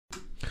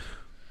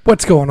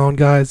What's going on,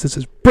 guys? This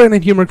is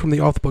Brandon Humerick from the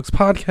Off the Books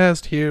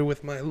podcast here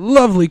with my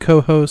lovely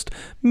co-host,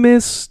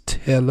 Miss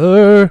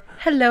Taylor.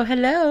 Hello,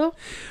 hello.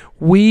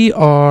 We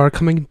are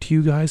coming to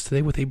you guys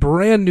today with a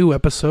brand new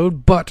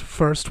episode, but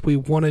first we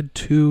wanted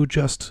to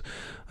just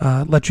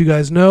let you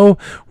guys know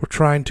we're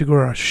trying to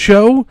grow our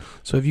show,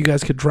 so if you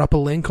guys could drop a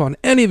link on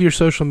any of your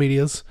social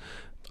medias.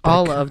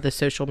 All of the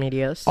social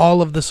medias.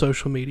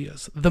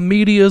 The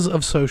medias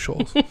of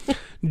socials.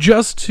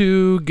 Just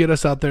to get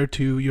us out there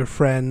to your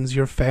friends,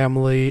 your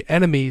family,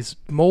 enemies,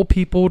 mole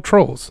people,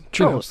 trolls.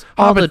 Trolls.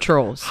 You know, all the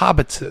trolls.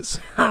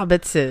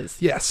 Hobbitses.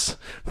 Yes.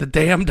 The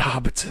damned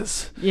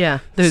hobbitses. Yeah.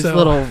 Those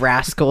little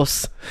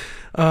rascals.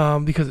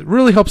 Because it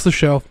really helps the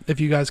show if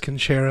you guys can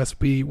share us.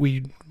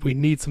 We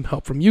need some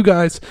help from you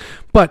guys.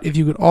 But if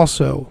you could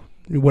also,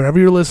 wherever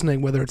you're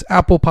listening, whether it's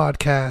Apple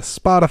Podcasts,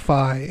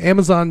 Spotify,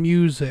 Amazon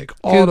Music,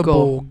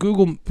 Audible,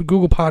 Google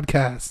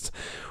Podcasts,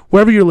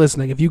 wherever you're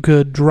listening, if you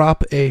could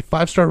drop a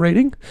 5-star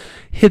rating,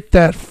 hit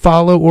that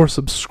follow or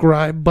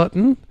subscribe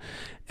button,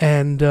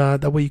 and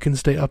that way you can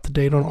stay up to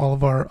date on all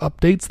of our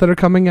updates that are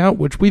coming out,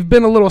 which we've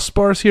been a little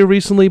sparse here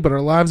recently, but our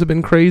lives have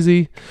been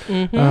crazy.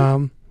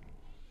 Mm-hmm.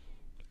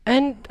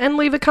 And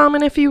leave a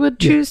comment if you would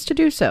choose to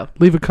do so.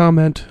 Leave a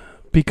comment,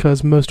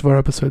 because most of our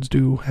episodes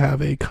do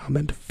have a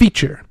comment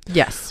feature.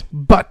 Yes.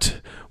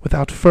 But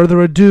without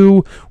further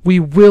ado, we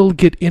will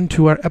get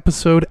into our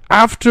episode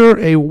after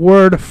a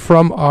word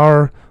from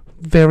our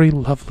very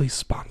lovely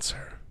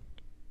sponsor.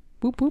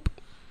 Boop, boop.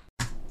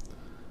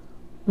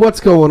 What's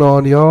going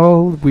on,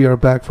 y'all? We are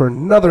back for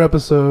another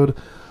episode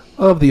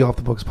of the Off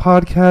the Books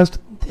podcast.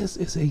 This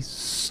is a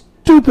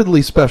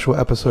stupidly special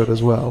episode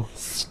as well.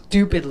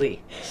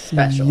 Stupidly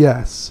special.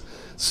 Yes.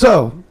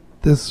 So,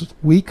 this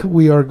week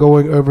we are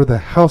going over The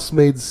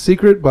Housemaid's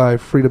Secret by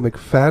Frida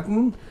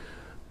McFadden.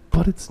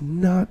 But it's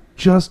not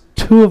just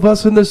two of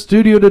us in the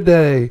studio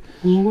today.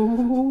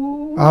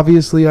 Ooh.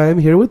 Obviously, I am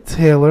here with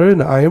Taylor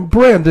and I am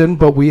Brandon,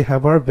 but we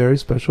have our very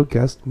special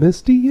guest,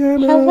 Miss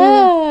Deanna.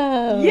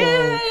 Hello.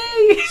 Yay!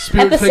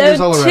 Spirit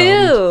fingers all around.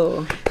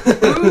 Episode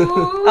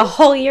 2. A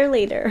whole year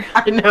later.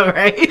 I know,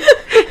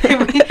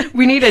 right?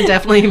 we need to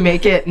definitely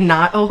make it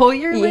not a whole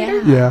year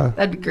later. Yeah.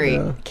 That'd be great.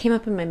 Yeah. It came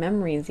up in my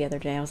memories the other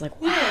day. I was like,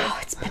 wow,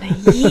 it's been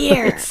a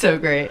year. It's so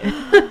great.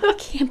 I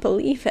can't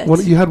believe it.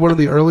 You had one of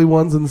the early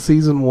ones in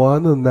season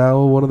 1 and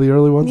now one of the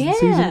early ones in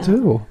season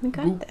 2. I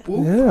got that.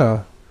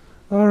 Yeah.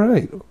 All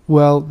right.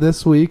 Well,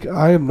 this week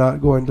I am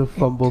not going to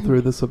fumble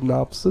through the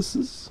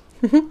synopsises.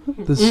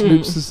 The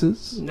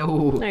snoopsises. No.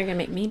 No, you're going to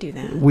make me do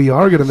that. We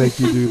are going to make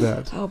you do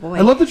that. Oh, boy.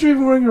 I love that you're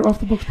even wearing your Off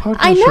the Books podcast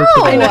I shirt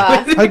know.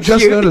 today. Isn't I it just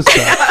cute? noticed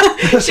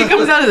that. She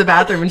comes out of the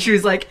bathroom and she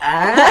was like,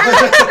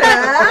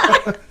 I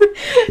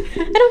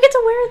don't get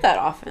to wear it that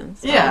often.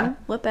 So Yeah.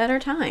 what better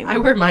time? I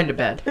wear mine to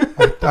bed.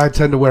 I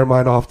tend to wear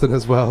mine often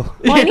as well.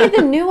 Well, I need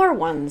the newer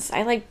ones.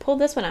 I pulled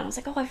this one out. I was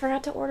like, oh, I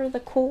forgot to order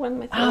the cool one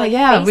with the Oh,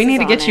 yeah. We faces need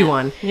to on get you it.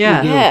 one.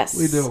 Yeah. Yes.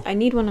 We do. I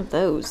need one of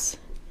those.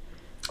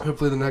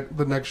 Hopefully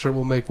the next shirt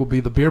we'll make will be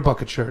the beer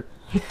bucket shirt.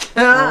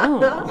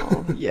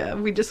 Oh. Yeah.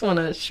 We just want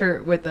a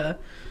shirt with a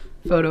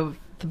photo of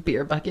the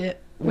beer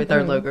bucket with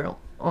our logo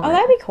on Oh, it.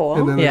 that'd be cool.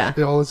 And then Yeah.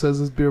 all it says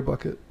is beer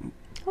bucket.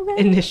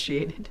 Okay.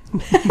 Initiated.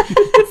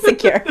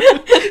 Secure.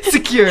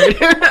 Secured.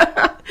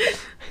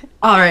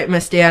 All right,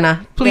 Miss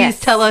Deanna, please Yes.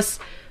 tell us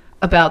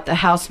about The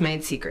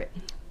Housemaid's Secret.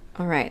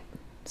 All right.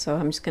 So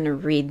I'm just going to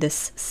read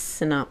this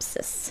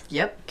synopsis.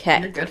 Yep.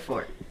 'Kay. You're good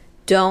for it.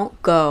 Don't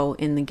go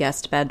in the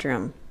guest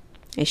bedroom.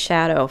 A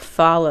shadow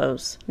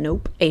follows.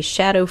 Nope. A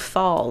shadow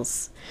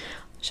falls.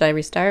 Should I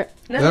restart?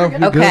 No, No, you're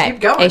good. you're good. Okay.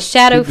 Keep going. A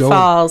shadow Keep going.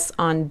 falls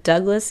on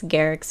Douglas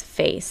Garrick's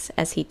face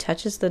as he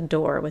touches the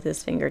door with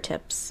his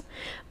fingertips.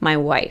 My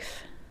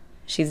wife.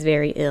 She's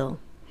very ill.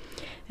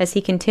 As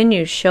he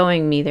continues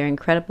showing me their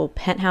incredible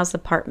penthouse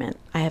apartment,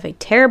 I have a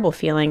terrible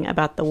feeling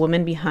about the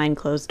woman behind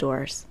closed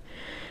doors.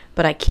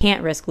 But I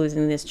can't risk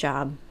losing this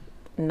job.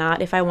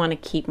 Not if I want to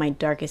keep my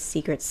darkest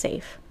secrets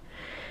safe.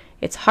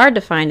 It's hard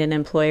to find an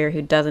employer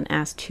who doesn't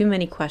ask too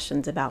many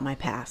questions about my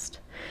past.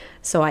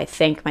 So I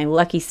thank my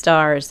lucky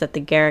stars that the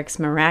Garricks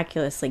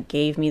miraculously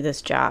gave me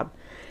this job,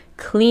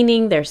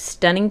 cleaning their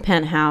stunning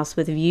penthouse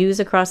with views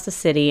across the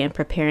city and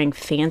preparing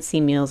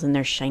fancy meals in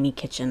their shiny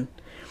kitchen.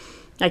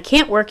 I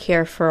can't work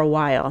here for a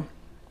while.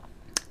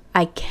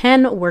 I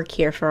can work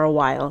here for a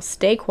while,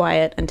 stay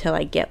quiet until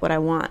I get what I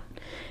want.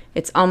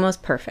 It's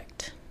almost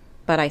perfect.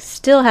 But I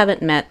still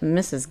haven't met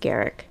Mrs.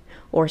 Garrick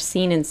or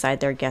seen inside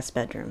their guest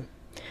bedroom.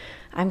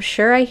 I'm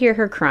sure I hear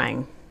her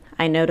crying.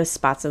 I notice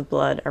spots of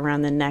blood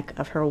around the neck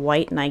of her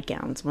white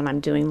nightgowns when I'm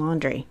doing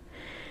laundry.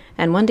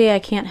 And one day I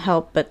can't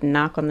help but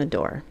knock on the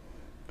door.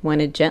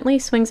 When it gently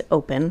swings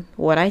open,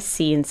 what I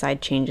see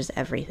inside changes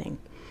everything.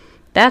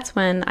 That's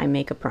when I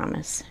make a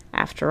promise.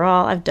 After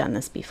all, I've done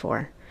this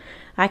before.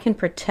 I can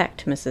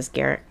protect Mrs.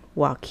 Garrick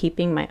while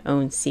keeping my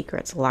own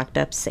secrets locked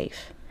up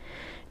safe.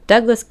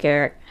 Douglas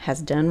Garrick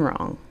has done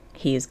wrong.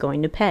 He is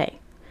going to pay.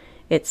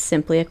 It's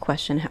simply a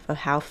question of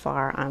how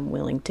far I'm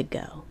willing to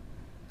go.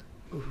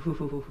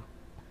 Ooh.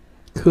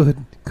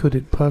 Could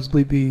it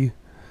possibly be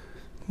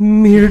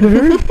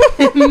Murder.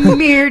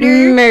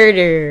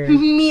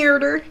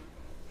 Murder.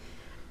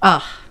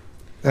 Ah.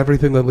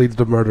 Everything that leads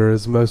to murder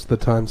is most of the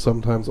time,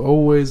 sometimes,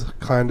 always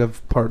kind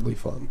of partly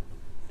fun.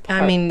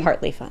 I mean,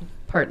 partly fun.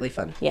 Partly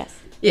fun. Yes.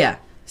 Yeah.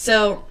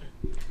 So,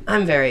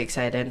 I'm very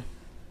excited.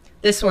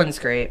 This one's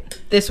great.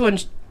 This one,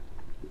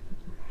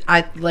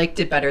 I liked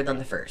it better than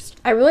the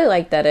first. I really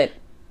like that it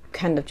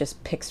kind of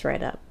just picks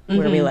right up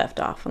where we left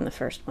off on the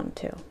first one,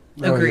 too.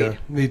 Agreed. Oh, yeah.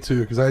 Me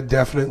too, because I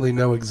definitely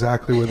know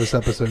exactly where this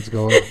episode's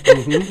going.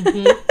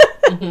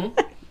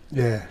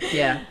 Yeah.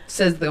 Yeah.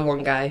 Says the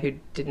one guy who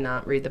did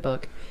not read the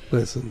book.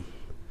 Listen.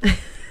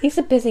 He's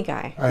a busy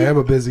guy. I am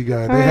a busy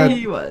guy.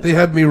 He was. They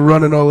had me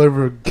running all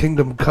over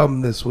Kingdom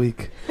Come this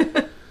week.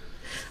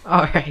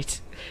 All right.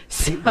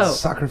 So,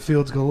 Soccer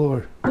fields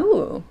galore.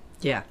 Ooh.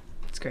 yeah,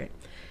 it's great.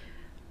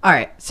 All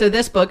right. So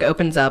this book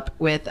opens up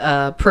with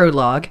a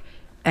prologue,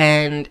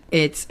 and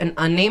it's an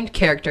unnamed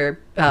character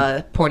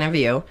point of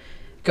view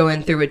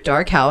going through a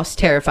dark house,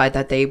 terrified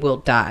that they will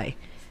die.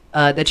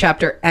 The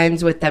chapter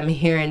ends with them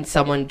hearing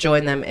someone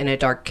join them in a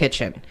dark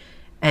kitchen,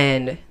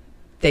 and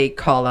they're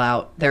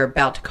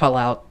about to call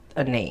out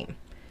a name.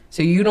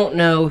 So you don't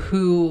know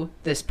who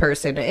this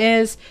person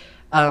is,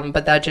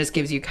 but that just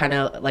gives you kind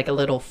of like a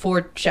little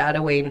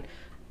foreshadowing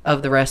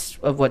of the rest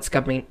of what's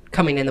coming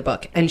in the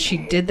book. And she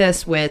did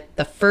this with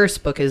the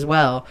first book as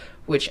well,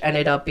 which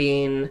ended up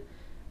being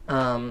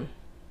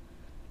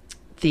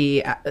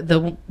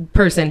the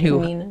person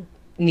who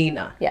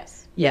Nina.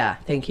 Yes. Yeah,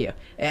 thank you. It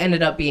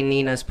ended up being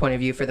Nina's point of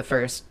view for the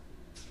first,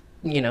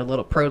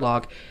 little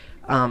prologue.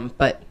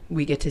 But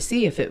we get to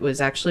see if it was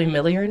actually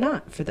Millie or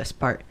not for this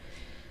part.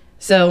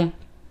 So,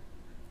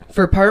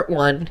 for part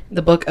 1,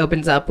 the book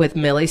opens up with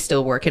Millie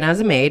still working as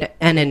a maid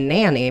and a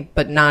nanny,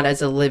 but not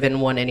as a live-in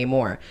one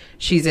anymore.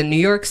 She's in New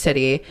York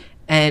City,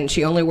 and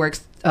she only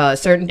works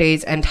certain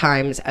days and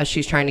times as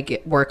she's trying to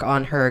get work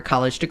on her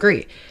college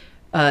degree.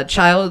 A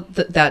child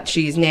that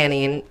she's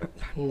nannying,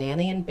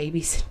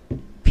 babysitting.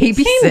 Same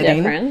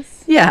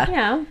difference.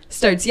 Yeah.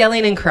 Starts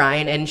yelling and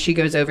crying, and she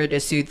goes over to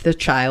soothe the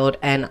child.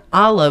 And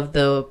Olive,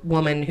 the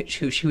woman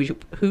who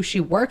she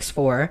works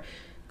for,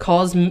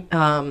 calls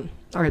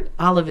or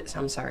Olive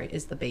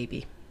is the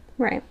baby.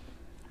 Right.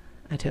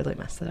 I totally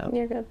messed it up.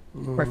 You're good.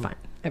 We're fine.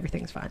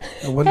 Everything's fine.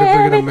 I wonder if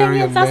they're going to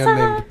marry a Everything is man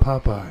awesome. named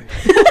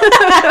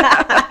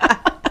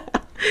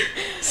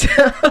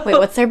Popeye. Wait,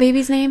 what's their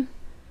baby's name?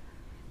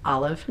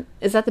 Olive.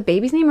 Is that the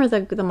baby's name or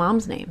the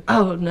mom's name?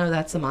 Oh no,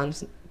 that's the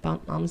mom's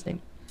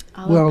name.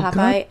 Olive, Well, Popeye,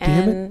 God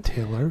damn and it,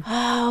 Taylor.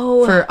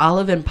 oh, For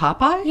Olive and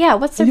Popeye. yeah.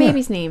 What's their Yeah.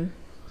 baby's name?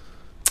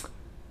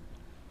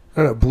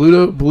 I don't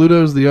know.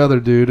 Bluto's the other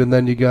dude, and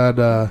then you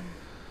got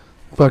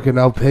fucking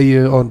I'll pay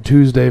you on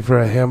Tuesday for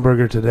a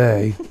hamburger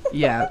today.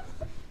 Yeah.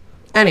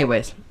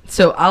 Anyways,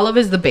 so Olive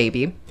is the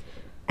baby,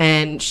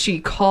 and she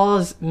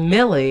calls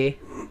Millie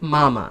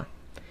Mama,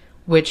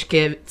 which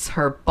gives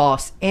her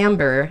boss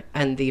Amber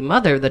and the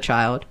mother of the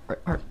child,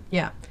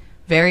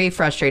 very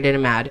frustrated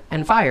and mad,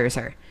 and fires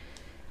her.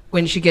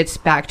 When she gets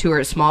back to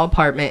her small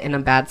apartment in a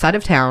bad side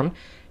of town,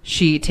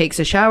 she takes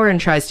a shower and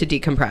tries to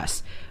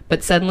decompress.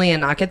 But suddenly a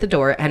knock at the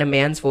door and a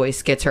man's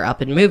voice gets her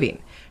up and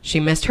moving. She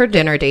missed her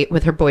dinner date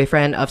with her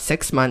boyfriend of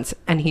 6 months,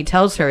 and he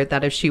tells her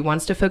that if she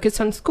wants to focus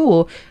on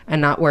school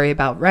and not worry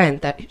about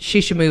rent, that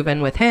she should move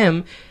in with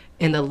him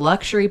in the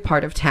luxury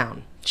part of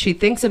town. She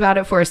thinks about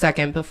it for a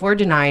second before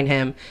denying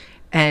him,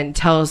 and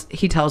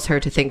he tells her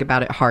to think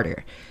about it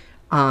harder.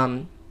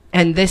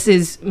 And this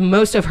is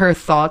most of her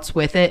thoughts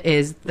with it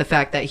is the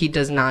fact that he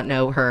does not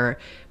know her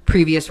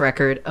previous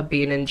record of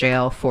being in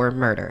jail for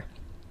murder.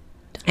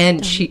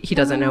 And he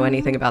doesn't know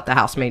anything about the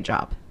housemaid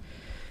job.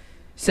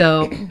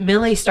 So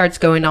Millie starts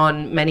going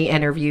on many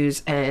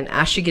interviews, and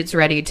as she gets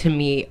ready to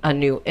meet a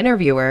new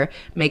interviewer,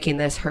 making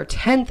this her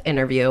 10th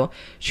interview,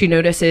 she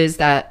notices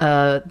that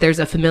there's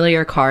a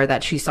familiar car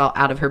that she saw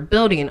out of her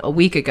building a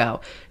week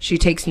ago. She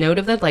takes note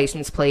of the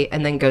license plate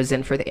and then goes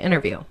in for the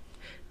interview.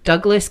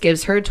 Douglas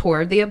gives her a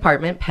tour of the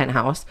apartment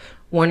penthouse,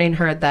 warning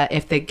her that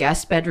if the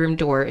guest bedroom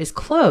door is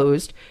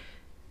closed,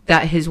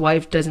 that his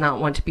wife does not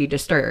want to be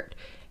disturbed.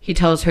 He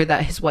tells her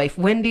that his wife,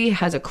 Wendy,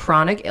 has a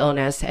chronic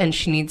illness and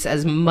she needs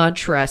as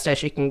much rest as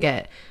she can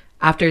get.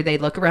 After they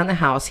look around the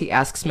house, he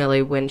asks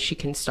Millie when she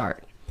can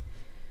start.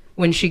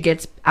 When she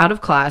gets out of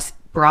class,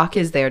 Brock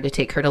is there to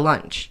take her to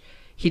lunch.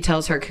 He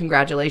tells her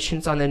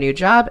congratulations on the new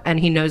job,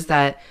 and he knows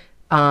that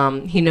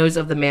he knows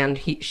of the man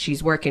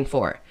she's working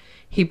for.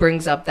 He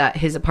brings up that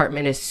his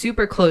apartment is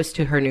super close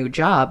to her new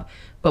job,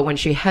 but when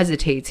she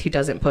hesitates, he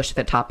doesn't push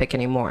the topic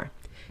anymore.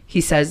 He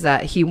says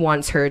that he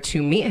wants her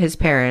to meet his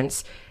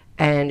parents,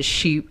 and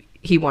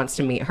he wants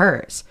to meet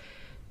hers.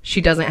 She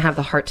doesn't have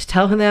the heart to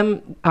tell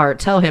him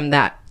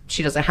that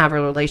she doesn't have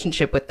a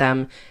relationship with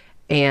them,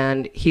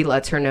 and he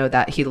lets her know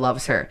that he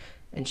loves her,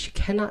 and she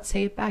cannot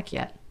say it back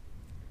yet,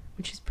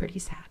 which is pretty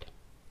sad.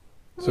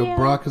 So Yeah.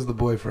 Brock is the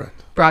boyfriend.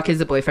 Brock is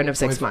the boyfriend of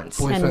 6 months.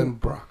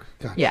 Boyfriend Brock.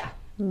 Gotcha. Yeah.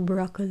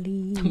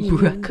 Broccoli.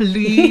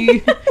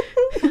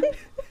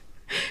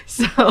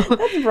 So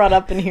That's brought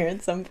up in here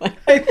at some point.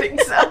 I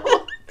think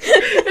so.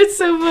 It's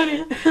so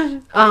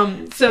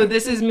funny. So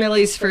this is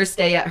Millie's first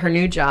day at her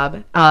new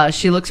job.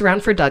 She looks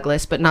around for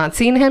Douglas, but not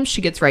seeing him,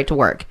 she gets right to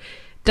work.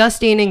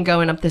 Dusting and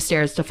going up the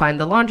stairs to find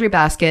the laundry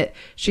basket,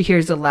 she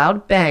hears a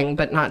loud bang,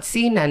 but not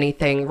seeing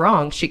anything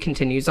wrong, she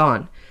continues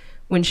on.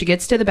 When she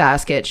gets to the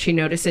basket, she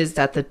notices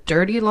that the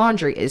dirty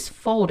laundry is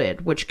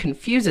folded, which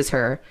confuses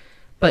her,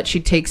 but she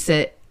takes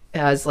it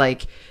as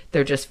like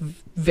they're just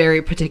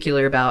very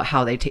particular about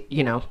how they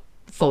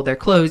fold their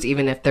clothes,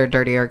 even if they're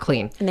dirty or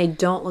clean. And they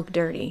don't look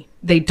dirty.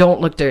 They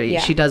don't look dirty.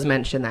 Yeah. She does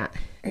mention that.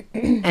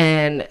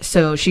 And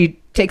so she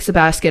takes the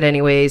basket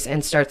anyways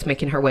and starts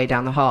making her way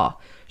down the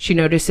hall. She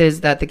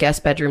notices that the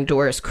guest bedroom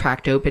door is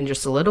cracked open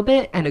just a little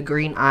bit and a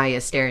green eye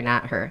is staring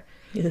at her.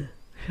 Yeah.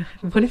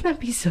 Wouldn't that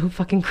be so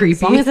fucking creepy?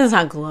 As long as it's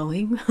not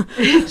glowing.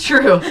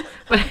 True.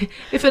 But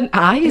if an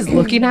eye is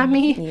looking at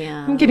me,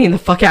 Yeah. I'm getting the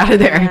fuck out of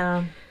there.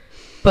 Yeah.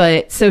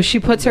 But so she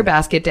puts her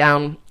basket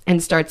down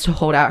and starts to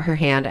hold out her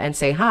hand and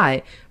say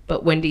hi,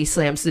 but Wendy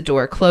slams the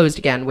door closed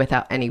again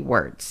without any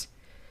words.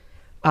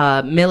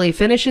 Millie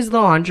finishes the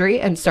laundry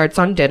and starts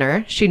on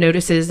dinner. She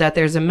notices that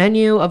there's a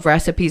menu of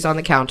recipes on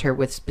the counter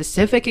with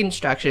specific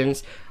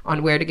instructions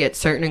on where to get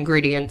certain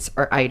ingredients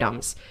or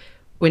items.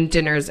 When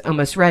dinner's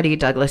almost ready,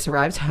 Douglas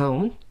arrives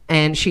home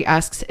and she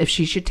asks if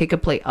she should take a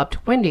plate up to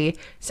Wendy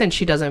since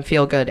she doesn't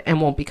feel good and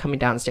won't be coming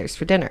downstairs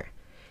for dinner.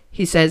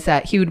 He says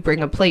that he would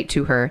bring a plate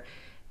to her,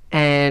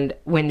 and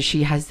when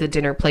she has the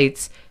dinner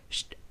plates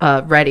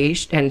ready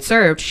and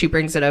served, she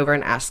brings it over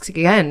and asks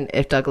again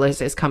if Douglas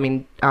is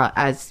coming,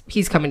 as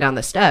he's coming down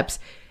the steps,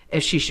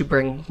 if she should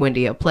bring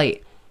Wendy a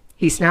plate.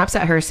 He snaps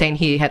at her, saying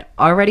he had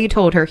already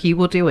told her he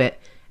will do it,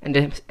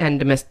 and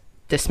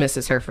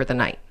dismisses her for the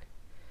night.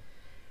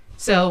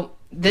 So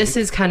this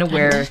is kind of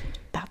where...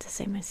 About to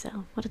say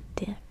myself. What a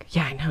dick.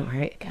 Yeah, I know,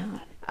 right?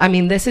 God. I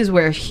mean, this is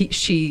where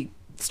she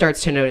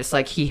starts to notice,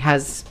 like, he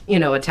has,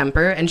 a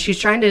temper, and she's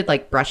trying to,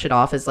 like, brush it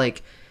off as,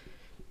 like,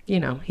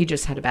 he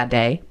just had a bad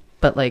day.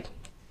 But, like,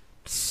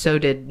 so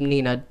did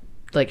Nina.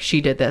 Like, she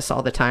did this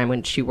all the time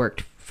when she worked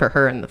for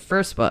her in the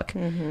first book.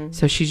 Mm-hmm.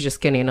 So she's just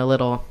getting a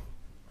little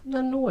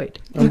annoyed.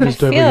 I'm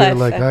just over feel here it.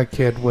 like, I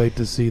can't wait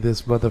to see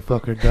this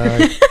motherfucker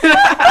die.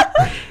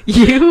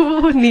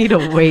 You need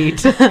to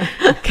wait.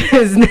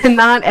 Because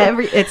not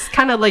every... It's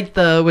kind of like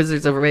the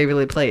Wizards of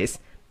Waverly Place.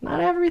 Not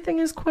everything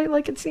is quite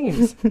like it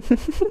seems.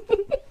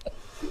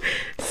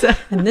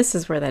 And this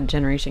is where that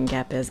generation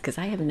gap is, because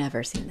I have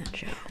never seen that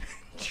show.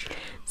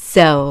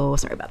 So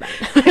sorry about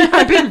that.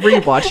 I've been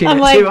rewatching I'm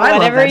it like, too. I love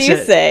whatever that you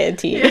shit. say,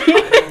 T.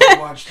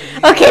 Watched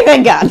it. Okay,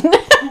 thank God.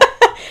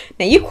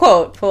 Now you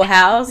quote Full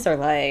House or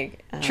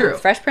like True.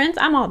 Fresh Prince.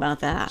 I'm all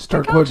about that.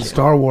 Start quoting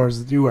Star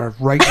Wars. You are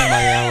right in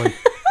my alley.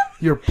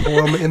 You're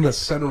plumb in the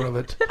center of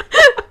it.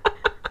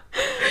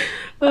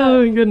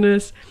 Oh my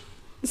goodness.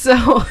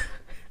 So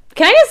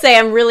Can I just say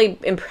I'm really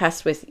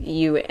impressed with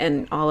you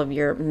and all of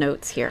your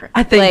notes here.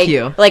 I thank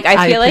you. Like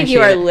I feel like you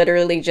are appreciate it.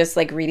 literally just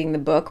like reading the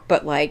book,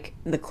 but like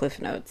the cliff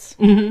notes,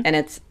 and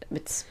it's.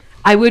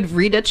 I would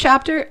read a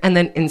chapter and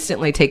then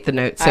instantly take the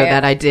notes so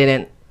that I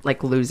didn't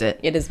like lose it.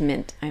 It is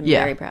mint. I'm Yeah.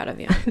 very proud of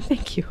you.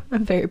 Thank you.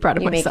 I'm very proud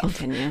of You may myself.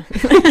 continue.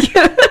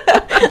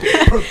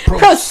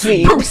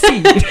 Proceed.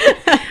 Proceed.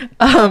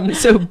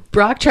 So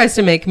Brock tries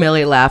to make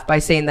Millie laugh by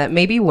saying that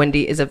maybe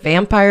Wendy is a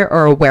vampire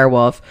or a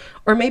werewolf,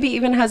 or maybe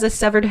even has a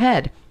severed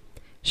head.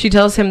 She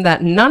tells him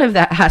that none of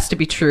that has to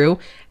be true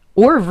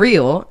or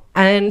real,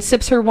 and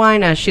sips her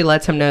wine as she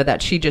lets him know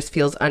that she just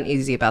feels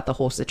uneasy about the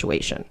whole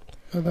situation.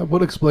 That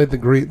would explain the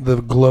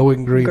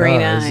glowing green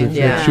eyes eyes, if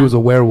yeah. she was a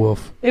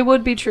werewolf. It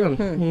would be true.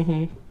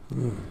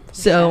 Mm-hmm.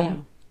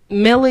 So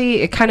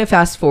Millie, it kind of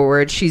fast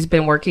forward. She's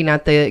been working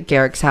at the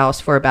Garrick's house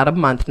for about a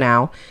month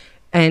now,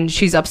 and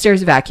she's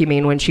upstairs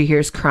vacuuming when she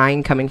hears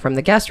crying coming from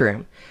the guest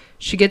room.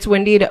 She gets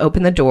Wendy to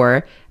open the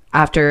door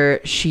after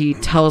she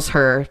tells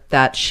her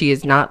that she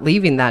is not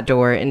leaving that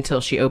door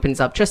until she opens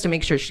up just to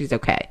make sure she's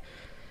okay.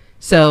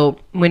 So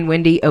when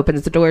Wendy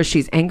opens the door,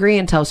 she's angry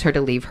and tells her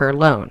to leave her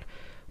alone.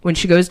 When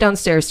she goes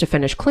downstairs to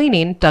finish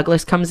cleaning,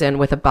 Douglas comes in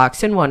with a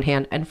box in one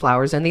hand and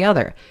flowers in the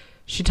other.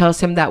 She tells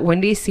him that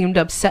Wendy seemed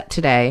upset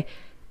today,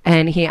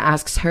 and he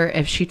asks her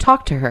if she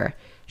talked to her.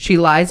 She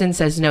lies and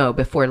says no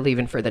before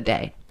leaving for the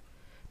day,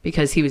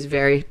 because he was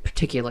very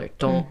particular.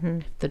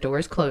 If the door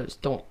is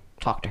closed, don't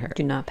talk to her.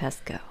 Do not pass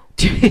go.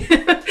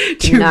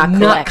 Do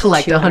not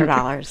collect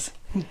 $200.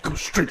 Go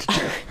straight to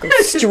jail. Go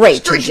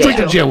straight to Straight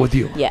to jail. jail with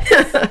you. Yes.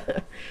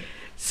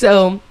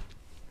 So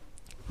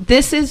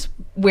this is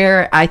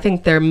where I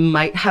think there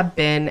might have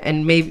been,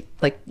 and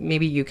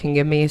maybe you can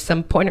give me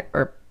some point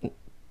or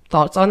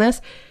thoughts on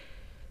this.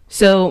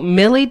 So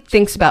Millie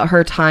thinks about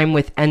her time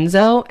with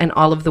Enzo and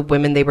all of the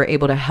women they were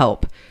able to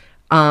help,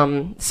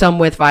 some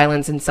with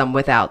violence and some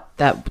without,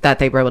 that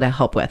they were able to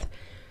help with.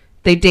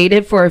 They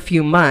dated for a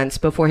few months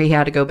before he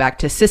had to go back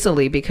to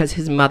Sicily because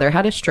his mother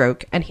had a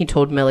stroke, and he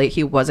told Millie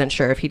he wasn't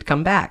sure if he'd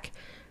come back.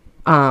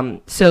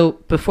 So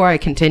before I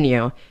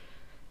continue,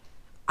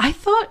 I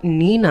thought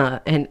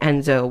Nina and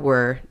Enzo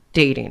were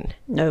dating.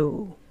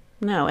 No.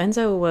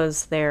 Enzo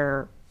was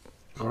their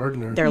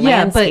Gardener. Their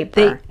Yeah, landscaper.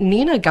 but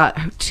Nina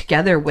got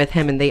together with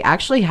him, and they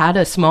actually had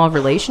a small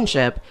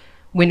relationship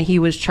when she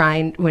was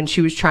trying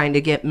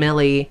to get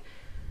Millie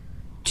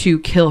to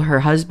kill her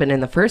husband in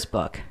the first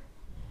book.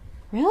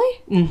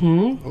 Really?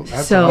 Mm-hmm. Well,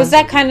 that's So Was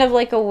that kind of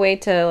like a way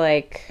to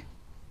like,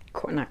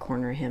 not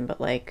corner him, but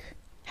like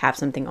have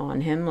something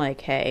on him?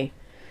 Like, hey,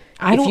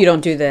 if you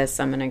don't do this,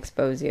 I'm gonna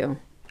expose you.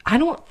 I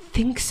don't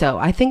think so.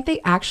 I think they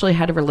actually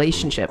had a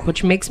relationship,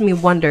 which makes me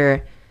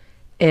wonder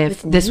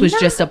if this was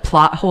just a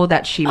plot hole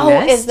that she missed.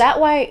 Oh, is that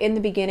why in the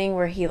beginning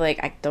where he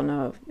like, I don't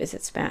know, is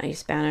it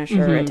Spanish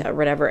or or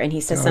whatever, and he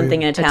says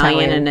something in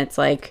Italian and it's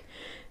like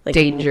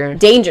danger.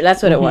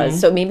 That's what it was.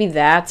 So maybe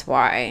that's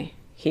why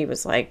he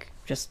was like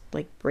just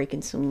like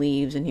breaking some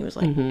leaves, and he was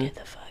like, get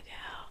the fuck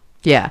out.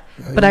 Yeah,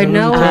 but I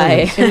know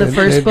in the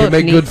first book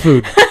they make good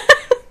food.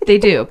 they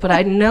do. But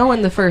I know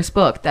in the first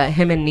book that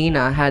him and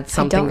Nina had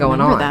something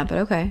going on. That, but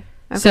okay.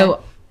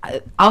 So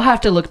I'll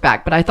have to look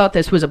back, but I thought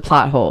this was a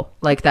plot hole,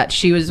 like that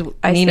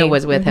Nina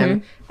was with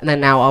him, and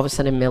then now all of a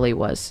sudden Millie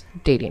was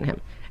dating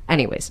him.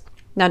 Anyways,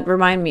 now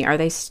remind me, are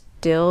they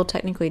still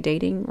technically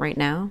dating right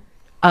now?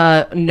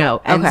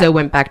 no, Enzo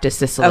went back to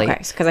Sicily. Okay,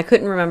 because I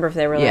couldn't remember if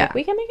they were Yeah. like,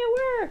 we can make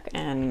it work,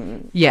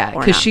 and Yeah,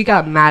 because she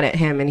got mad at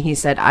him, and he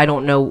said, "I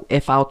don't know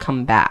if I'll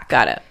come back."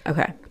 got it.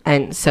 Okay.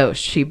 And so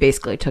she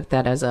basically took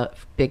that as a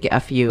big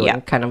F you Yeah.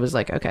 and kind of was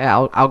like, okay,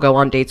 I'll go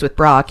on dates with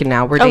Brock, and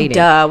now we're Oh, dating.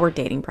 duh, we're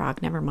dating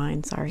Brock. Never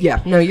mind. Sorry. Yeah,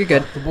 no, you're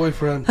good. The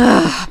boyfriend.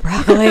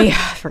 Broccoli.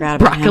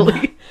 Forgot about him.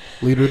 Broccoli.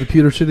 Leader of the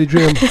Pewter City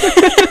Gym.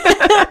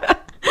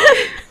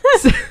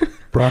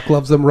 Brock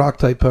loves them rock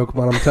type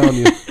Pokemon, I'm telling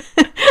you.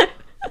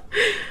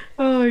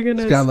 Oh my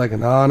goodness. He's got like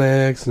an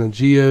Onyx and a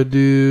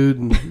Geodude,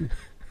 and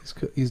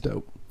he's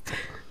dope.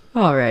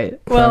 All right.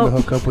 Trying to Well,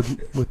 hook up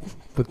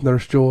with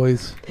Nurse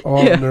Joys,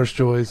 all the Nurse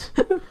Joys,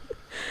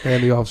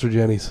 and the Officer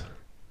Jennies.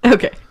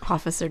 okay.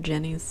 Officer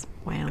Jenny's.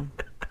 Wow.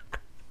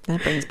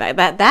 That brings back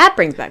that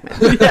brings back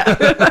memories.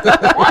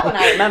 That one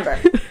I remember.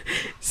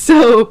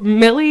 So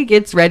Millie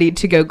gets ready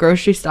to go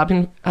grocery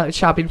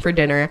shopping for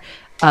dinner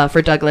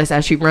for Douglas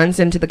as she runs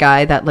into the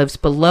guy that lives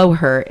below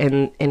her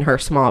in her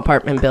small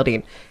apartment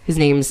building. His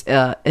name's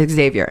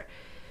Xavier.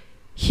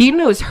 He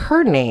knows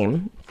her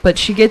name, but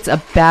she gets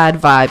a bad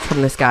vibe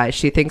from this guy.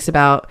 She thinks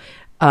about,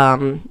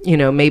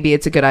 maybe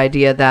it's a good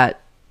idea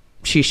that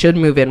she should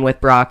move in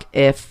with Brock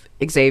if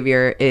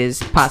Xavier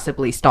is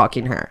possibly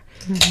stalking her.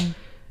 Mm-hmm.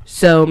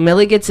 So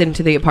Millie gets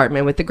into the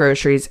apartment with the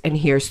groceries and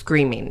hears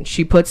screaming.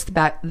 She puts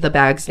the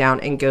bags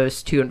down and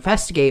goes to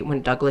investigate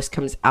when Douglas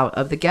comes out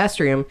of the guest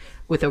room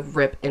with a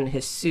rip in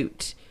his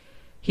suit.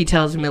 He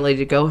tells Millie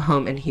to go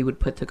home and he would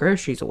put the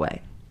groceries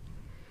away.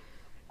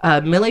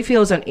 Millie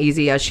feels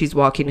uneasy as she's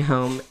walking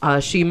home.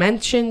 She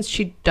mentions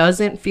she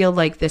doesn't feel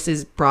like this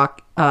is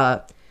Brock.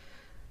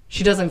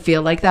 She doesn't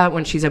feel like that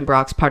when she's in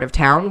Brock's part of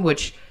town,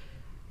 which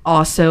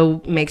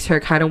also makes her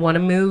kind of want to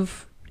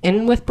move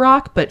in with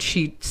Brock, but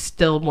she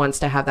still wants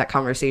to have that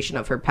conversation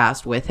of her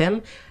past with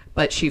him.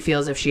 But she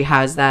feels if she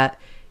has that,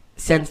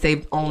 since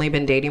they've only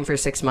been dating for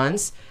 6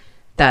 months,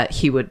 that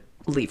he would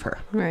leave her.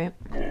 Right.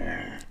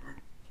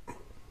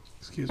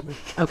 Excuse me.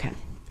 Okay.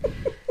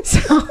 So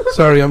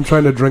Sorry, I'm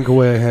trying to drink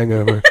away a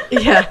hangover.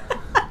 yeah.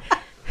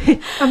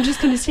 I'm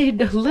just going to stay a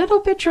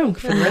little bit drunk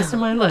for the rest of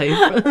my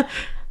life.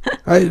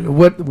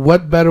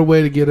 What better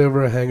way to get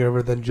over a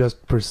hangover than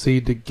just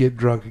proceed to get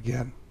drunk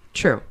again?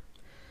 True.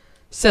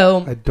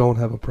 So I don't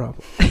have a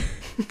problem.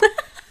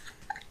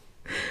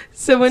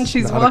 So when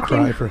she's not a cry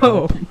walking for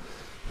help. home,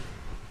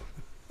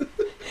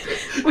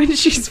 when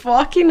she's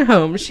walking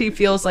home, she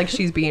feels like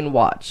she's being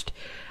watched.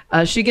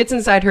 She gets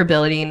inside her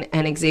building,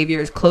 and Xavier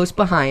is close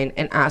behind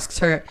and asks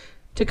her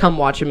to come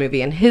watch a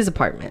movie in his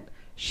apartment.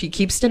 She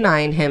keeps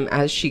denying him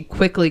as she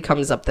quickly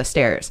comes up the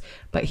stairs,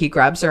 but he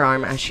grabs her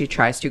arm as she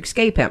tries to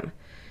escape him.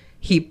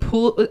 He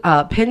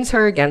pins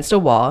her against a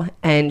wall,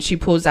 and she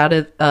pulls out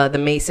the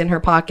mace in her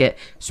pocket,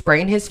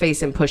 spraying his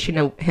face and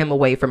pushing him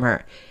away from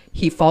her.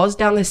 He falls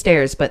down the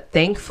stairs, but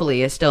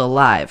thankfully is still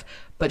alive.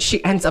 But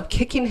she ends up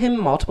kicking him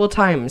multiple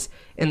times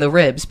in the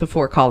ribs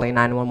before calling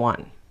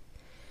 911.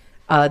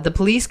 The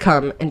police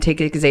come and take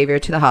Xavier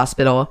to the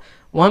hospital.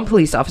 One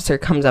police officer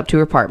comes up to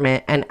her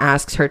apartment and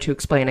asks her to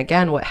explain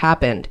again what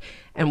happened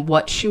and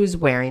what she was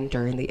wearing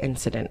during the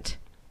incident.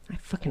 I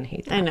fucking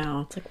hate that. I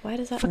know. It's like, why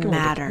does that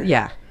matter? Ridiculous.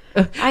 Yeah.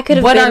 I could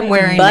have what been I'm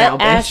wearing now,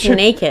 butt-ass bitch.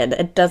 naked.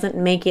 It doesn't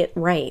make it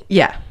right.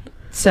 Yeah.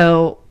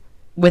 So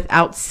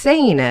without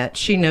saying it,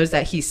 she knows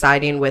that he's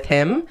siding with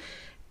him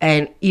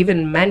and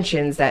even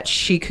mentions that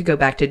she could go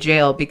back to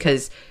jail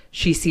because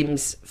she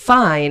seems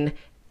fine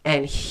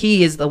and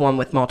he is the one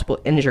with multiple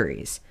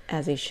injuries.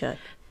 As he should.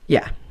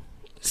 Yeah.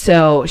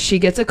 So she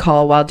gets a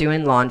call while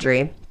doing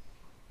laundry,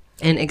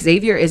 and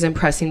Xavier isn't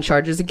pressing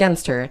charges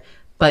against her,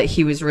 but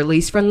he was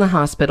released from the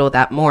hospital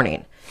that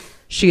morning.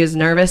 She is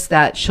nervous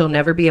that she'll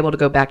never be able to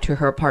go back to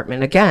her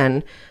apartment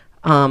again,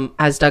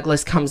 as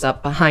Douglas comes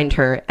up behind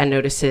her and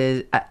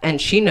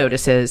she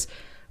notices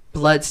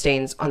blood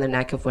stains on the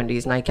neck of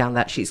Wendy's nightgown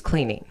that she's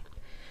cleaning.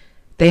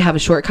 They have a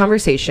short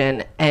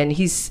conversation, and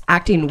he's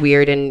acting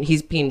weird and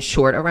he's being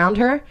short around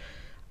her.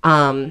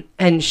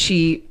 And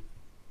she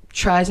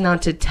tries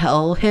not to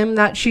tell him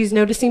that she's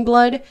noticing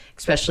blood,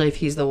 especially if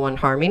he's the one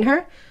harming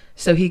her.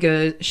 So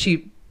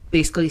she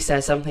basically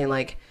says something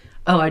like,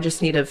 oh, I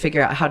just need to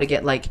figure out how to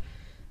get like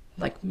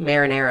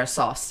marinara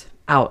sauce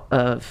out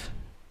of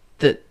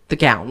the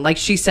gown. Like,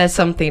 she says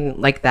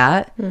something like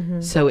that.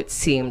 So it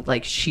seemed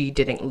like she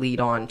didn't lead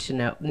on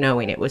to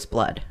knowing it was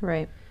blood.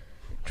 Right.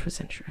 Which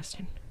was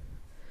interesting.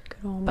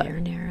 Good old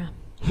marinara.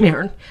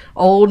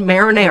 Old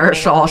marinara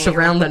sauce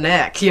around the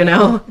neck, you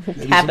know?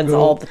 It happens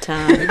all the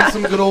time. Maybe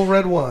some good old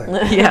red wine.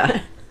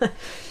 Yeah.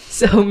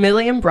 So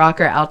Millie and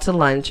Brock are out to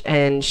lunch,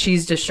 and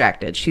she's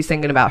distracted. She's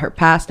thinking about her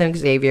past and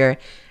Xavier,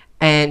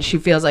 and she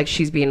feels like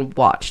she's being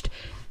watched.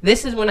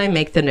 This is when I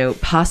make the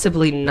note,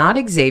 possibly not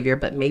Xavier,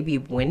 but maybe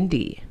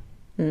Wendy.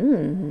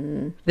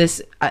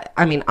 This,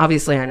 I mean,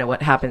 obviously I know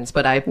what happens,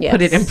 but I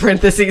put it in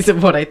parentheses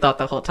of what I thought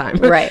the whole time.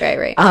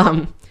 Right.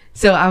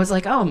 So I was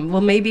like, oh,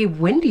 well, maybe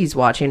Wendy's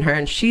watching her,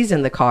 and she's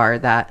in the car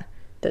that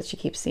she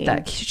keeps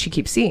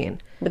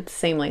seeing. With the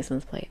same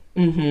license plate.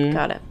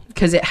 Got it.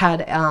 Because it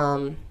had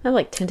I have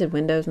like tinted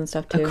windows and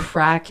stuff too. a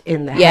crack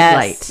in the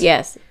headlight.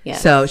 Yes.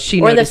 So she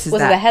notices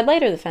was that. it the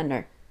headlight or the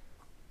fender?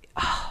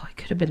 Oh, it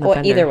could have been the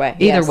fender. Either way.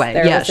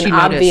 There was an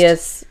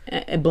obvious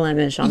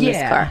blemish on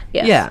this car.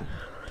 Yes.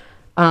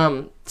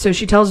 Yeah. So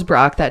she tells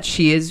Brock that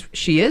she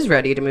is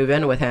ready to move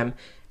in with him,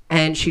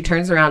 and she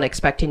turns around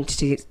expecting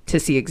to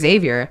see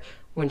Xavier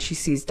when she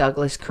sees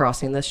Douglas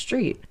crossing the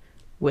street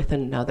with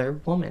another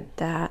woman.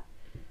 That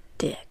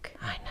dick.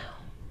 I know.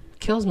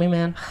 Kills me,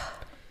 man.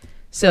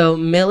 So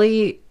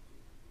Millie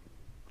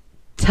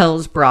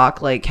tells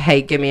Brock, like,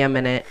 hey, give me a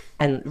minute,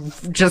 and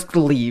just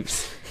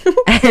leaves.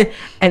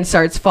 and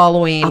starts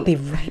following. I'll be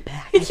right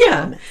back.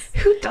 Yeah.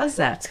 Who does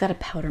that? It's got to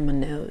powder my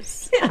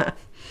nose. Yeah.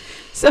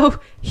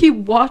 So he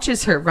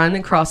watches her run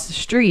across the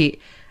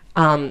street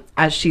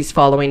as she's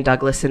following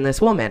Douglas and this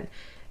woman.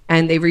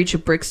 And they reach a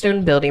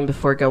brickstone building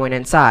before going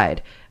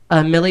inside.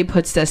 Millie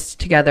puts this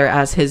together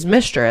as his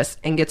mistress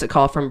and gets a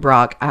call from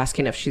Brock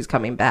asking if she's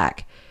coming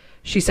back.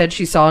 She said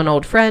she saw an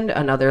old friend,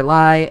 another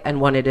lie, and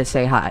wanted to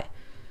say hi.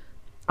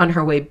 On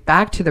her way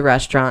back to the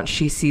restaurant,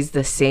 she sees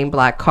the same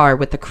black car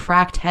with the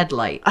cracked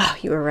headlight. Oh,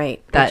 you were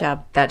right. Good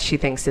job. That she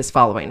thinks is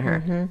following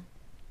her.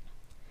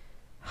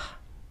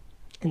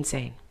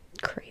 Insane.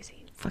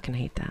 Crazy. Fucking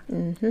hate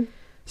that.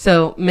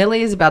 So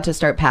Millie is about to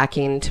start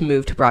packing to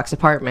move to Brock's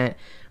apartment,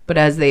 but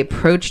as they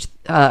approached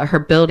her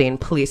building,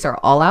 police are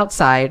all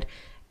outside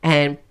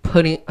and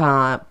putting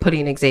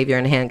Xavier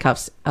in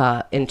handcuffs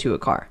into a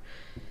car.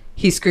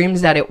 He screams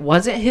that it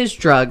wasn't his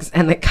drugs,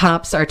 and the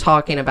cops are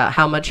talking about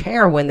how much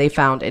heroin they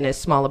found in his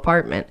small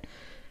apartment.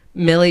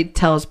 Millie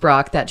tells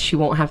Brock that she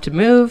won't have to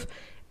move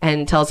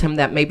and tells him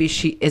that maybe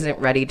she isn't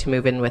ready to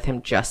move in with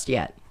him just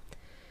yet.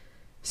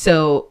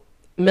 So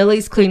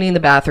Millie's cleaning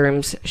the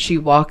bathrooms. She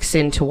walks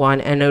into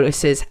one and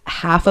notices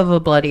half of a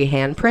bloody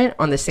handprint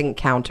on the sink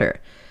counter.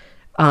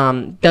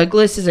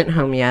 Douglas isn't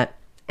home yet,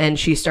 and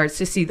she starts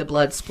to see the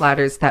blood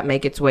splatters that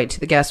make its way to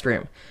the guest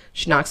room.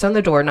 She knocks on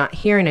the door, not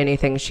hearing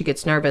anything. She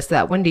gets nervous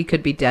that Wendy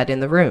could be dead in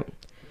the room.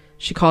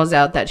 She calls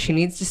out that she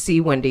needs to see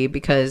Wendy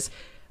because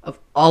of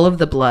all of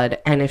the blood,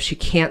 and if she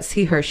can't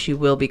see her, she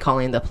will be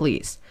calling the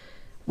police.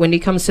 Wendy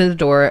comes to the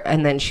door,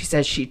 and then she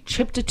says she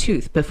chipped a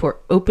tooth before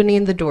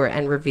opening the door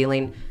and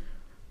revealing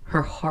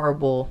her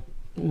horrible,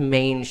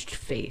 manged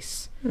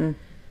face.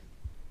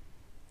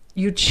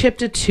 You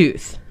chipped a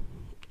tooth,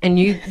 and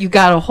you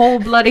got a whole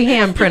bloody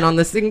handprint on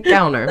the sink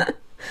counter.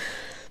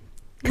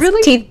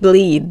 Really? Teeth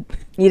bleed.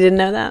 You didn't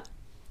know that?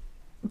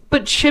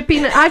 But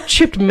I've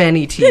chipped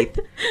many teeth.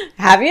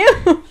 Have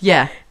you?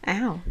 Yeah.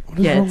 Ow. What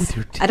is wrong with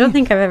your teeth? I don't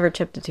think I've ever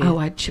chipped a tooth. Oh,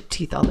 I chip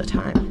teeth all the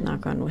time.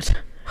 Knock on wood.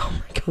 Oh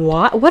my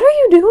god. What are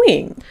you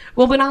doing?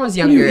 Well, when I was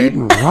You younger,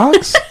 eating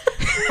rocks?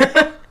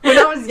 when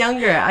I was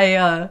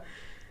younger,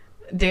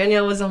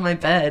 Danielle was on my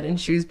bed and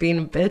she was being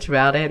a bitch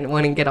about it and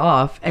wouldn't get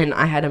off, and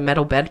I had a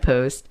metal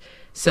bedpost,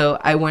 so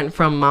I went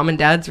from mom and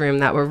dad's room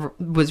that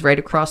was right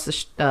across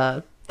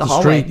the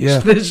hallway,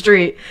 the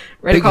street,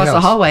 right Big across the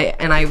house. hallway,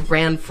 and I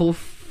ran full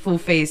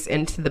face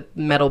into the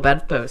metal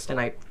bedpost and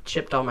I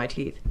chipped all my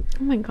teeth.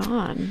 Oh my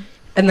god.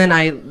 And then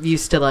I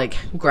used to like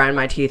grind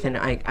my teeth and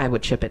I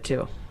would chip it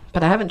too.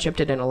 But I haven't chipped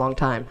it in a long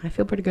time. I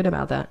feel pretty good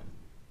about that.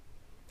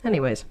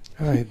 Anyways.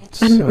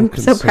 I'm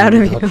so proud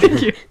of you.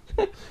 Thank you.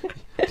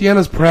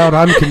 Deanna's proud.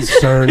 I'm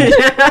concerned.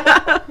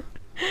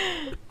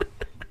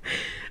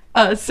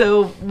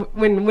 So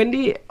when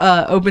Wendy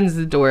opens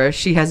the door,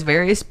 she has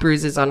various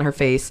bruises on her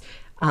face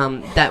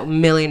that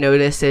Millie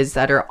notices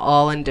that are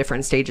all in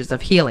different stages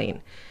of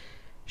healing.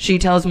 She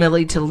tells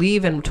Millie to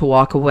leave and to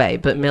walk away,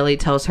 but Millie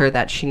tells her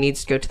that she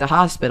needs to go to the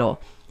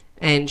hospital,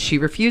 and she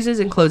refuses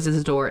and closes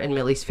the door in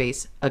Millie's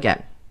face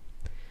again.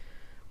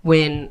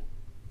 When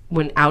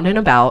out and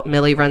about,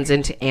 Millie runs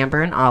into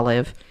Amber and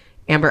Olive.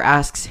 Amber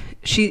asks,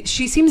 she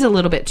seems a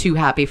little bit too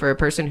happy for a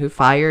person who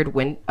fired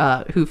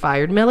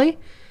Millie,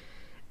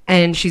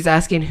 and she's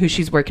asking who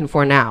she's working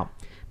for now.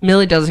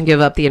 Millie doesn't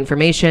give up the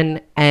information,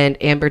 and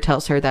Amber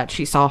tells her that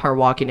she saw her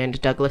walking into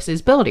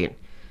Douglas's building.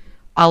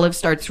 Olive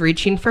starts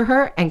reaching for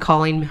her and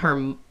calling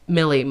her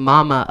Millie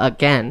Mama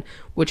again,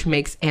 which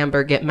makes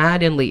Amber get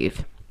mad and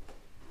leave.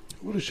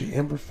 What is she,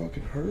 Amber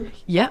fucking Heard?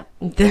 Yeah.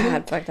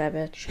 God, fuck that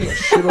bitch. She got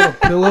shit on a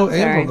pillow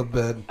and on the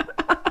bed.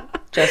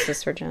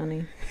 Justice for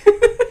Johnny.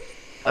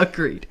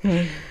 Agreed.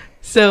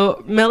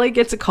 So Millie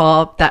gets a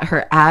call that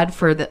her ad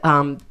for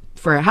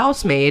a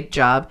housemaid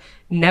job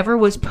never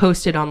was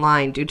posted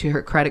online due to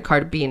her credit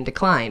card being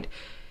declined.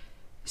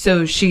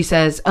 So she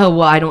says, "Oh,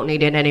 well, I don't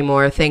need it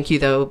anymore. Thank you,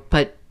 though."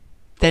 But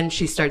then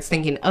she starts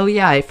thinking, "Oh,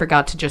 yeah, I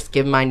forgot to just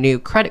give my new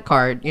credit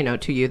card,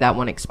 to you. That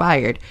one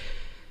expired."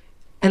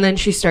 And then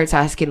she starts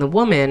asking the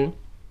woman,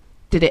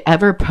 "Did it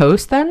ever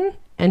post then?"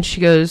 And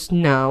she goes,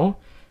 "No."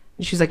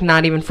 And she's like,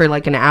 "Not even for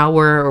like an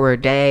hour or a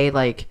day?"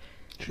 Like,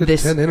 she had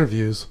 10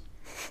 interviews.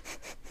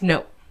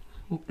 No.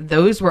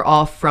 Those were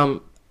all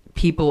from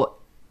people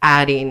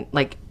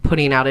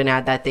putting out an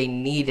ad that they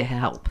needed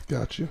help.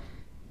 Gotcha.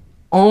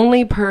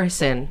 Only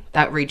person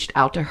that reached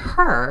out to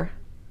her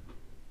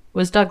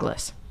was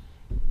Douglas.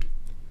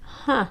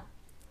 Huh.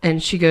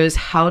 And she goes,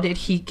 "How did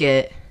he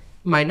get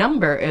my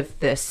number if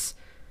this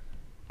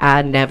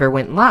ad never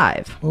went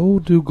live?" Oh,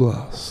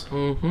 Douglas.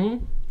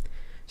 Mm-hmm.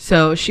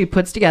 So she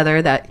puts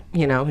together that,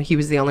 he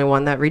was the only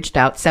one that reached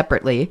out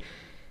separately.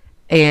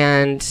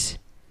 And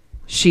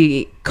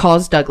she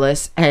calls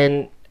Douglas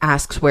and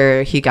asks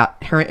where he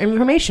got her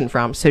information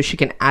from so she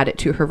can add it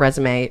to her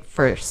resume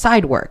for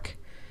side work.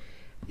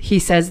 He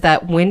says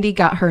that Wendy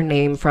got her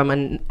name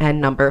from a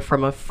number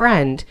from a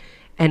friend,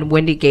 and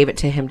Wendy gave it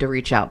to him to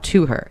reach out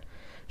to her.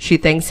 She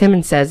thanks him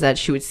and says that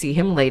she would see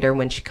him later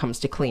when she comes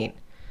to clean.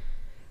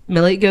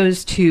 Millie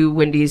goes to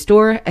Wendy's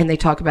door, and they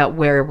talk about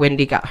where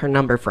Wendy got her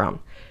number from.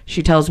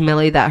 She tells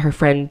Millie that her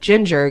friend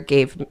Ginger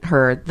gave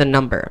her the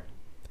number.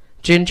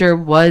 Ginger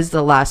was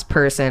the last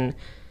person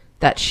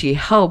that she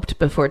helped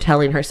before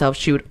telling herself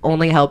she would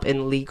only help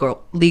in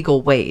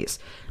legal ways,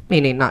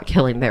 meaning not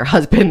killing their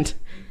husband.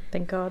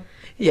 Thank God.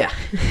 Yeah.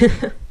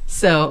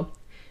 So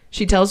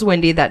she tells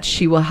Wendy that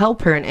she will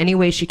help her in any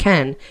way she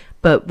can,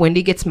 but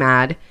Wendy gets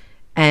mad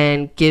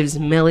and gives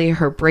Millie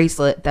her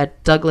bracelet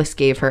that Douglas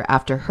gave her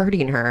after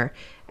hurting her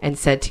and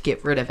said to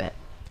get rid of it.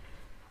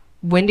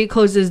 Wendy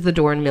closes the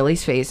door in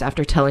Millie's face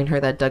after telling her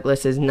that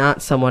Douglas is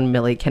not someone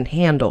Millie can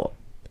handle.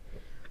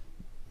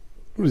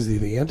 What is he,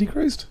 the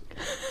Antichrist?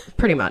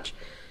 Pretty much.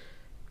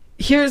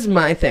 Here's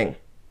my thing.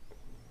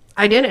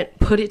 I didn't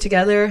put it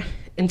together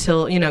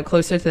until,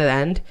 closer to the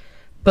end.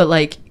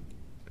 But,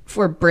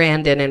 for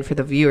Brandon and for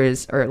the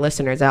viewers or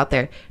listeners out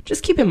there,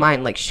 just keep in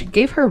mind, she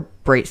gave her a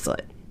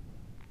bracelet.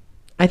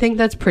 I think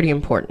that's pretty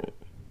important.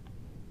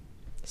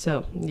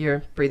 So,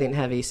 you're breathing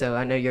heavy, so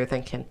I know you're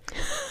thinking.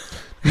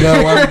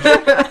 No,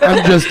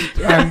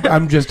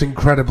 I'm just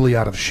incredibly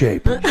out of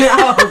shape.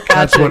 Oh,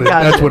 gotcha,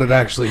 That's what it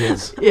actually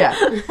is. Yeah.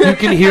 You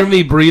can hear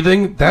me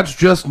breathing. That's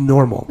just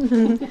normal.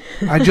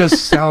 I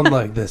just sound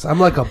like this. I'm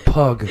like a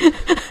pug.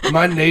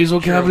 My nasal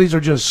cavities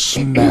are just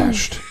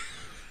smashed.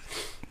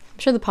 I'm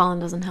sure the pollen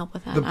doesn't help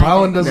with that. The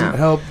pollen doesn't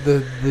help.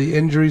 The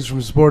injuries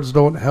from sports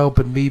don't help,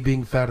 and me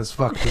being fat as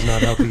fuck does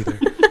not help either.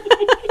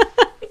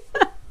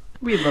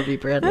 We love you,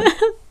 Brandon.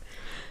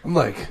 I'm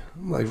like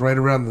right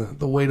around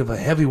the weight of a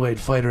heavyweight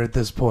fighter at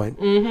this point.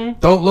 Mm-hmm.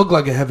 Don't look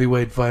like a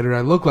heavyweight fighter.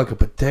 I look like a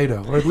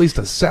potato, or at least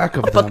a sack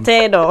of them.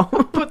 Potato.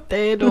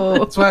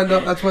 That's why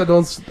I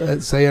don't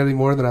say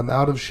anymore that I'm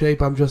out of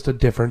shape. I'm just a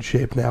different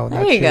shape now, and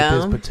that shape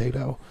is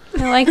potato.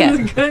 I like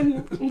it.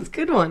 It's a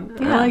good one.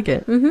 Yeah. I like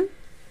it.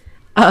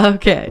 Mm-hmm.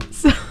 Okay.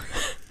 So.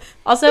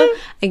 Also,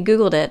 I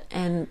Googled it,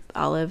 and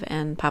Olive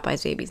and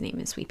Popeye's baby's name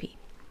is Sweet Pea.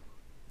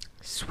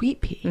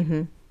 Sweet Pea?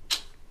 Mm-hmm.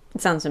 It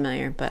sounds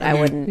familiar, but I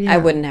wouldn't yeah. I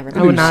would never.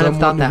 I would not have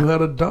thought that. Who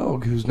had a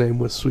dog whose name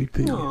was Sweet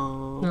Pea.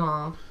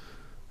 Aww.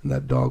 And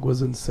that dog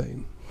was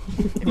insane.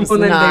 Well,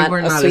 then they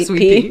were not a sweet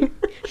pea.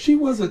 She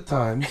was at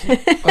times.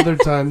 Other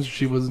times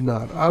she was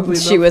not. Oddly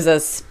She enough, was a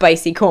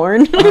spicy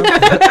corn.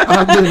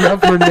 oddly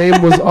enough, her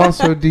name was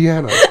also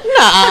Deanna.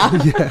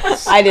 Nah.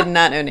 Yes. I did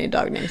not own a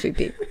dog named Sweet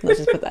Pea. Let's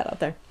just put that out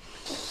there.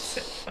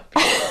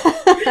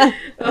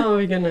 Oh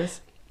my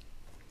goodness.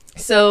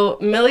 So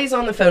Millie's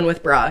on the phone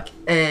with Brock,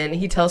 and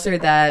he tells her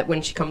that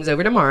when she comes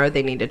over tomorrow,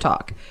 they need to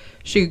talk.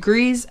 She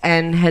agrees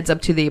and heads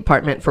up to the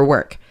apartment for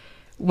work.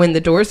 When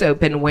the doors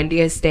open, Wendy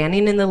is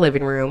standing in the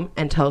living room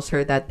and tells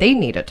her that they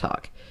need to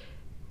talk.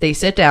 They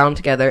sit down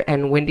together,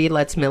 and Wendy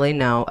lets Millie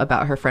know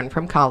about her friend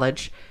from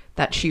college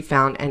that she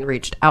found and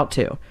reached out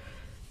to.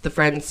 The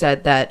friend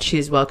said that she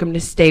is welcome to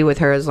stay with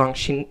her as long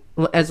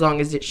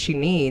as she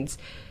needs,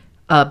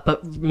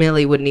 but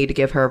Millie would need to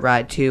give her a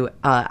ride to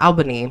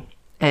Albany,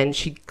 and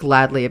she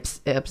gladly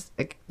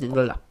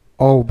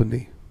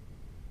Albany.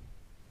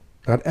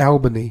 Not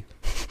Albany.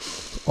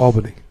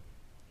 Albany.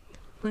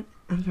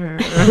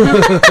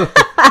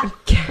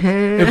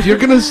 If you're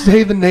going to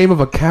say the name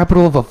of a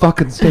capital of a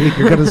fucking state,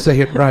 you're going to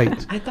say it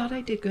right. I thought I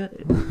did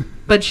good.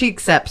 But she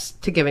accepts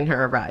to giving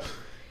her a ride.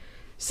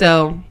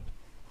 So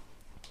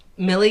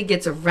Millie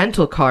gets a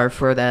rental car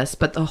for this,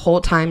 but the whole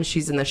time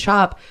she's in the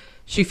shop,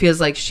 she feels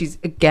like she's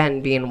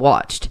again being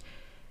watched.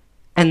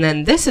 And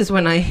then this is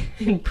when I,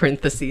 in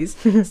parentheses,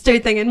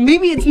 started thinking,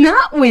 maybe it's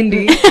not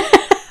Wendy.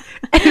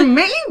 And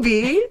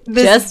maybe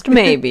this, Just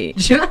maybe.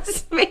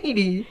 just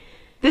maybe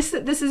this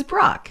is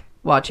Brock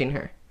watching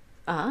her.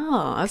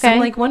 Oh, So okay. I'm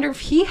like, wonder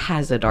if he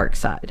has a dark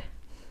side.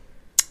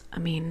 I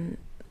mean,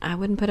 I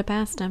wouldn't put it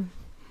past him.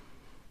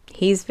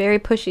 He's very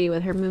pushy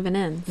with her moving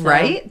in. so-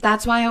 Right?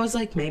 That's why I was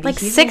like, maybe Like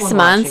he's the 6 one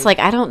months. watching. Like,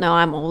 I don't know.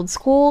 I'm old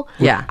school.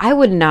 Yeah. I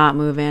would not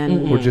move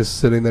in. We're just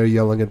sitting there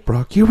yelling at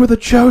Brock. You were the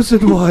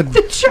chosen one.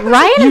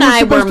 Ryan You and were I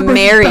supposed were to bring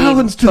married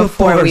balance to the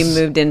before we force.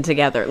 moved in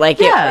together. Like,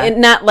 Yeah.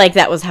 not like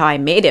that was how I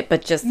made it,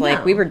 but just like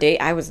No. we were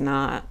I was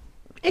not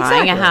buying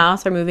Exactly. a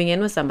house or moving in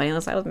with somebody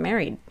unless I was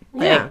married.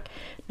 Like, Yeah.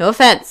 no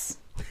offense.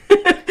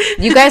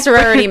 You guys are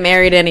already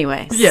married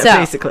anyway. Yeah, so-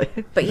 basically.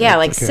 But yeah,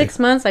 like okay. 6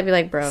 months, I'd be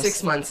like, bro.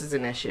 6 months is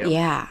an issue.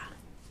 Yeah.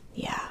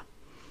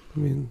 I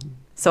mean,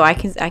 So I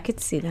could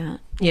see that.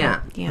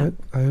 Yeah. Yeah.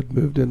 I had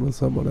moved in with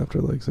someone after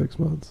like 6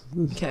 months.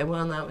 Okay,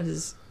 well, that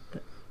was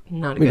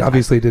not a I mean, good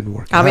obviously it didn't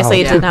work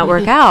Obviously, out. it did not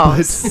work out.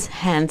 But-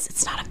 Hence,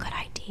 it's not a good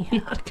idea. time.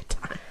 Not a good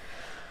time.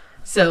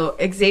 So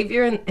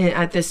Xavier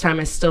at this time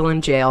is still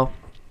in jail,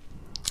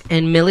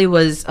 and Millie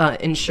was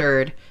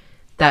insured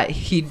that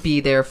he'd be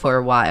there for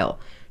a while.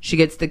 She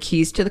gets the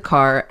keys to the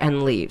car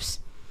and leaves.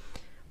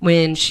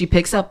 When she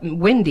picks up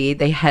Wendy,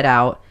 they head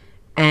out,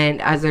 and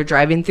as they're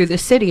driving through the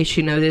city,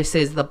 she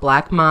notices the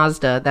black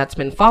Mazda that's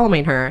been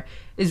following her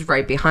is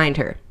right behind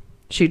her.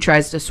 She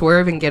tries to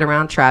swerve and get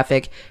around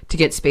traffic to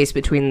get space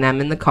between them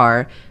and the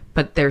car,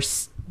 but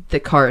the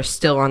car is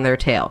still on their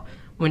tail.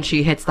 When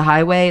she hits the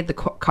highway, the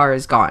car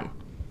is gone.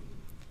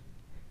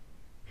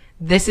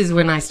 This is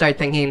when I start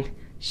thinking,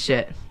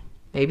 shit,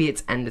 maybe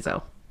it's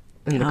Enzo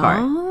in the car.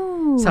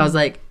 Oh. So I was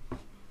like,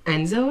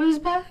 Enzo is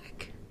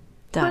back?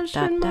 Dot,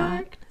 Question dot, dot.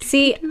 mark.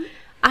 See,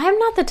 I'm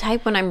not the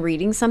type when I'm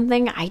reading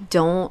something, I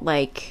don't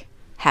like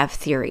have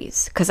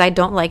theories because I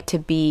don't like to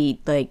be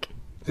like,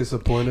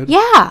 Disappointed?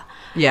 yeah.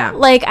 Yeah.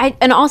 Like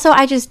and also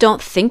I just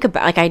don't think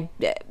about it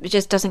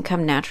just doesn't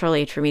come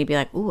naturally for me to be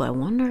like, ooh, I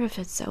wonder if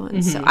it's so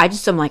and so. I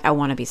just am like, I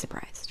want to be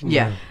surprised.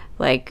 Yeah.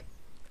 Like,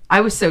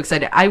 I was so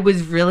excited. I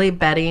was really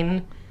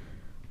betting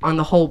on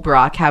the whole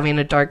Brock having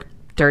a dark,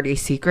 dirty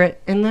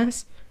secret in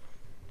this.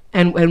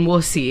 And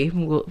we'll see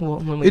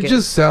when we It get...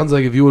 just sounds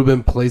like if you would have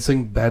been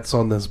placing bets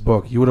on this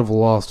book, you would have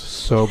lost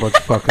so much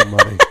fucking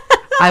money.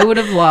 I would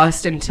have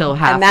lost until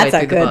halfway and that's a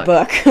through the good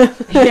book.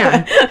 book.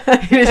 Yeah.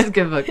 It is a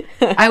good book.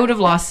 I would have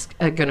lost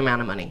a good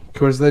amount of money. Of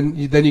course, then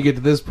you get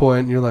to this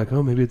point, and you're like,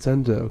 oh, maybe it's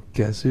Endo.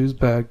 Guess who's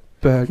back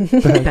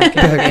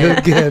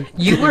again.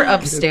 You were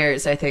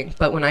upstairs, I think,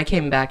 but when I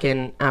came back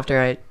in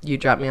after you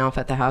dropped me off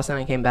at the house and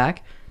I came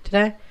back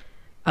today,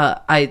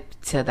 I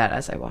said that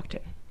as I walked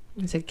in.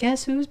 I said,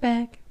 guess who's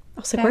back? I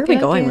was like, where are we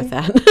going with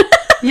that?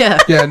 Yeah.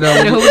 Yeah,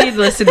 no. Nobody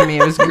listened to me.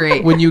 It was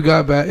great. When you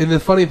got back, and the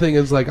funny thing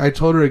is, like, I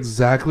told her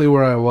exactly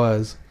where I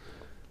was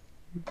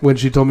when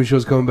she told me she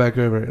was coming back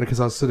over, because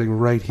I was sitting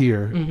right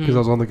here because I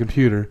was on the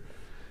computer,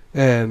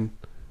 and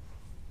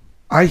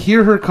I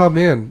hear her come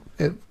in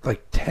at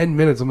like 10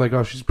 minutes. I'm like,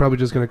 oh, she's probably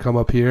just gonna come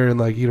up here and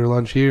like eat her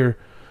lunch here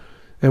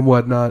and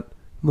whatnot.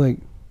 I'm like,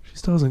 she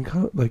still doesn't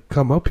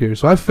come up here.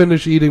 So I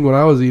finished eating what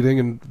I was eating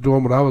and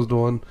doing what I was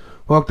doing.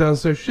 Walked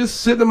downstairs, she's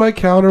just sitting at my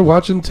counter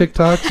watching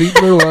TikToks,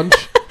 eating her lunch.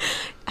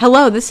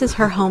 Hello, this is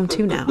her home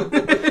too now.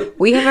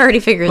 We have already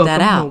figured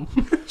that out.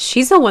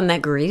 She's the one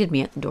that greeted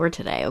me at the door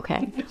today,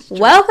 okay?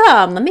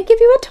 Welcome. Let me give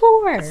you a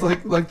tour. It's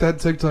like that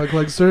TikTok,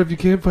 like, sir, if you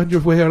can't find your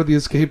way out of the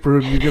escape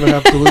room, you're gonna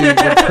have to leave.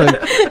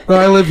 It's like, no,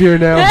 I live here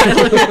now.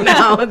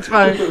 No, it's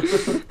fine.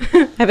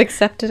 I've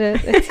accepted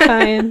it. It's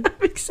fine.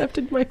 I've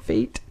accepted my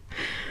fate.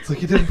 It's like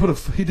he didn't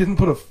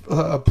put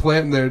a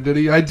plant in there, did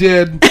he? I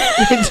did.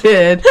 I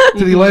did.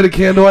 Did he light a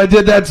candle? I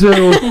did that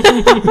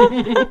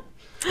too.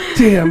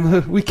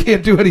 Damn, we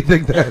can't do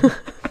anything then.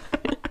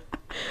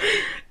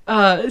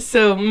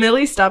 So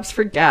Millie stops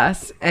for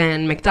gas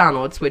and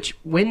McDonald's, which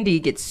Wendy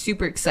gets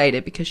super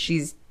excited because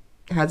she's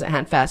hasn't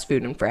had fast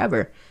food in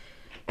forever.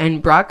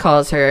 And Brock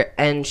calls her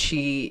and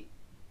she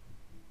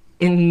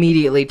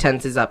immediately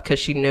tenses up because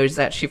she knows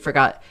that she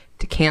forgot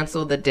to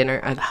cancel the dinner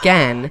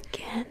again.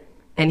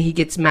 And he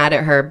gets mad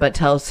at her, but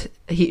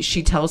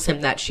she tells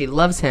him that she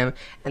loves him,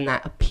 and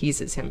that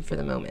appeases him for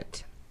the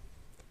moment.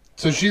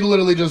 So she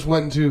literally just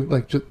went into,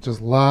 like,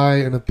 just lie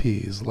and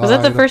appease. Was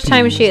that the first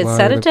time she had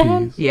said it to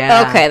him?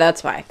 Yeah. Okay,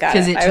 that's why. Got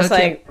it. I was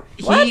like,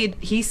 what?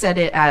 He said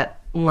it at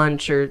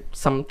lunch or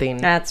something.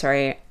 That's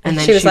right. And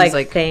then she was she was like,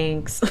 like-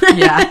 thanks.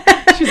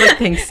 Yeah. She's like,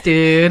 thanks,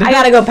 dude. I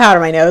gotta go powder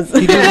my nose.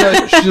 She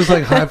just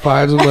like high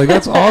fives him, like,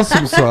 that's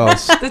awesome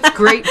sauce. That's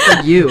great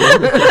for you.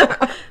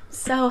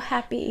 So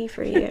happy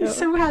for you.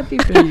 So happy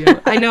for you.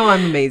 I know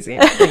I'm amazing.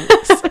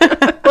 Thanks.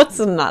 What's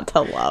not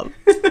to love?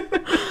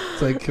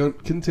 It's like,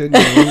 continue.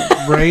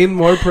 Rain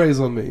more praise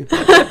on me.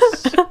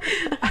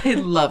 I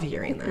love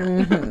hearing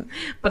that.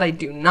 But I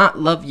do not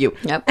love you.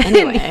 Yep.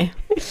 Anyway,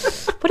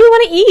 what do you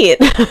want to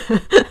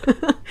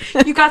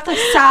eat? You got the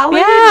salad?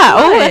 Yeah.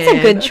 Oh, that's a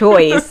What? good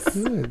choice.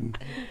 Good.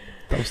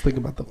 I was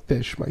thinking about the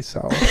fish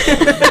myself.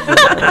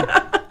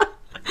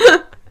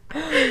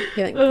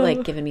 You haven't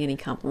like given me any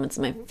compliments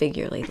on my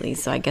figure lately,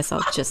 so I guess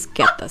I'll just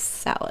get the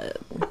salad.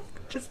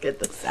 Just get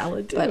the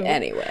salad too. But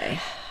anyway.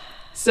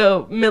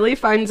 So Millie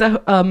finds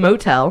a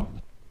motel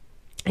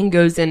and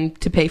goes in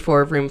to pay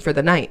for a room for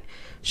the night.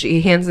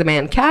 She hands the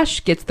man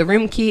cash, gets the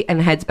room key,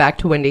 and heads back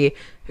to Wendy,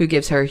 who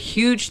gives her a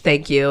huge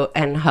thank you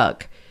and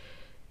hug.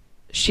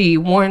 She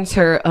warns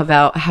her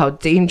about how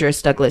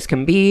dangerous Douglas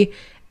can be,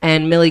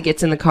 and Millie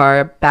gets in the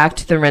car back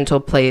to the rental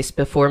place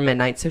before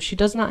midnight so she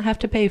does not have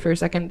to pay for a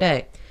second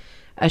day.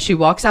 As she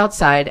walks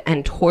outside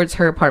and towards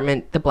her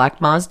apartment, the black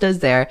Mazda is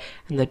there,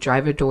 and the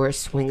driver door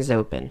swings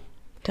open.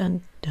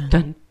 Dun, dun,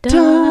 Dun,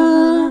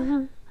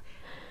 dun.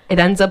 It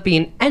ends up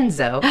being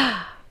Enzo,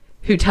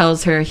 who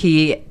tells her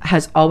he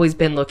has always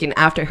been looking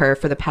after her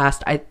for the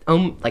past,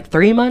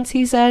 3 months,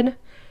 he said.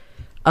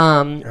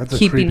 That's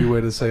a creepy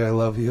way to say I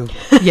love you.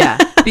 Yeah,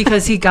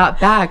 because he got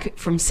back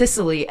from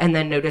Sicily and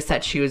then noticed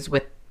that she was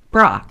with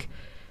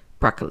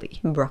Broccoli.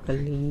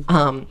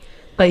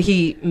 But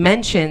he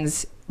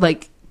mentions,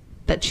 like,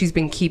 that he's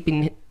been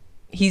keeping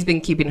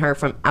her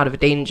from out of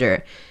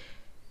danger.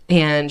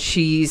 And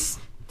she's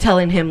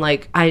telling him,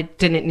 like, I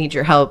didn't need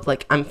your help,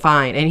 like, I'm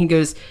fine. And he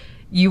goes,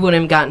 you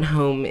wouldn't have gotten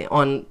home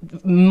on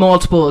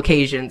multiple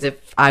occasions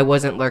if I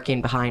wasn't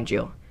lurking behind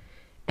you.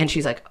 And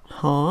she's like,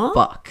 huh?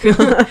 Fuck.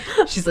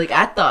 She's like,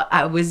 I thought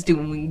I was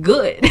doing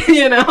good,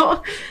 you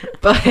know?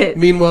 But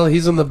meanwhile,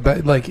 he's in the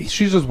bed, like,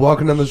 she's just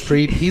walking down the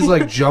street. He's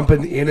like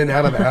jumping in and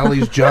out of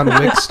alleys, John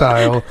Wick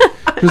style.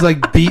 He's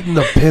like beating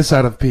the piss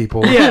out of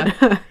people.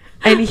 yeah.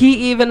 And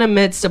he even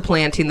admits to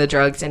planting the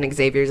drugs in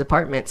Xavier's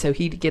apartment so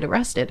he'd get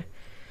arrested.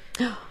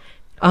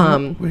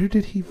 Where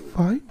did he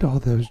find all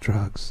those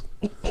drugs?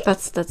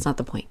 That's not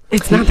the point.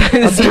 It's not that's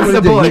I'll tell you the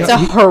what he point. did.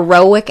 It's a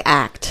heroic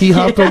act. He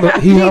hopped on the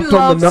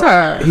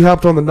he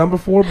hopped on the number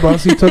 4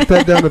 bus. He took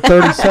that down to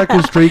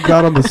 32nd Street,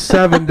 got on the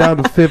 7 down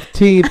to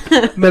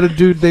 15th, met a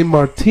dude named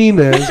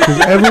Martinez,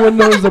 because everyone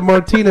knows that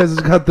Martinez has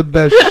got the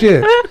best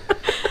shit.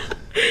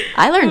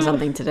 I learned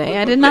something today.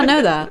 I did not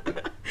know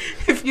that.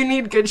 If you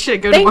need good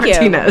shit, go Thank to you.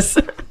 Martinez.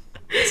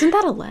 Isn't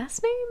that a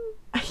last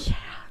name? Yeah.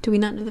 Do we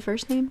not know the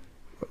first name?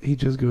 He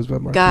just goes by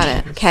Martinez. Got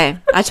it. Okay.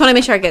 I just want to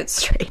make sure I get it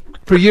straight.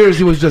 For years,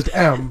 he was just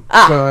M.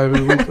 So, I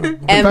mean, the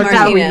M. fact that-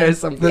 Now we know Martinez.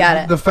 something. Got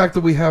it. The fact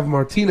that we have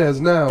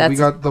Martinez now, we That's-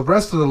 got the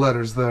rest of the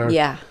letters there.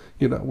 Yeah.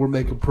 You know, we're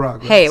making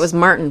progress. Hey, it was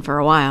Martin for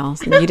a while.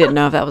 So you didn't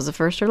know if that was the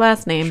first or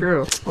last name.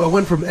 True. Well, it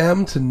went from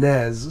M to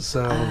Nez,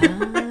 so.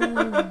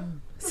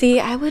 See,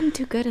 I wouldn't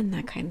do good in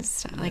that kind of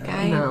stuff. Like No.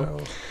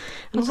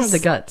 I don't have the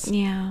guts.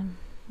 Yeah.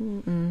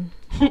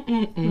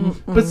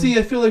 But see,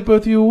 I feel like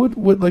both of you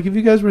would like if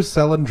you guys were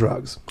selling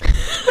drugs.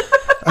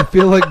 I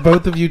feel like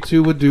both of you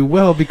two would do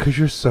well because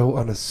you're so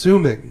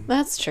unassuming.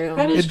 That's true.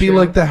 That is It'd be true.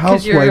 like the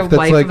 'Cause you're a housewife that's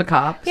wife like, of a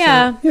cop.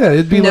 Yeah. yeah,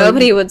 it'd be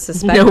Nobody like, would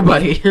suspect me.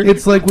 Nobody.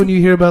 it's like when you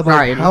hear about like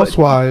Sorry, nobody.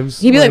 housewives.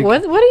 He'd be like,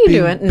 what are you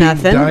doing?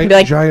 Nothing. He'd be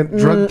like, giant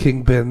drug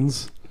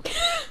kingpins.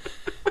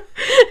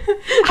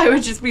 I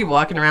would just be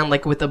walking around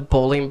like with a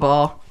bowling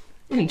ball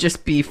and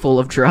just be full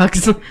of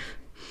drugs.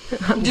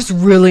 I'm just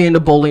really into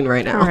bowling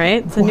right now. all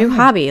right, it's a new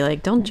hobby.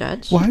 Like, don't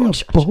judge. Why a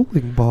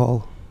bowling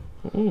ball?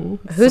 Who's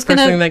the first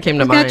gonna thing that came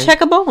to who's gonna mind.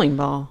 check a bowling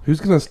ball? Who's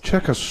gonna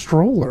check a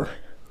stroller?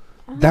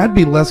 That'd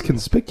be less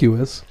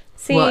conspicuous.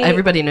 See, Well,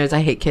 everybody knows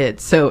I hate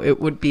kids, so it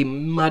would be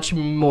much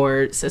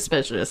more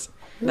suspicious.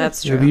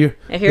 that's Maybe true. you're-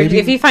 maybe-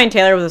 If you find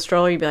Taylor with a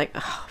stroller, you'd be like,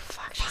 oh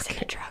fuck, she's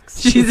into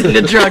drugs. She's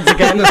into drugs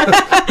again.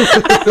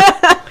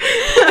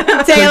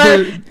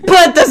 Taylor,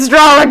 put the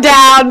stroller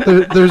down.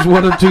 There's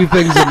one of two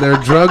things in there: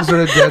 drugs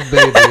or a dead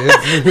baby.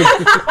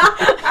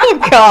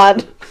 Oh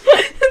God.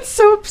 It's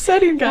so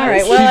upsetting, guys. All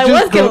right. Well, She I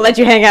just was gonna go- let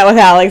you hang out with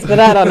Alex, but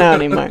I don't know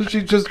anymore.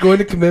 She's just going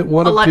to commit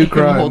one I'll of let two him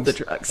crimes. hold the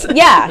drugs.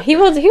 Yeah, he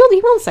won't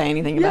say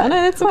anything about it.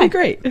 It's it'll fine. be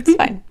great. It's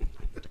fine.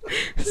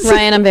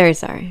 Ryan, I'm very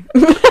sorry.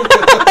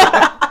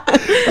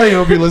 I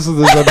hope you listen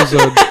to this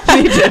episode.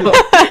 Me too.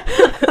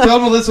 Tell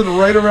them to listen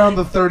right around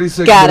the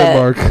 36 Got minute it.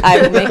 mark.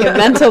 I will make a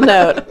mental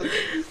note.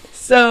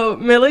 So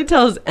Millie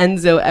tells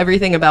Enzo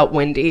everything about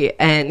Wendy,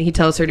 and he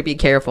tells her to be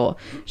careful.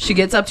 She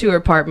gets up to her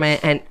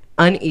apartment, and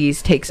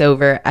unease takes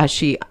over as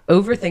she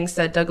overthinks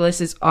that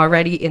Douglas is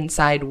already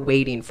inside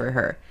waiting for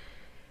her.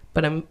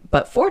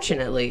 But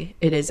fortunately,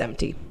 it is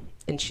empty,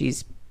 and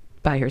she's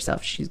by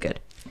herself. She's good.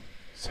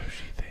 So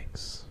she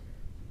thinks.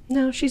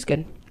 No, she's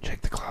good.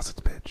 Check the closets,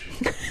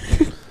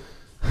 bitch.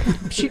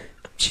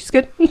 She's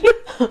good.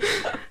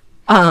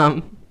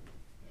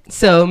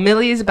 So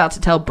Millie is about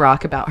to tell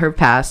Brock about her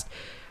past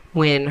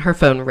when her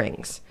phone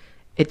rings.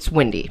 It's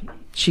Wendy.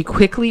 She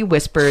quickly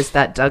whispers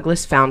that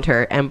Douglas found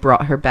her and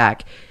brought her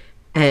back,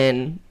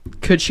 and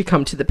could she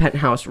come to the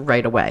penthouse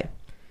right away?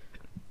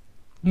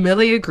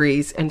 Millie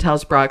agrees and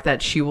tells Brock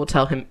that she will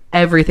tell him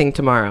everything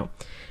tomorrow.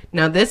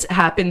 Now, this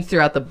happens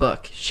throughout the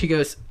book. She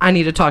goes, I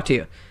need to talk to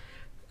you.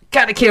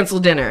 Gotta cancel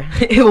dinner.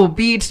 It will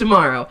be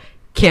tomorrow.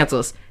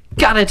 Cancels.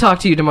 Gotta talk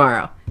to you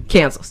tomorrow.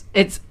 Cancels.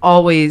 It's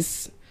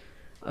always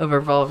a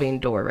revolving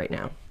door right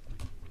now.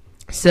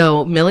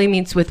 So Millie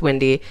meets with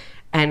Wendy,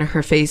 and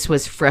her face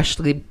was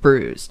freshly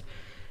bruised.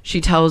 She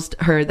tells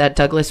her that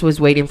Douglas was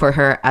waiting for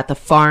her at the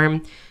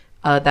farm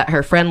that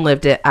her friend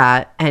lived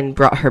at and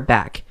brought her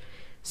back.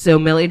 So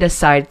Millie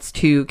decides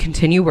to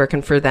continue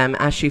working for them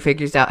as she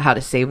figures out how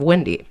to save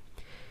Wendy.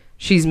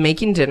 She's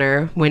making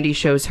dinner. Wendy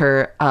shows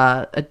her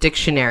a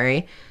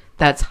dictionary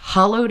that's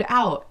hollowed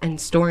out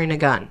and storing a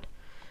gun.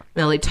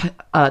 Millie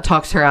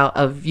talks her out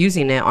of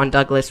using it on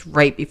Douglas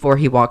right before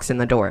he walks in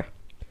the door.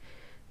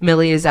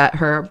 Millie is at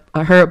her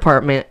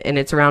apartment, and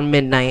it's around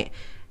midnight,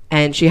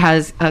 and she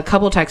has a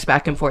couple texts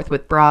back and forth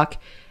with Brock,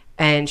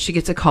 and she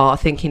gets a call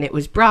thinking it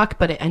was Brock,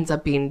 but it ends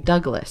up being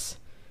Douglas.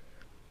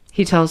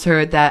 He tells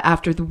her that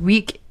after the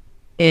week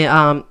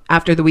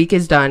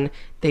is done,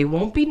 they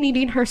won't be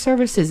needing her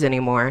services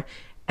anymore,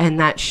 and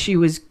that she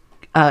was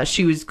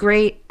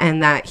great,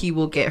 and that he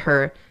will get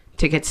her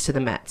tickets to the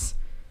Mets.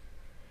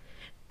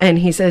 And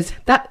he says,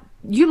 "That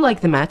you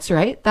like the Mets,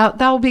 right? That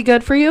will be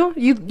good for you.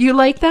 You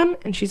like them?"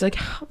 And she's like,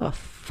 "How the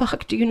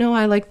fuck do you know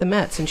I like the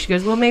Mets?" And she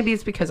goes, "Well, maybe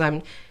it's because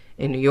I'm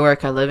in New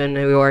York. I live in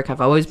New York. I've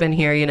always been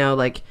here.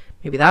 Like."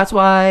 Maybe that's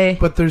why.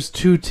 But there's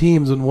two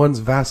teams and one's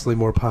vastly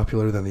more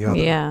popular than the other.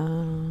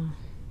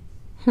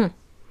 Yeah.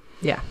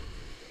 Yeah.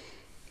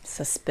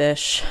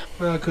 Suspicious.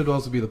 Well, it could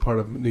also be the part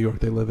of New York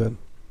they live in.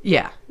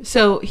 Yeah.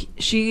 So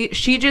she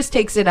just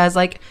takes it as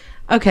like,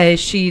 okay,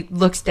 she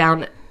looks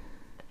down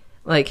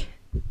like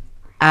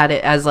at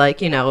it as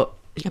like, a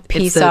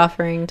peace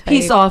offering type.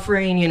 Peace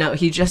offering,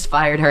 he just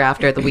fired her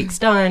after the week's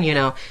done,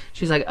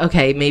 She's like,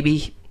 okay,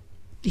 maybe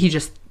he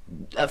just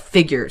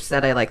figures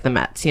that I like the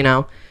Mets,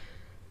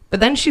 But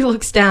then she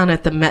looks down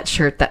at the Met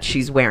shirt that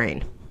she's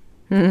wearing.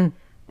 Mm-hmm.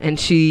 And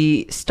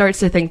she starts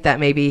to think that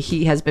maybe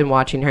he has been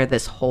watching her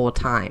this whole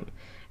time.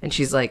 And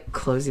she's like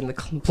closing the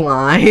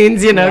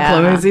blinds,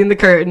 closing the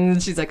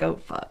curtains. She's like, oh,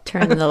 fuck.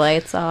 Turning the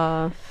lights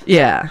off.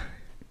 Yeah.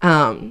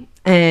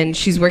 And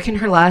she's working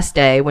her last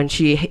day when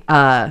she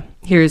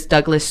hears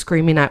Douglas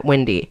screaming at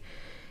Wendy.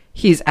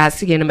 He's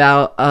asking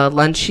about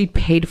lunch she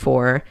paid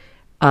for.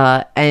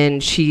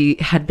 And she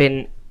had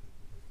been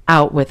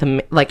out with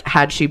him,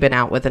 had she been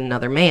out with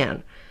another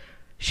man.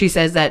 She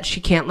says that she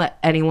can't let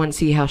anyone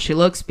see how she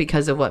looks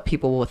because of what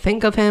people will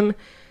think of him.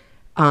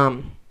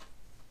 And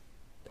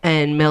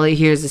Millie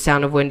hears the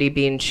sound of Wendy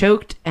being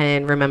choked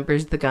and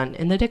remembers the gun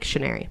in the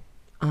dictionary,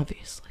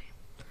 obviously.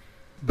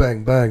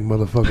 Bang, bang,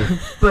 motherfucker.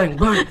 Bang,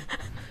 bang.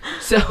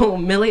 So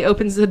Millie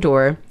opens the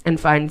door and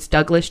finds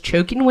Douglas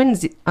choking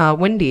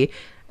Wendy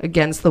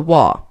against the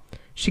wall.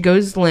 She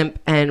goes limp,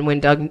 and when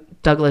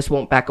Douglas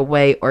won't back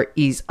away or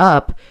ease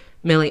up,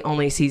 Millie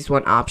only sees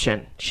one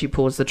option. She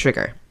pulls the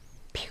trigger.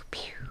 Pew,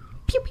 pew.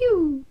 Pew,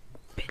 pew.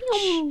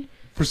 Bitch.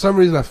 For some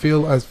reason, I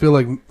feel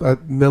like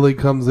Millie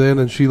comes in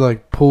and she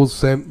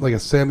pulls like a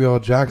Samuel L.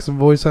 Jackson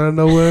voice out of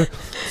nowhere.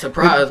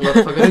 Surprise,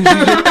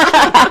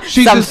 motherfucker.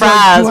 She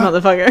Surprise,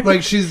 motherfucker.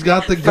 Like she's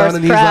got the gun First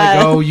and he's prize.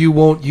 like, "Oh, you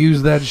won't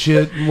use that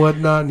shit and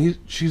whatnot." And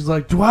she's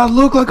like, "Do I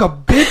look like a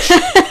bitch?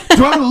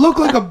 Do I look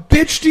like a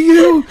bitch to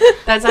you?"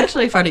 That's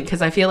actually funny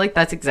because I feel like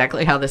that's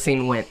exactly how the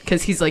scene went.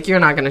 Because he's like, "You're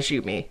not gonna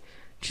shoot me."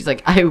 She's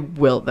like, "I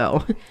will,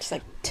 though." She's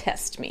like,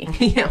 test me.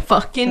 Yeah,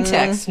 fucking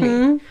text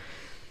me.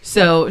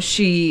 So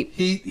he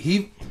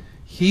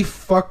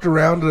fucked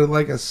around at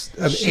like an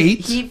 8.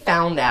 He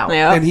found out.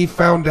 Yeah. And he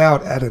found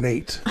out at an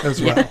 8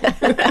 as well.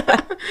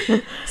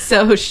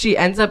 So she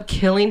ends up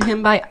killing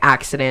him by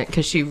accident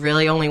because she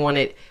really only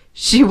wanted...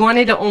 She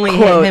wanted to only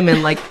Quote. hit him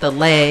in the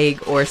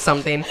leg or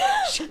something.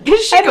 She I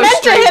goes meant to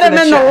straight hit for him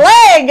the in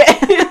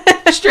chest. the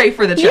leg. Straight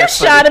for the You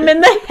chest. shot him in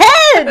the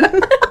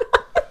head.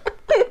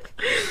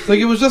 It's like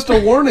it was just a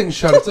warning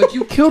shot. It's like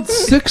you killed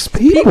 6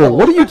 people.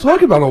 What are you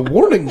talking about? A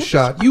warning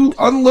shot? You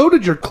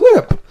unloaded your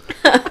clip.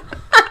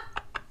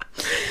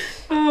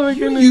 Oh my You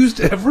goodness. used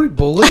every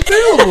bullet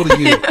available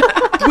to you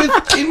with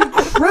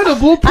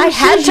incredible precision. I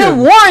had to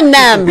warn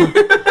them.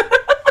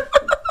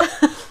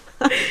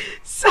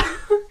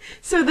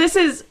 So this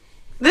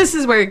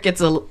is where it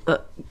gets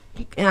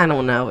I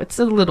don't know. It's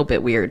a little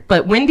bit weird,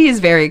 but Wendy is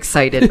very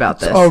excited about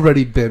this. It's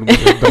already been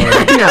weird.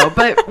 No,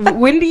 but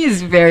Wendy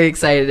is very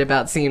excited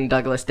about seeing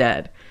Douglas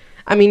dead.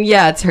 I mean,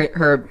 yeah, it's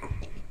her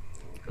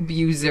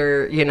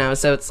abuser,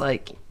 so it's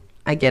like,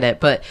 I get it.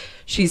 But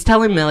she's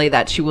telling Millie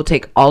that she will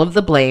take all of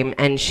the blame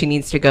and she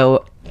needs to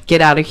go get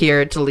out of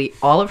here, delete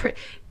all of her.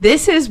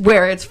 This is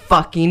where it's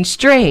fucking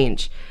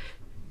strange.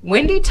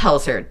 Wendy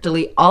tells her,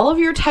 delete all of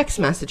your text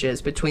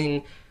messages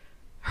between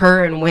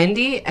her and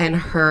Wendy and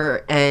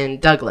her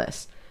and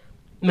Douglas.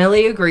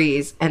 Millie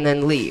agrees and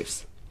then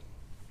leaves.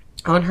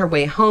 On her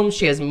way home,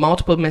 she has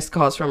multiple missed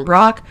calls from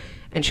Brock,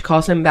 and she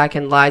calls him back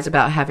and lies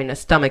about having a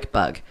stomach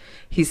bug.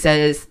 He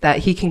says that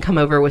he can come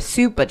over with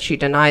soup, but she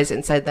denies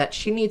and said that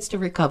she needs to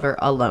recover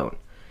alone.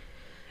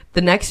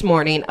 The next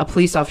morning, a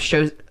police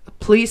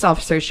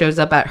officer shows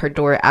up at her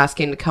door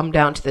asking to come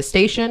down to the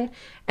station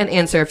and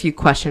answer a few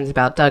questions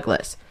about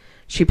Douglas.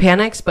 She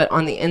panics, but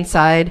on the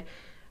inside...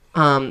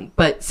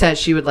 but says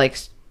she would like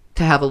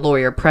to have a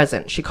lawyer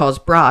present. She calls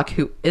Brock,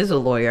 who is a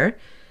lawyer.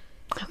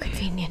 How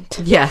convenient.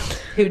 Yeah.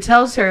 Who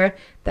tells her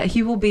that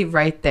he will be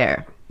right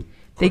there.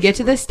 They get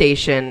to the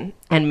station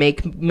and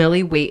make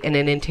Millie wait in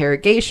an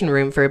interrogation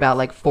room for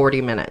about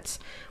 40 minutes.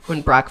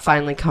 When Brock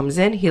finally comes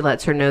in, he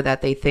lets her know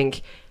that they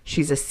think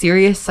she's a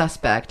serious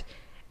suspect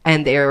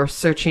and they're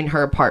searching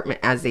her apartment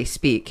as they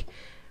speak.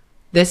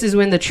 This is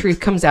when the truth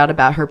comes out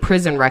about her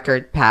prison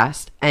record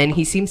past, and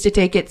he seems to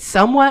take it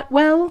somewhat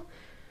well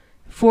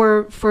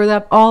for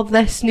that all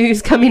this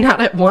news coming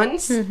out at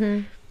once.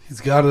 Mm-hmm.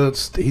 He's got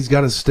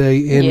to stay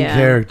in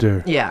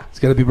character. Yeah. He's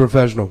got to be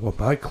professional. Well,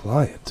 my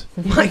client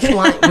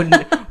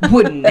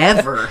would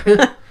never.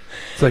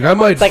 It's like I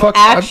might like, fuck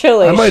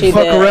actually, I might she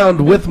fuck did.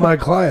 around with my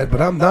client,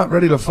 but I'm not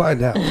ready to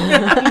find out.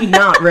 I'm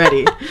not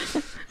ready.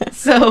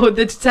 So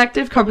the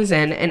detective comes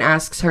in and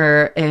asks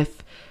her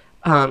if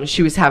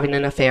she was having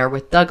an affair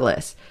with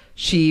Douglas.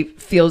 She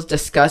feels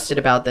disgusted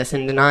about this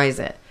and denies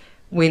it.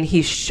 When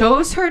he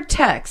shows her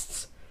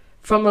texts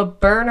from a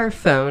burner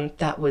phone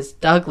that was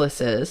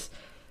Douglas's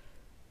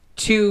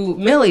to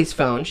Millie's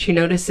phone, she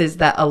notices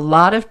that a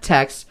lot of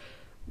texts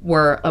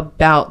were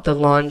about the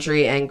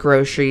laundry and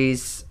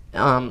groceries.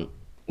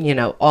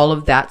 All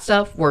of that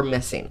stuff were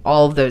missing.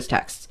 All of those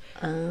texts.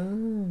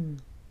 Oh.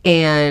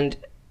 And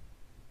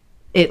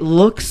it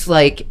looks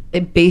like,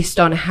 based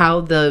on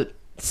how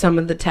some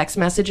of the text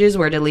messages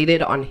were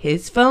deleted on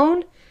his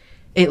phone,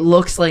 it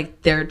looks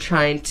like they're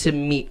trying to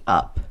meet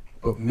up.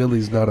 But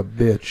Millie's not a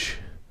bitch.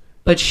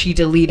 But she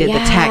deleted the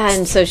text.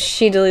 And so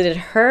she deleted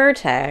her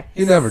text.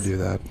 You never do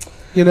that.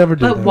 You never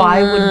do But that.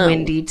 why would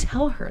Wendy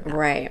tell her that?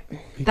 Right.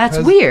 That's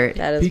weird.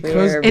 That is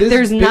Because weird. If this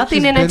there's bitch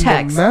nothing has in a been the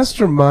text.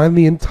 mastermind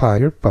the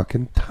entire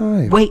fucking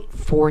time. Wait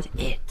for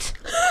it.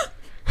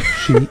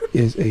 She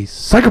is a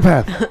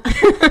psychopath.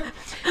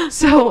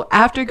 So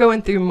after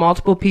going through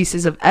multiple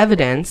pieces of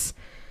evidence,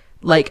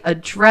 like a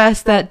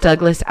dress that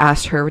Douglas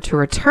asked her to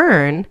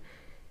return,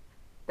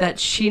 that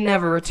she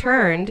never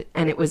returned,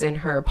 and it was in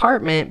her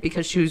apartment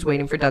because she was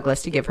waiting for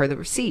Douglas to give her the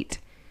receipt.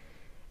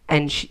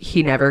 And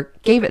he never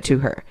gave it to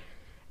her.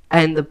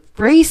 And the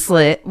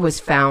bracelet was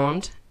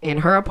found in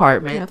her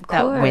apartment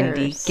that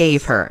Wendy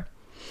gave her.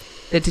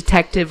 The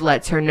detective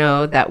lets her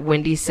know that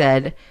Wendy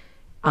said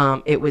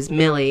it was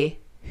Millie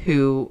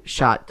who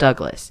shot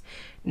Douglas.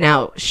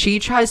 Now, she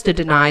tries to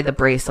deny the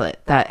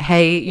bracelet, that,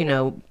 hey,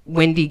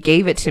 Wendy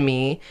gave it to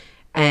me,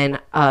 and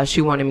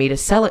she wanted me to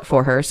sell it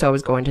for her, so I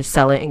was going to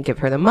sell it and give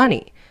her the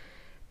money.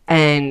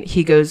 And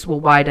he goes, well,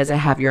 why does it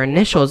have your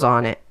initials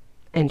on it?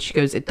 And she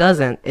goes, it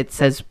doesn't. It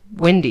says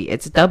Wendy.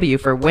 It's W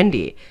for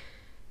Wendy.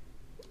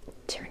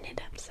 Turn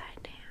it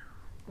upside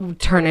down.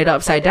 Turn it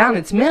upside down.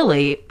 It's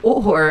Millie.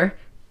 Or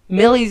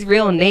Millie's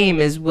real name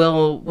is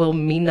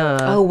Wilhelmina.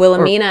 Oh,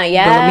 Wilhelmina,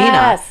 yes.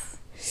 Wilhelmina.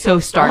 So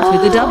starts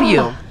with the W.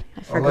 I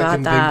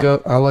forgot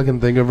that. All I can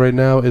think of right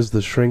now is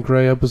the Shrink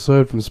Ray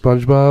episode from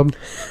SpongeBob.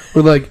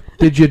 We're like,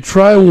 did you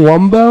try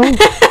Wumbo?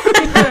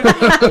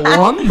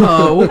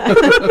 Wumbo.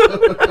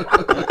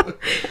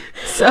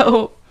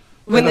 So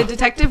when the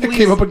detective leaves,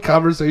 came up in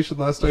conversation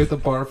last night at the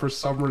bar for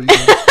some reason.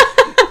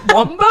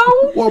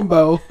 Wumbo?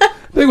 Wumbo. I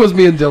think it was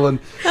me and Dylan.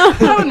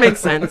 That would make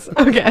sense.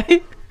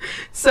 Okay.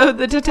 So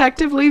the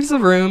detective leaves the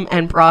room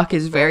and Brock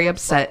is very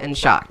upset and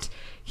shocked.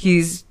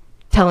 He's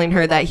telling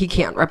her that he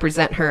can't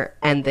represent her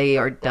and they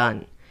are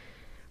done.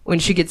 When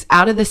she gets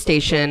out of the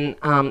station,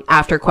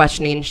 after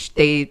questioning,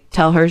 they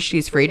tell her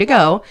she's free to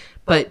go,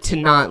 but to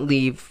not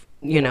leave,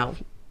 the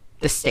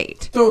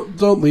state.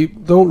 Don't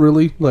leave. Don't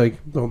really,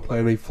 don't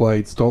plan any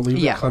flights. Don't leave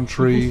the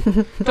country.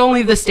 Don't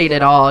leave the state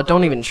at all.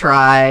 Don't even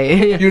try.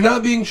 You're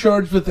not being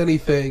charged with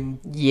anything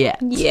Yet.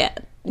 Yeah.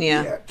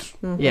 yet.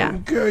 Yeah.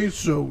 Okay,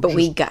 so But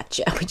we got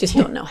you. We just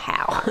don't know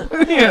how.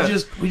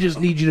 we just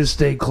need you to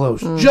stay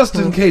close, just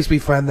in case we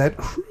find that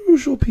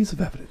crucial piece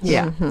of evidence.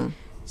 Yeah.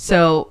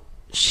 So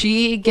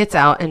she gets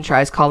out and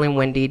tries calling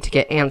Wendy to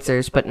get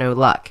answers, but no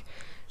luck.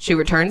 She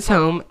returns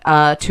home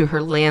to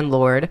her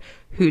landlord,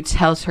 who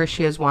tells her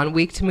she has 1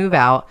 week to move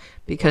out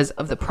because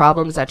of the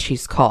problems that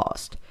she's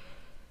caused.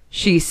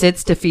 She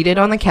sits defeated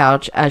on the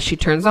couch as she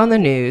turns on the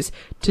news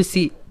to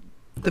see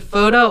the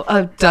photo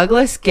of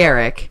Douglas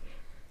Garrick,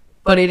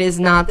 but it is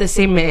not the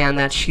same man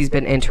that she's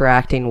been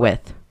interacting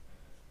with.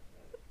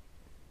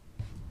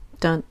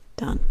 Dun,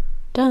 dun,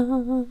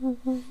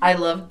 dun.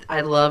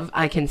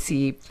 I can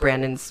see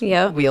Brandon's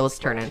wheels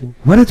turning.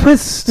 What a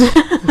twist!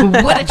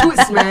 What a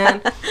twist,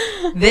 man.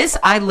 This,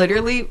 I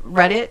literally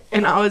read it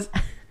and I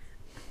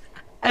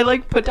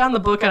put down the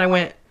book and I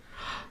went,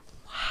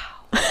 wow.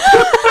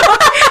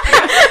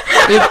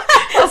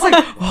 I was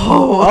like,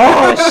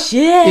 oh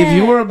shit. If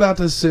you were about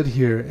to sit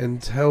here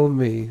and tell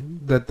me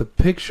that the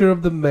picture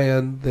of the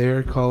man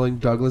they're calling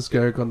Douglas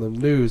Garrick on the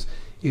news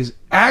is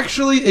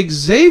actually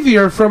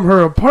Xavier from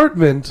her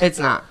apartment. It's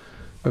not.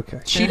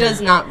 Okay. She does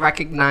not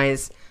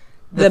recognize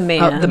the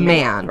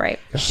man. Right.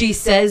 She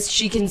says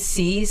she can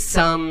see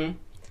some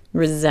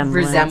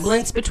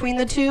resemblance between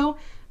the two,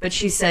 but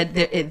she said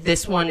that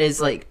this one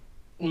is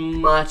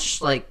much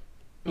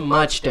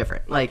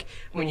different. Like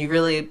when you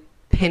really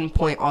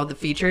pinpoint all the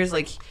features,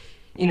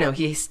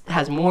 he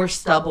has more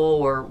stubble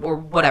or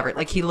whatever.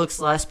 Like he looks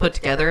less put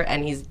together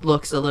and he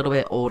looks a little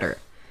bit older.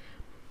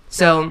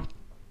 So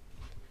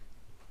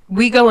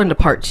we go into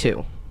part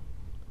 2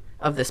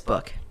 of this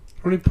book.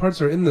 How many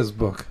parts are in this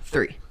book?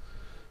 3.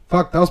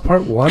 Fuck, that was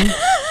part 1?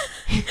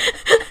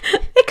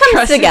 It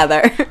comes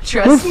together. We're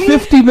Trust me.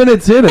 50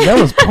 minutes in and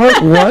that was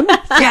part 1?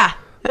 Yeah.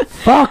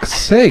 Fuck's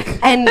sake.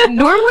 And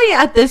normally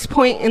at this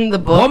point in the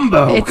book,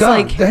 Wumbo, it's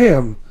god like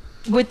damn.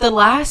 with the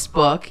last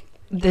book,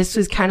 this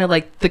was kind of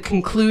like the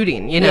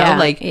concluding, you know, Yeah,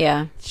 like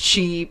yeah.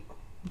 she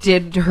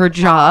did her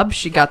job,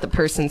 she got the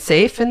person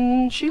safe,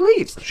 and she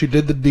leaves. She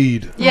did the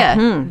deed. Yeah,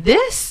 Mm-hmm.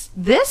 this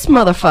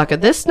motherfucker,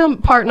 this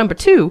part number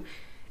 2,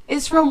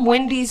 is from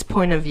Wendy's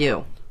point of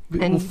view.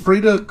 And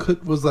Frida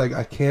was like,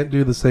 I can't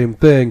do the same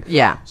thing.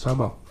 yeah, So I'm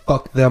gonna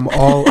fuck them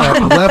all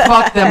up. Left,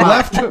 fuck them up.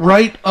 left,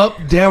 right, up,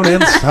 down,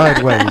 and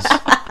sideways.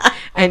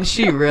 And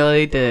she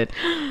really did.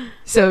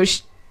 So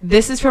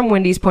this is from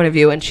Wendy's point of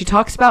view, and she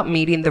talks about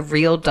meeting the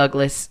real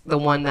Douglas, the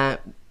one that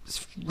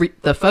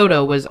the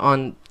photo was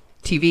on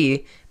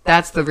TV.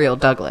 That's the real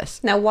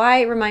Douglas. Now,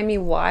 remind me,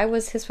 why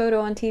was his photo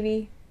on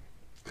TV?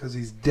 Because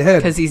he's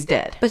dead. Because he's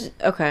dead. But,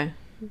 okay.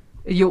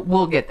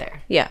 We'll get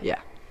there. Yeah. Yeah.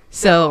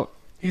 So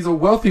He's a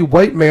wealthy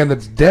white man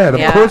that's dead.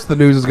 Yeah. Of course the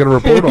news is going to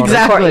report on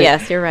Exactly.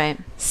 Yes, you're right.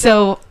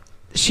 So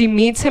she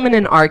meets him in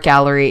an art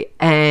gallery,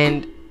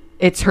 and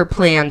it's her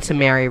plan to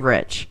marry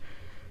rich.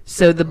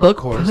 So the book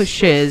course.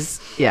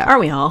 pushes, yeah, Are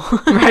we all?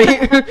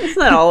 right. Isn't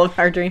that all of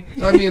our dream?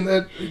 it. I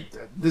mean,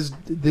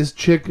 this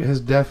chick has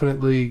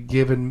definitely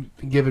given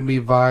me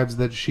vibes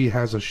that she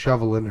has a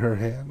shovel in her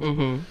hand,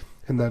 Mm-hmm.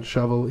 and that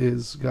shovel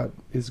is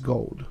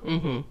gold.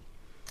 Mm-hmm.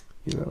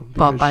 You know,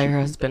 Bought because by her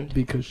husband.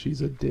 because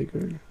she's a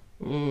digger.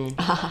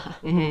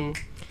 Mm.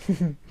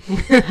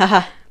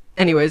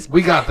 Anyways,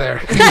 We got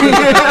there.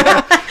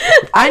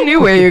 I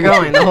knew where you're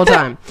going the whole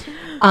time.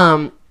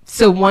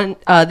 So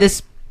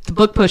the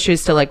book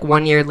pushes to like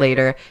 1 year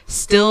later,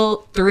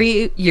 still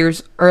 3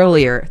 years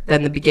earlier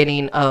than the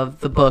beginning of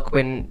the book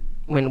when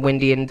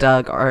Wendy and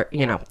Doug are,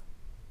 you know,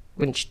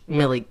 when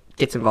Millie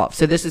gets involved.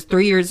 So this is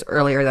 3 years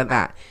earlier than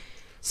that.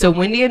 So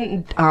Wendy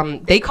and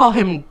they call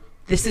him.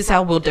 This is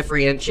how we'll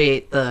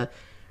differentiate the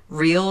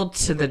real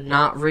to the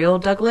not real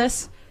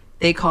Douglas.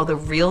 They call the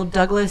real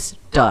Douglas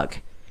Doug.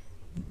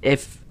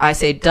 If I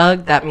say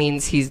Doug, that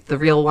means he's the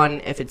real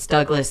one. If it's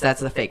Douglas,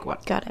 that's the fake one.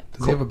 Got it.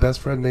 Does he have a best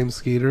friend named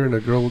Skeeter and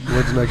a girl who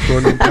lives next door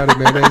named Patty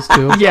Mayonnaise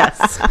too?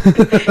 Yes.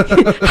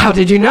 How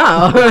did you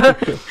know?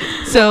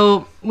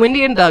 So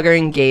Wendy and Doug are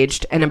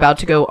engaged and about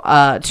to go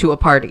to a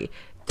party.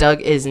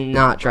 Doug is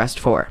not dressed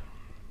for.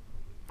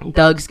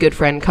 Doug's good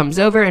friend comes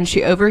over and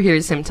she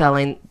overhears him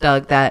telling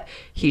Doug that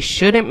he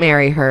shouldn't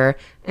marry her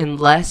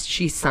unless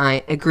she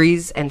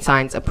agrees and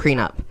signs a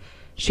prenup.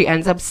 She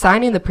ends up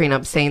signing the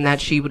prenup saying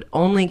that she would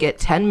only get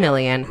 $10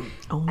 million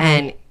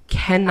and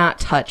cannot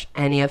touch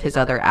any of his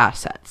other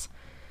assets.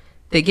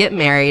 They get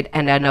married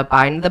and end up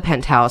buying the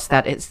penthouse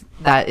that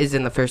is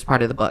in the first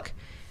part of the book.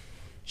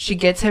 She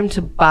gets him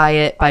to buy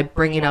it by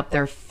bringing up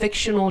their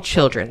fictional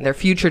children, their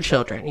future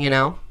children, you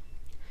know?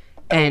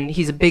 And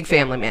he's a big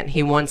family man.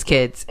 He wants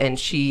kids, and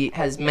she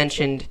has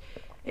mentioned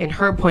in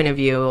her point of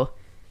view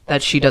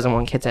that she doesn't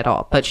want kids at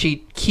all. But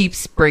she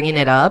keeps bringing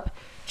it up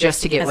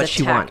just to get As what a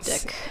she wants.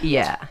 tactic.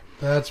 Yeah.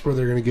 That's where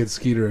they're gonna get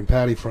Skeeter and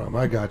Patty from.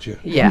 I got you.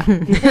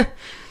 Yeah.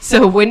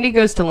 So Wendy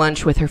goes to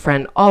lunch with her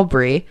friend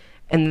Aubrey,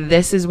 and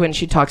this is when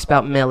she talks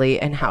about Millie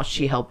and how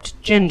she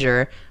helped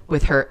Ginger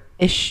with her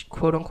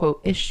quote-unquote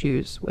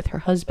issues with her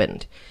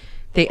husband.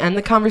 They end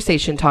the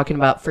conversation talking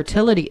about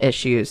fertility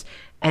issues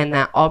and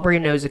that Aubrey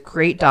knows a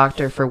great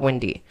doctor for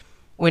Wendy.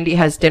 Wendy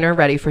has dinner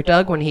ready for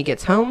Doug when he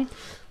gets home,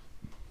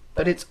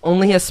 but it's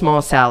only a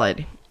small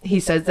salad. He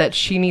says that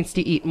she needs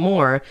to eat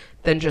more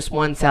than just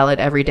one salad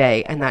every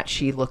day and that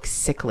she looks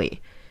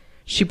sickly.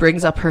 She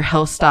brings up her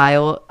health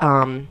style.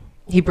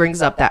 He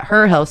brings up that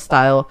her health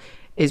style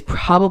is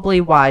probably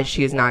why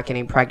she is not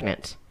getting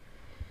pregnant.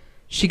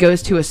 She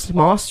goes to a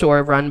small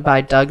store run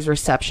by Doug's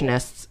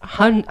receptionist's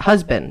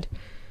husband.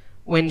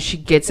 When she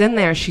gets in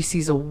there, she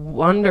sees a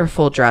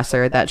wonderful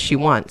dresser that she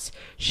wants.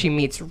 She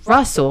meets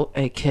Russell,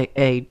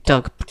 aka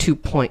Doug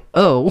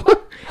 2.0,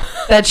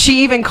 that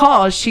she even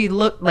calls.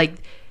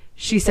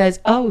 She says,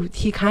 "Oh,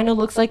 he kind of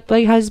looks like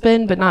my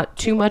husband, but not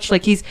too much.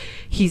 Like he's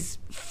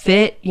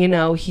fit,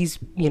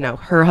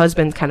 her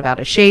husband's kind of out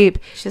of shape."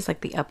 It's just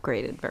like the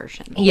upgraded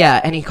version. Yeah,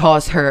 and she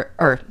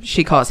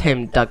calls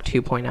him Doug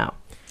 2.0.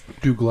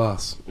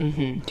 Douglas.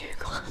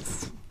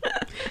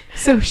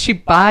 So she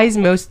buys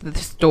most of the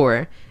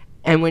store,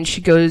 and when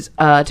she goes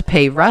to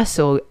pay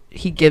Russell,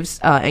 he gives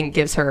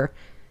her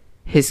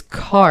his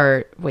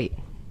card. Wait,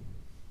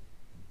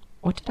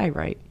 what did I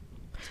write?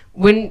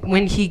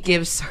 When he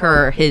gives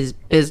her his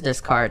business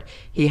card,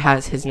 he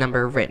has his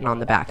number written on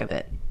the back of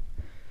it.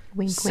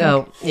 Wink,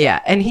 So, wink.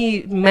 yeah, and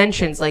he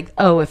mentions, like,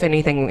 oh, if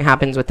anything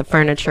happens with the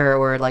furniture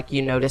or, like,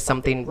 you notice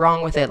something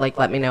wrong with it, like,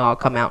 let me know. I'll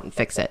come out and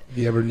fix it. If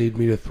you ever need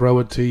me to throw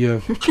it to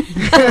you,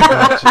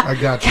 I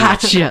got you.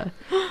 Gotcha.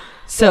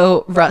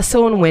 So,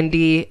 Russell and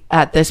Wendy,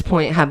 at this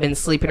point, have been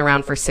sleeping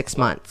around for 6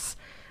 months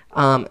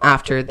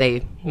after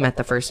they met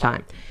the first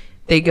time.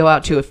 They go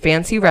out to a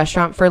fancy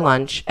restaurant for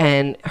lunch,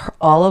 and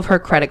all of her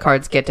credit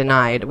cards get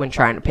denied when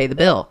trying to pay the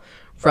bill.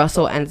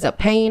 Russell ends up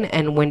paying,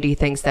 and Wendy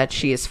thinks that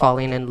she is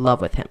falling in love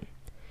with him.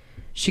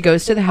 She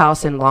goes to the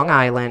house in Long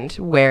Island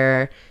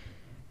where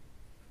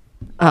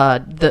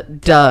the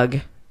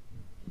Doug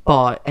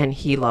bought, and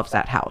he loves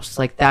that house.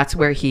 Like, that's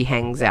where he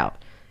hangs out.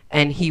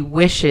 And he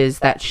wishes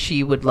that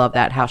she would love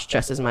that house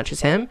just as much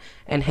as him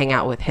and hang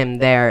out with him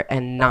there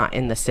and not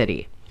in the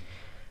city.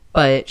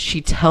 But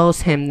she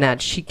tells him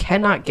that she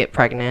cannot get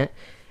pregnant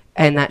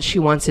and that she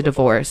wants a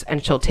divorce,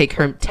 and she'll take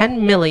her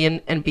 $10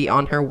 million and be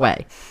on her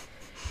way.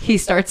 He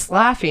starts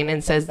laughing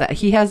and says that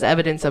he has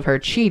evidence of her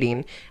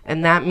cheating,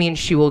 and that means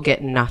she will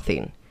get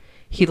nothing.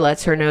 He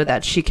lets her know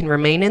that she can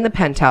remain in the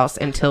penthouse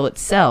until it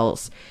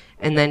sells,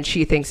 and then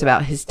she thinks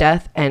about his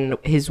death and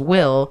his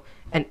will,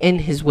 and in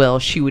his will,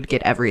 she would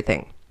get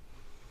everything.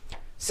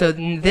 So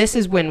this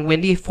is when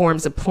Wendy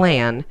forms a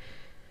plan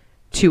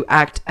to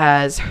act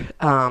as,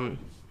 to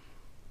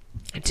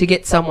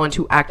get someone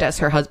to act as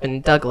her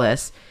husband,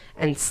 Douglas,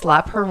 and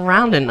slap her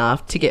around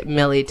enough to get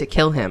Millie to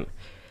kill him.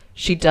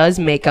 She does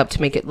makeup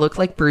to make it look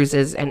like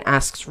bruises and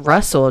asks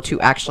Russell to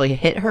actually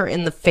hit her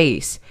in the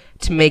face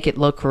to make it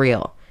look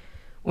real.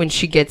 When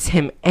she gets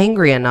him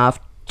angry enough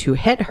to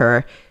hit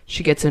her,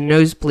 she gets a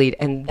nosebleed,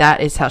 and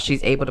that is how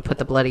she's able to put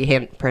the bloody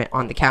handprint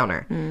on the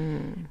counter.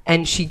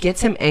 And she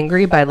gets him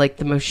angry by, like,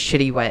 the most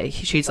shitty way.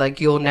 She's like,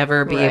 you'll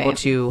never be able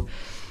to...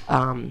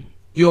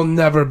 You'll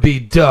never be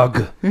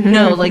Doug.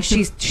 No, like,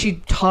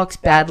 she talks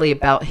badly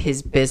about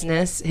his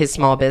business, his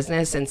small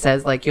business, and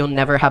says, like, you'll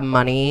never have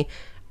money.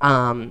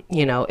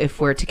 You know, if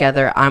we're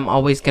together, I'm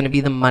always going to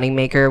be the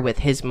moneymaker with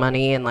his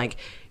money, and, like,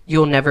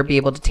 you'll never be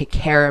able to take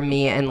care of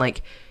me, and,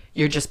 like,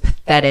 you're just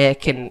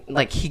pathetic. And,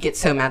 like, he gets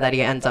so mad that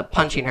he ends up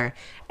punching her.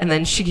 And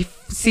then she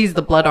sees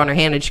the blood on her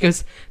hand, and she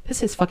goes,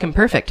 this is fucking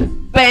perfect.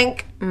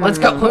 Bank! Let's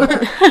go.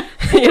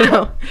 You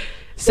know?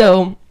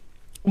 So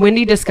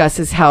Wendy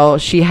discusses how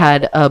she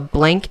had a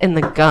blank in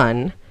the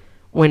gun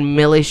when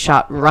Millie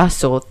shot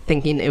Russell,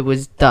 thinking it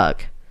was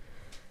Doug.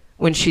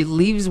 When she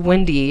leaves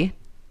Wendy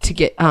to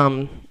get,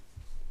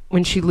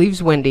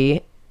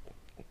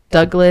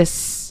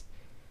 Douglas,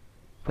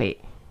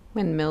 wait.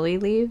 When Millie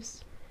leaves?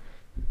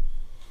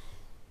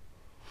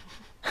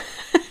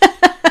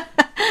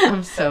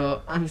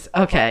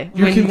 Okay.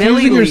 You're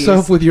confusing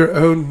yourself with your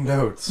own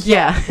notes.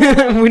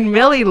 Yeah. When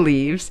Millie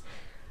leaves,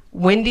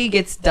 Wendy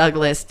gets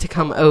Douglas to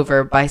come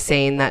over by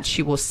saying that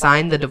she will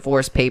sign the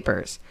divorce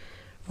papers.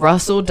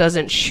 Russell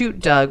doesn't shoot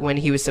Doug when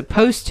he was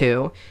supposed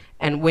to,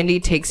 and Wendy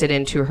takes it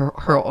into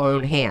her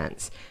own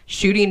hands,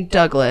 shooting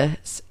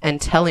Douglas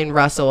and telling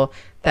Russell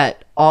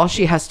that all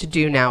she has to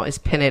do now is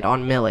pin it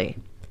on Millie.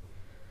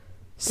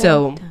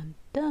 So, Dun,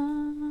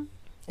 dun.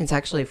 It's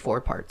actually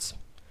 4 parts.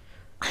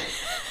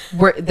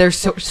 They're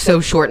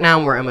so short now,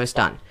 and we're almost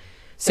done.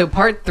 So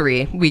part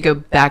 3, we go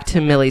back to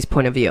Millie's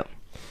point of view.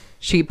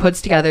 She puts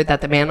together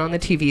that the man on the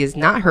TV is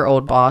not her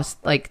old boss,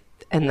 like,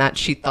 and that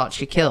she thought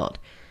she killed.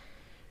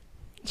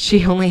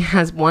 She only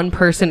has one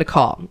person to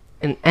call,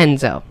 an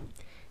Enzo.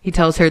 He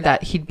tells her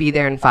that he'd be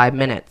there in 5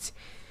 minutes.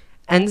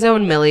 Enzo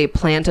and Millie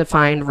plan to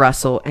find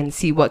Russell and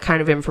see what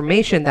kind of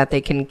information that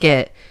they can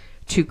get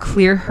to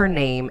clear her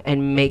name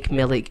and make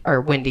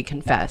Wendy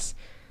confess.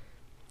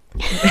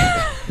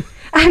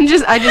 I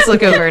just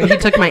look over, and he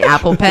took my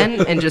Apple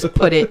Pen and just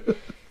put it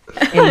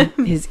in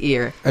his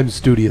ear. I'm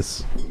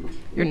studious.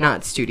 You're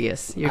not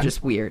studious. You're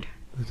just weird.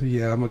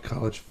 Yeah, I'm a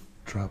college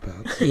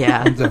dropout.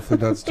 Yeah. I'm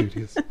definitely not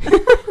studious.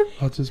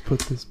 I'll just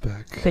put this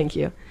back. Thank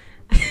you.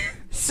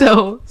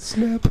 So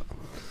Snap.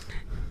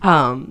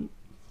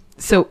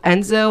 So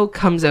Enzo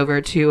comes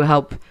over to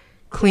help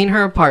clean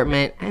her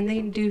apartment, and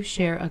they do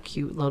share a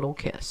cute little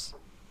kiss.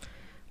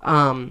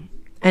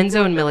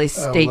 Enzo and Millie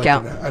stake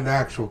out an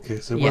actual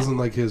kiss. It Yeah. wasn't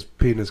like his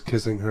penis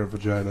kissing her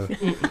vagina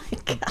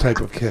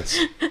type of kiss.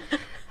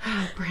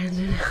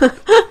 Brandon.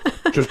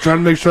 Just trying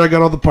to make sure I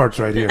got all the parts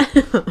right here.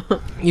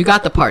 You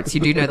got the parts.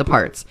 You do know the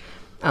parts.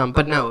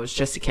 But no, it was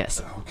just a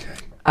kiss.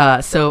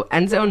 Okay. So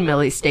Enzo and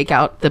Millie stake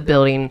out the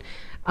building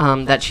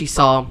that she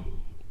saw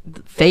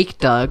fake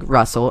Doug,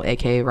 Russell,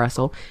 a.k.a.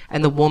 Russell,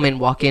 and the woman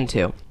walk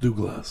into.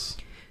 Douglas.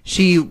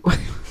 She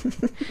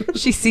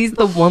sees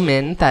the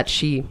woman that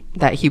he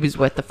was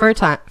with the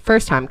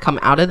first time come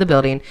out of the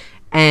building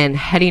and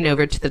heading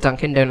over to the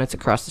Dunkin' Donuts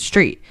across the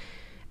street.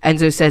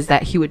 Enzo says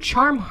that he would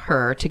charm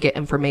her to get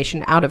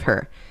information out of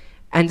her.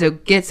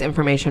 Enzo gets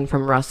information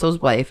from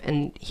Russell's wife,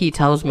 and he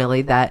tells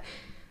Millie that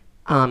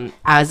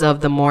as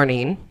of the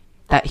morning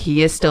that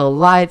he is still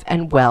alive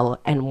and well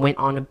and went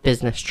on a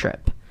business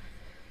trip.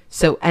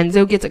 So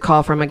Enzo gets a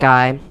call from a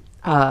guy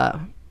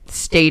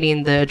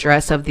stating the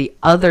address of the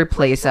other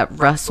place that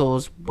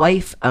Russell's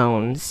wife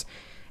owns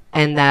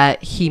and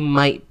that he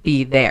might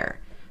be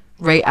there.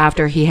 Right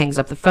after he hangs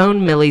up the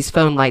phone, Millie's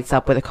phone lights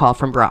up with a call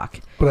from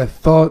Brock. But I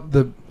thought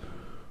that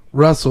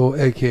Russell,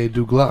 a.k.a.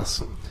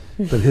 Douglas,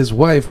 that his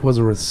wife was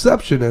a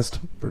receptionist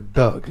for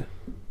Doug.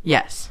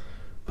 Yes.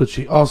 But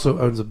she also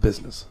owns a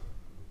business.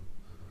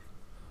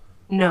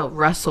 No,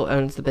 Russell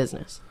owns the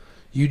business.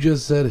 You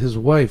just said his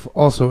wife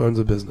also owns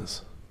a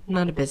business.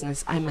 Not a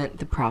business. I meant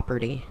the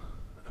property.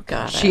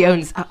 Got She it.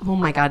 owns... oh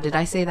my God, did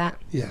I say that?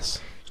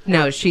 Yes.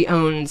 No, she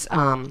owns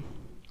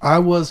I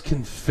was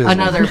confused.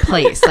 Another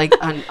place, like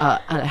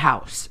a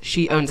house.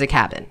 She owns a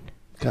cabin.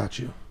 Got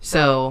you.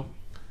 So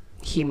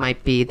he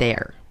might be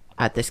there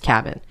at this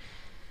cabin.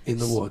 In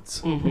the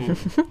woods.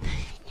 Mm-hmm.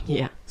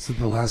 Yeah. Is it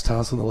the last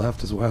house on the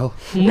left as well?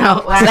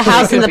 No. The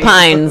house in the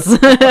pines.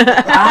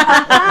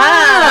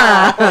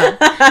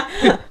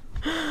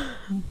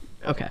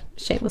 Okay.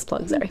 Shameless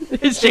plug, sorry.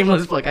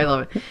 Shameless plug. I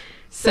love it.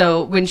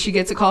 So when she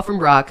gets a call from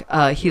Brock,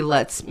 he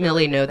lets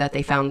Millie know that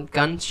they found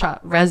gunshot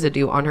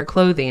residue on her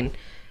clothing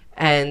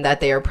and that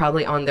they are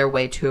probably on their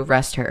way to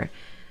arrest her.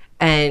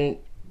 And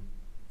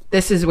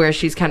this is where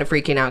she's kind of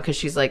freaking out because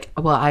she's like,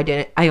 well,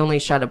 I only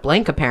shot a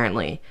blank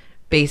apparently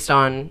based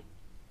on,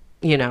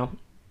 you know,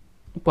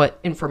 what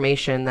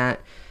information that,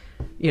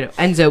 you know,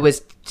 Enzo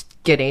was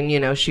getting, you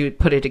know, she would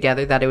put it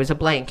together that it was a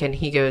blank. And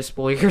he goes,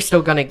 well, you're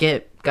still going to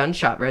get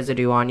gunshot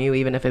residue on you,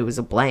 even if it was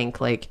a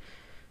blank. Like,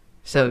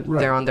 so Right.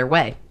 They're on their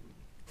way.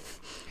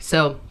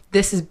 So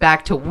this is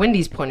back to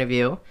Wendy's point of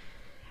view.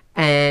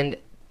 And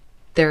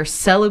they're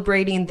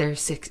celebrating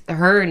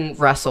her and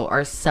Russell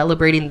are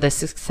celebrating the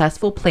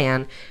successful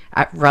plan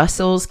at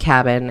Russell's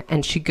cabin.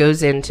 And she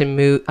goes in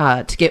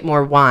to get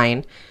more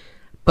wine,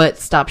 but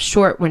stops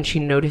short when she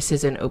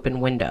notices an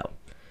open window.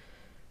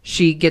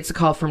 She gets a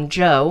call from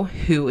Joe,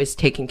 who is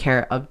taking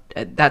care of,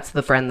 that's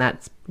the friend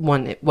that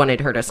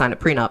wanted her to sign a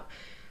prenup.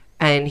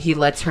 And he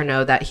lets her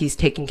know that he's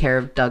taking care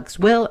of Doug's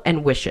will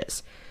and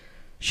wishes.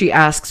 She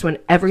asks when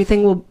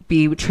everything will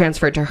be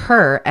transferred to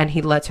her, and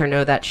he lets her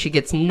know that she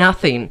gets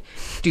nothing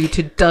due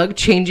to Doug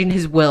changing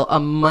his will a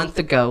month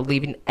ago,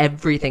 leaving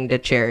everything to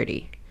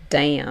charity.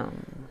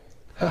 Damn.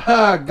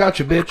 Haha,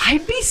 gotcha, bitch.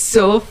 I'd be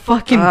so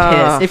fucking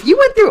pissed if you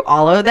went through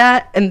all of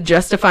that and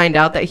just to find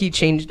out that he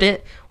changed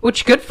it,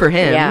 which good for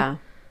him. Yeah.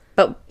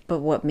 But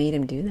what made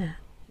him do that?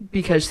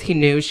 Because he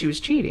knew she was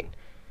cheating.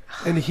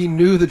 And he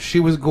knew that she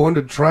was going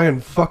to try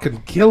and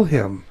fucking kill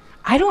him.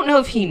 I don't know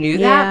if he knew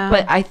Yeah. that,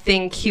 but I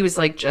think he was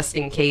like, just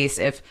in case,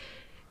 if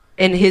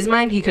in his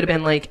mind he could have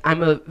been like,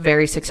 I'm a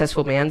very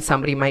successful man,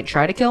 somebody might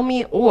try to kill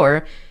me,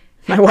 or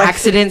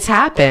accidents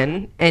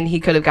happen and he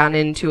could have gotten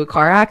into a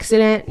car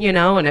accident, you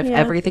know, and if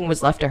everything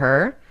was left to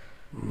her,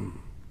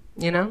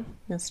 you know.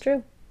 That's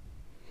true.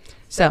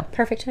 So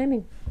Perfect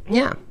timing.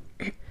 yeah.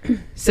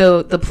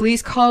 So the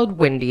police called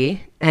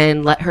Wendy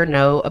and let her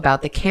know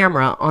about the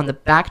camera on the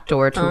back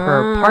door to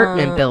her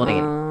apartment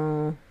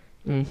building.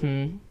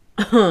 Mm-hmm.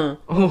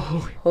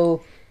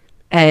 Oh.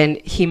 And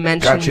he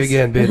mentions... Gotcha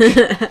again,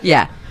 bitch.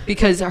 Yeah,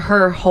 because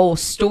her whole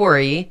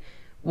story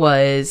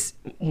was,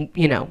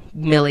 you know,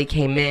 Millie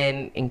came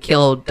in and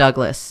killed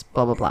Douglas,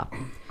 blah, blah, blah.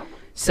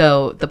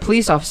 So the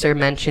police officer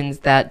mentions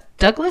that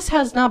Douglas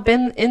has not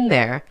been in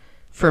there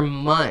for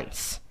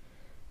months.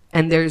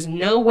 And there's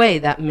no way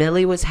that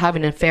Millie was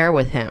having an affair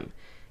with him.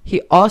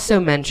 He also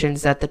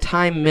mentions that the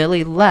time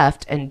Millie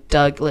left and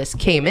Douglas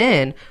came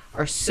in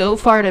are so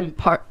far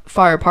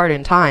apart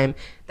in time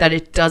that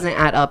it doesn't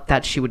add up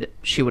that she would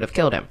have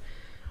killed him.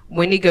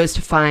 Wendy goes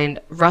to find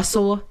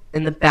Russell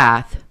in the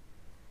bath,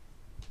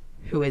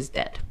 who is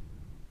dead.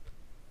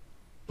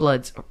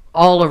 Blood's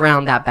all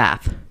around that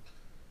bath.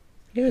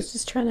 He was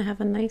just trying to have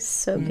a nice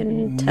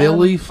soaking tub.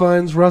 Millie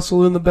finds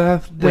Russell in the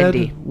bath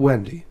dead.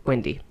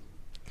 Wendy.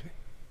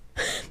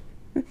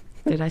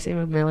 Did I say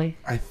Millie?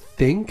 I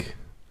think.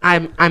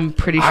 I'm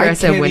pretty sure I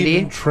said can't Wendy.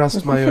 even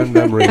trust my own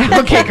memory.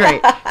 Okay,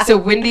 great. So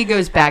Wendy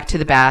goes back to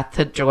the bath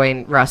to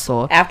join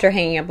Russell After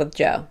hanging up with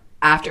Joe.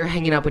 after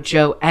hanging up with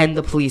Joe and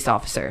the police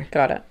officer.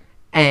 Got it.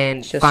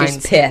 And So finds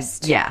she's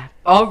pissed. him, yeah,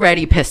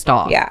 already pissed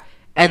off. Yeah.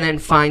 And then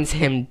finds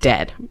him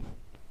dead.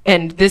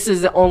 And this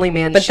is the only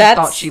man But she that's,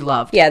 thought she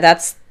loved. Yeah,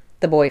 that's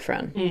the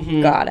boyfriend.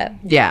 Got it.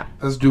 Yeah.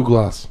 That's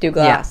Douglas.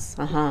 Douglas.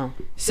 Uh-huh.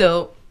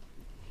 So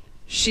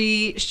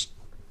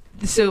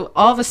so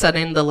all of a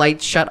sudden the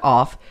lights shut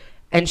off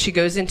and she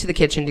goes into the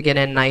kitchen to get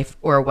a knife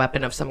or a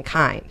weapon of some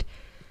kind.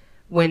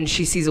 When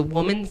she sees a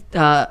woman's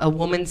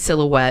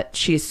silhouette,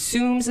 she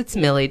assumes it's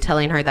Millie,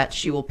 telling her that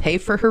she will pay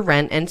for her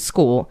rent and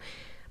school.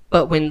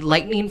 But when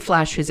lightning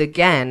flashes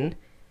again,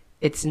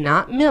 it's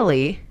not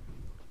Millie,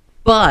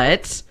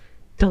 but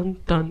dun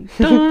dun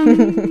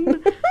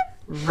dun,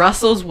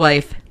 Russell's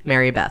wife,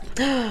 Mary Beth.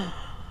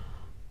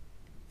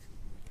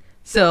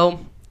 So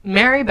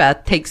Mary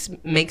Beth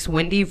makes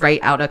Wendy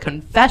write out a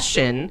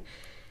confession,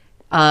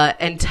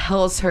 and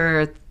tells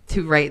her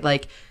to write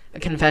like a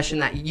confession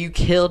that you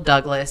killed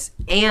Douglas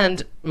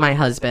and my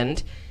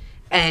husband,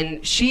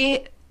 and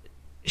she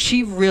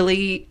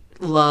really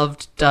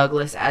loved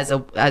Douglas as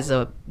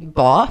a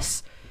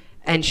boss,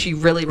 and she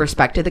really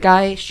respected the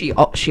guy. She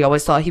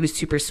always thought he was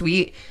super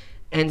sweet,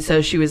 and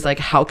so she was like,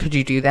 "How could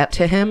you do that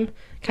to him?"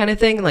 kind of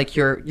thing. Like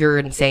you're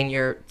insane.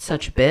 You're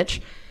such a bitch.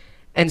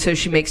 And so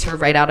she makes her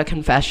write out a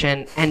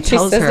confession and She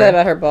tells says her that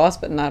about her boss,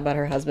 but not about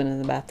her husband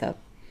in the bathtub.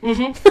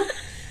 Mm-hmm.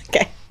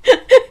 Okay.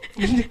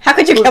 How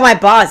could you kill my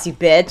boss, you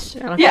bitch?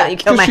 I don't know how you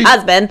kill my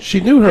husband. She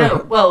knew her.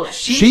 No, well,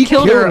 she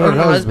killed her own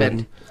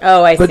husband.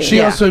 Oh, I see. But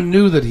she also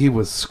knew that he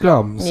was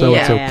scum, so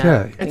it's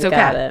okay. It's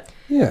Got okay. it.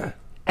 Yeah.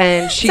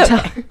 And she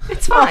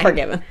it's All fine.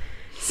 forgiven.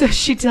 So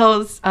she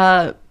tells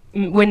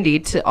Wendy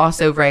to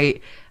also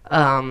write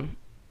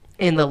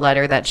in the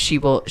letter that she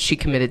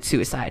committed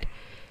suicide,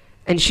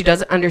 and she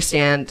doesn't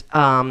understand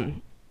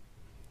any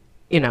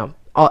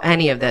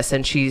of this,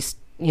 and she's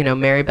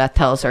Mary Beth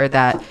tells her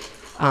that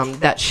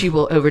that she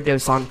will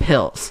overdose on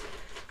pills.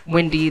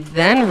 Wendy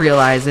then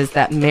realizes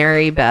that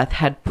Mary Beth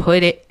had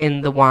put it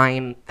in the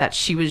wine that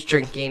she was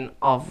drinking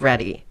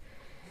already.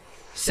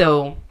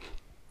 So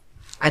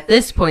at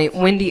this point,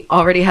 Wendy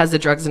already has the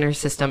drugs in her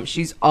system.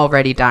 She's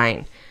already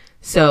dying.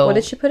 So What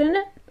did she put in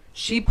it?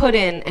 she put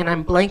in, and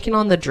I'm blanking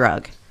on the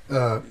drug.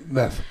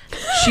 Meth.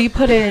 She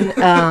put in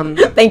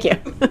Thank you.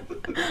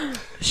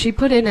 she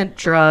put in a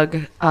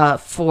drug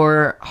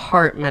for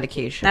heart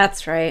medication.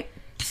 That's right.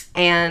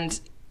 And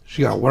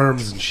She got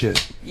worms and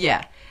shit.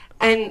 yeah.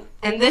 And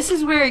this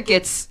is where it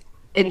gets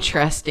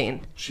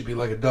interesting. She'd be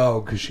like a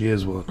dog because she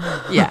is one.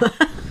 Yeah.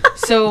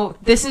 So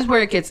this is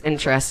where it gets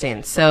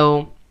interesting.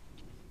 So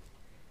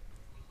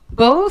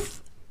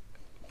both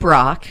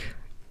Brock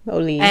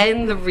Holy.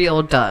 and the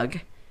real Doug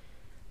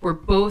were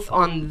both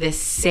on this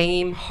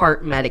same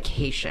heart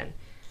medication.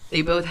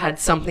 They both had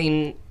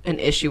an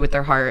issue with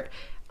their heart.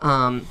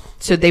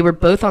 So they were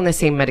both on the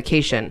same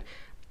medication.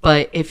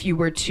 But if you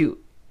were to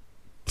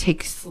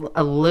take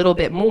a little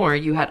bit more,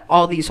 you had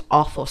all these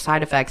awful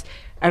side effects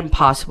and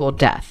possible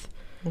death.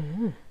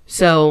 Mm-hmm.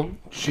 So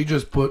She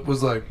just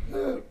was like,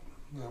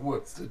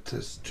 what's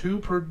this, 2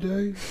 per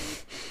day?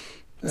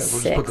 Yeah,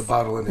 we'll just put the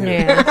bottle in here.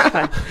 Yeah, that's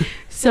fine.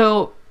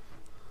 So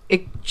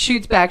it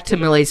shoots back to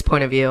Millie's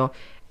point of view,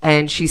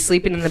 and she's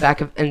sleeping in the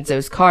back of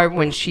Enzo's car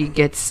when she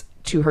gets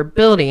to her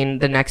building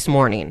the next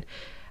morning.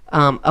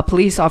 A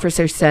police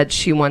officer said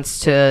he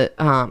wants her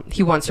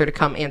to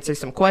come answer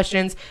some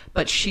questions,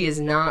 but she is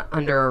not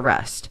under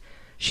arrest.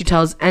 She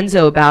tells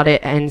Enzo about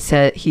it, and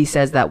he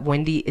says that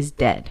Wendy is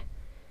dead.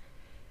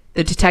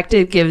 The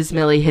detective gives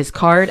Millie his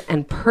card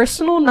and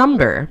personal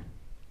number,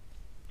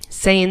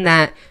 saying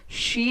that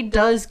she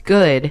does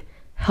good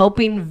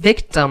helping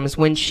victims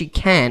when she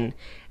can,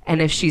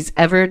 and if she's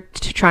ever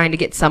trying to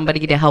get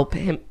somebody to help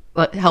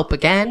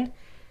again,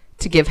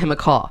 to give him a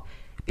call,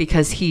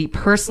 because he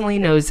personally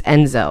knows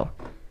Enzo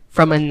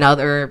from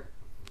another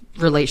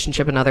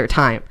relationship, another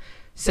time.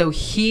 So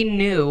he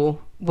knew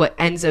what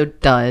Enzo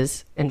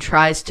does and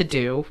tries to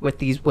do with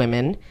these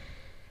women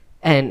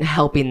and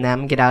helping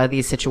them get out of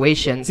these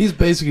situations. He's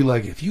basically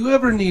like, if you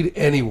ever need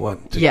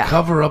anyone to Yeah.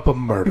 cover up a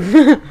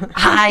murder,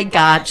 I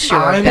got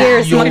your I'm back.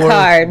 Here's my your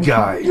card.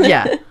 guy.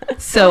 Yeah.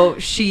 So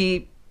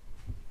she,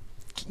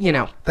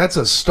 That's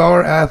a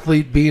star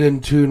athlete being in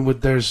tune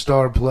with their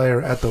star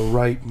player at the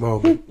right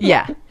moment.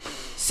 yeah.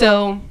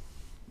 So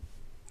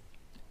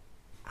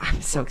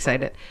I'm so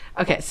excited.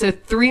 Okay, so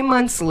 3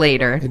 months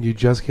later, And you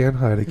just can't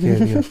hide it,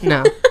 can you?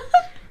 no.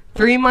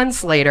 3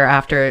 months later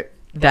after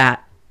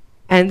that,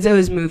 Enzo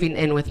is moving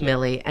in with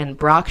Millie, and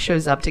Brock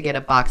shows up to get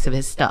a box of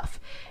his stuff.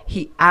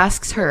 He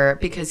asks her,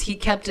 because he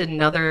kept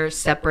another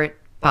separate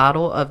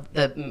bottle of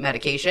the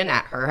medication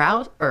at her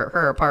house or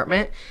her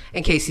apartment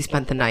in case he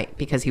spent the night,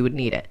 because he would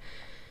need it.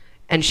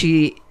 And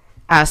he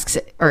asks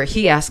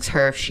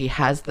her if she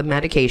has the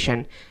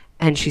medication,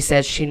 and she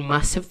says she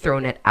must have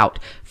thrown it out.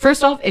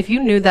 First off, if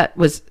you knew that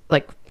was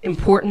like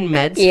important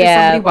meds for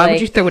somebody, why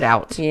would you throw it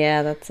out?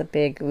 Yeah, that's a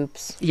big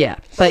oops. Yeah,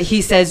 but he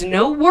says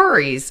no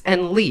worries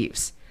and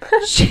leaves.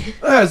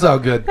 That's all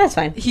good. That's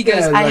fine. He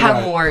goes, Yeah, I got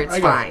have it. more, it's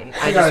got fine. it.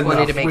 I got just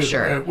wanted to enough. make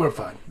sure. We're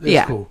fine. It's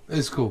Yeah. cool.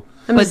 It's cool.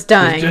 I'm just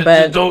dying, Just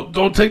but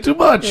don't take too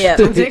much. Yeah.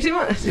 Don't take too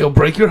much. It'll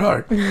break your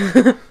heart.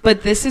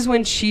 But this is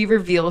when she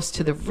reveals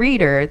to the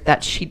reader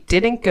that she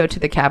didn't go to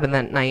the cabin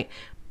that night,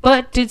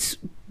 but did,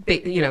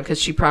 because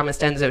she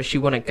promised Enzo she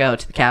wouldn't go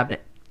to the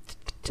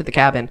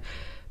cabin.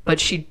 But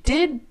she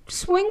did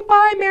swing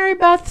by Mary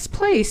Beth's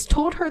place,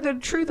 told her the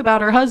truth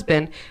about her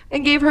husband,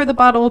 and gave her the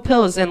bottle of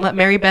pills and let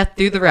Mary Beth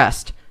do the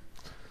rest.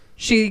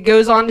 She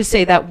goes on to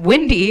say that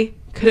Wendy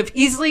could have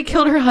easily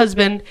killed her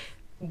husband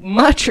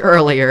much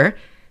earlier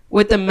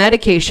with the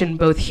medication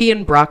both he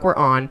and Brock were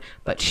on,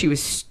 but she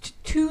was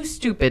too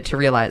stupid to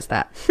realize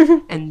that.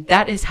 And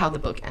that is how the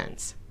book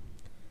ends.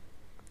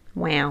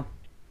 wow.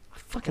 I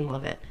fucking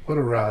love it. What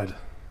a ride.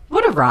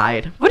 What a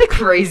ride. What a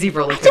crazy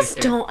roller I coaster. just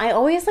don't. I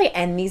always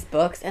end these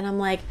books and I'm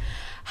like,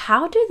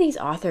 how do these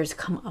authors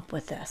come up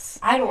with this?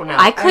 I don't know.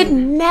 I could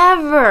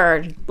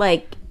never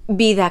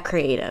be that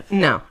creative.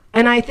 No.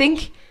 And I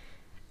think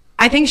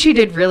she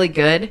did really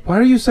good. Why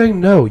are you saying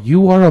no?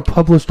 You are a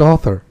published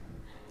author.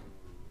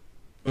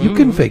 You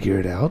can figure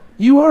it out.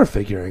 You are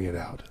figuring it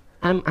out.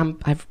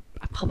 I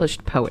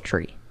published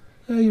poetry.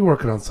 You're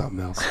working on something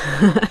else.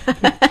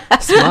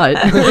 Smut.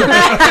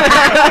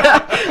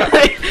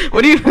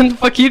 What the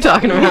fuck are you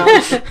talking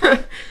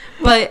about?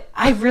 But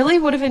I really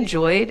would have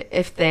enjoyed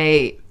if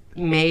they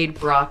made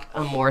Brock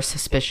a more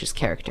suspicious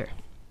character.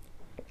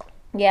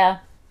 Yeah,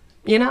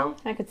 You know?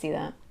 I could see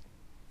that.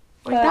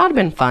 Like, that would have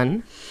been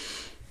fun.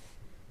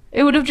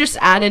 It would have just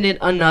added in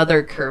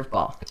another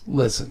curveball.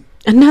 Listen,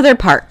 Another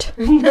part.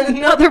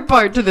 Another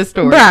part to the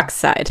story. Brock's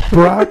side.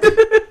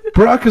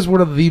 Brock is one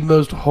of the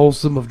most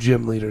wholesome of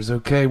gym leaders,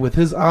 okay? With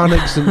his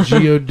Onyx and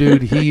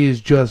Geodude, he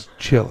is just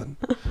chilling.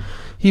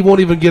 He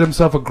won't even get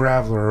himself a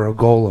Graveler or a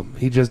Golem.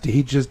 He just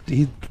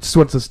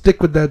wants to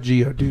stick with that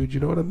Geodude. You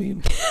know what I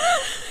mean?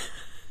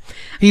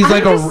 He's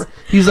like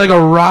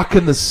a rock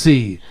in the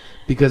sea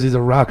because he's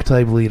a rock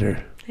type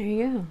leader. There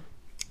you go.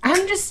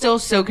 I'm just still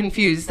so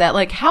confused that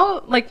how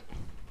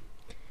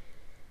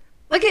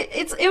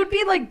it would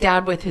be like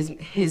Dad with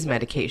his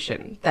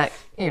medication that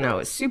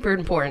is super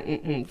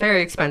important and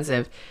very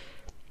expensive.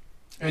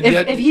 And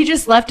if he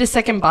just left a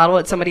second bottle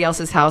at somebody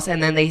else's house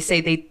and then they say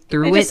they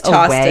threw it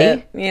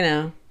away,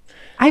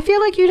 I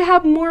feel like you'd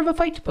have more of a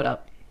fight to put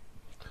up,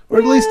 or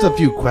at least a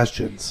few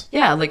questions.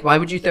 Yeah, like why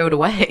would you throw it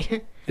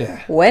away?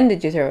 Yeah. When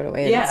did you throw it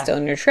away? Yeah. It's still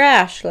in your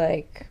trash.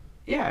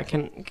 Yeah,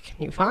 can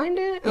you find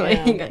it?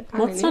 Yeah.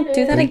 Let's not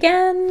do that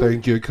again.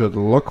 Think you could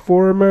look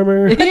for it,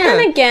 Mama? But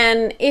then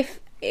again,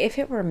 if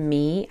it were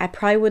me, I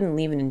probably wouldn't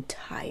leave an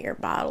entire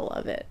bottle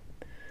of it.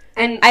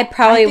 And I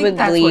probably would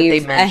that's leave what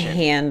they a mentioned.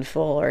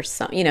 handful or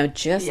something,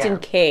 just in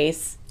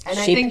case And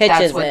she I think pitches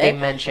that's what it. they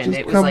mentioned. Just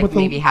It was come like with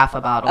maybe half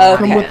a bottle.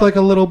 Okay. Come with like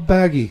a little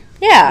baggie.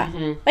 Yeah.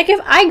 Mm-hmm. Like if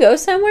I go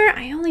somewhere,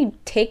 I only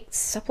take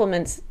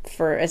supplements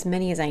for as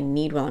many as I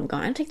need while I'm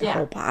gone. I don't take the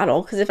whole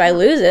bottle because if I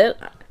lose it,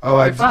 Oh,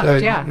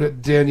 fucked, yeah.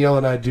 Danielle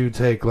and I do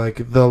take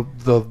like the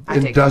I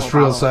take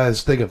industrial the whole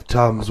sized thing of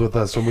Tums with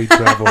us when we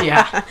travel.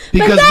 Yeah.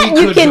 Because that we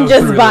you could can go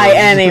just through buy those.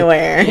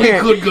 anywhere. We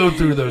could go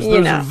through those. You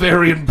Those know. are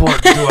very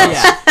important to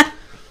us.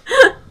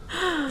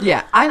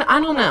 Yeah, I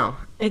don't know.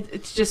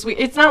 It's just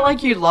it's not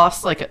like you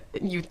lost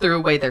you threw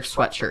away their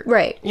sweatshirt,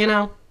 Right.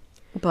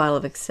 Bottle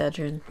of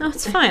Excedrin. No,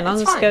 it's fine. I'll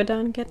It's just fine. go down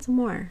and get some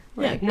more.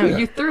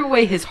 You threw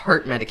away his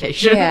heart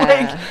medication.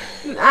 Yeah.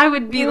 I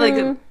would be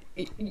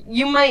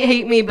you might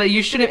hate me, but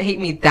you shouldn't hate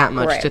me that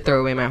much Right. to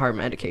throw away my heart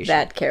medication.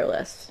 That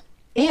careless.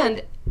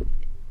 And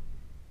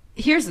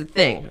here's the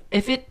thing: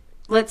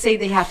 let's say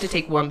they have to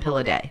take one pill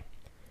a day.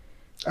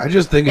 I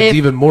just think it's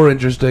even more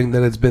interesting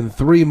that it's been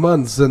 3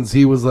 months since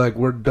he was like,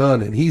 we're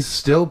done, and he's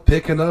still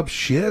picking up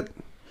shit.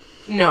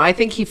 No, I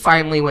think he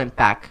finally went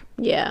back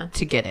Yeah.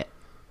 to get it.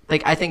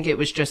 I think it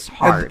was just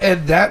hard.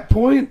 At that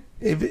point,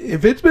 if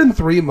it's been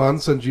 3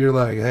 months since you're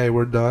like, hey,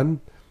 we're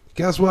done,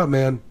 guess what,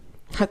 man?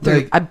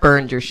 I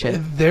burned your shit.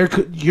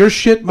 Your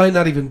shit might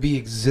not even be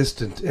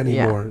existent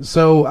anymore. Yeah.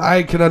 So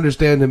I can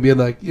understand him being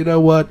like, you know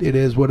what? It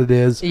is what it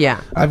is.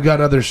 Yeah. I've got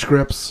other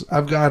scripts.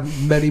 I've got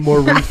many more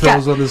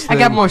refills on this thing. I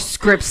got more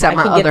scripts at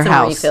my can other get some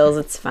house. refills.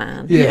 It's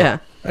fine. Yeah.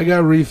 I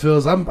got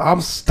refills.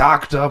 I'm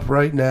stocked up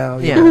right now.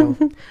 You Yeah.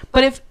 know?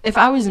 But if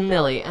I was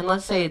Millie, and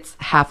let's say it's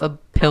half a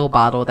pill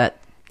bottle that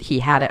he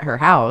had at her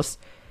house,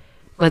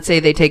 let's say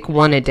they take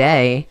one a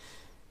day.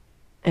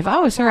 If I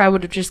was her, I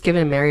would have just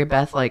given Mary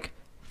Beth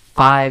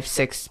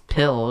 5-6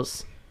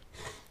 pills,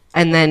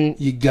 and then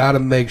You got to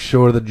make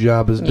sure the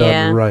job is done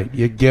Yeah. right.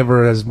 You give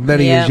her as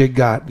many as you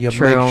got. You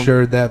True. make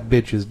sure that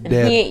bitch is And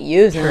dead. he ain't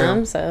using True.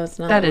 them, so it's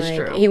not That is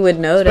like true. he would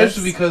notice.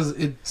 Especially because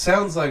it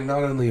sounds like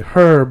not only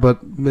her,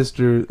 but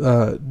Mr.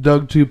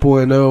 Doug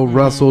 2.0,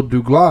 Russell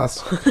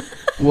Douglas,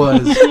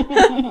 was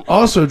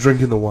also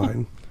drinking the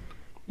wine.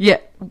 yeah.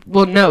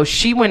 Well, no,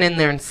 she went in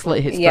there and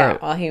slit his Yeah,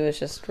 throat. while he was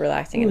just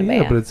relaxing in Well, a yeah,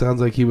 van. but it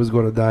sounds like he was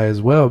going to die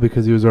as well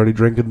because he was already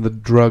drinking the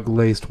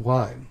drug-laced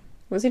wine.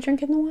 Was he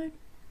drinking the wine?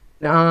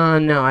 No,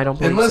 I don't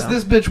believe Unless so.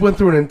 this bitch went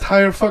through an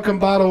entire fucking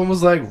bottle and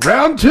was like,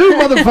 round 2,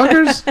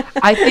 motherfuckers!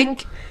 I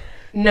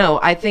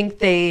think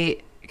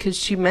because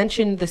she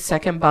mentioned the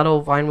second bottle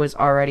of wine was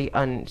already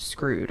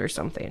unscrewed or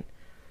something,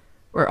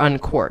 or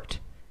uncorked.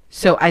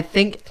 So I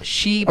think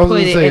she I was put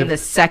gonna it say, in the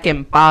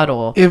second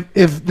bottle.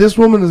 If this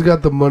woman has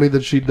got the money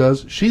that she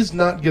does, she's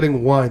not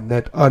getting wine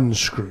that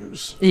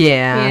unscrews.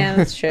 Yeah.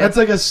 That's true. That's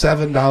like a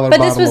 $7 bottle but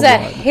this was of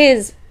at wine.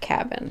 his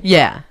cabin.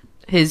 Yeah.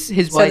 His So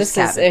wife's this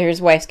is cabin. his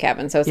wife's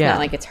cabin, so it's Yeah. not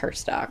like it's her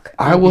stock.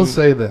 I will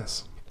say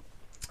this.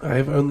 I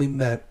have only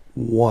met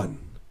one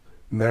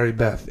Mary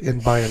Beth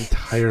in my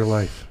entire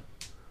life.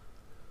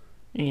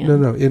 Yeah.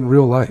 No, in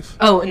real life.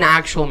 Oh, an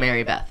actual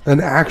Mary Beth.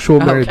 An actual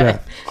Mary Okay.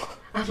 Beth.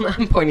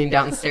 I'm pointing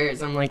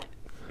downstairs. I'm like,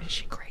 is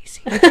she crazy?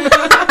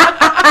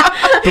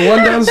 The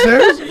one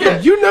downstairs?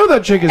 You know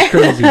that chick is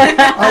crazy.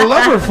 I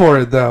love her for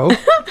it, though.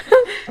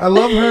 I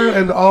love her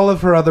and all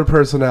of her other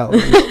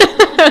personalities.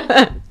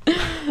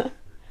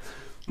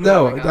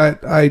 No, Oh my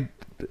God.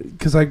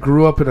 because I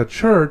grew up in a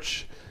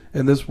church,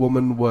 and this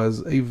woman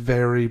was a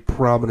very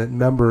prominent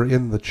member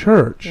in the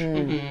church.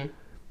 Mm-hmm.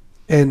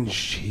 And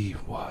she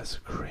was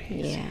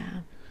crazy. Yeah.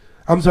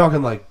 I'm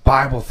talking like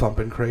Bible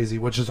thumping crazy,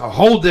 which is a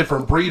whole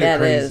different breed That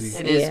of crazy. is.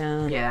 It is.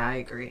 Yeah. Yeah, I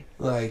agree.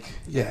 Like,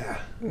 yeah.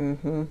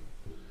 Mm-hmm.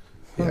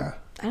 Yeah.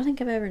 I don't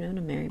think I've ever known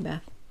a Mary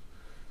Beth.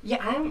 Yeah,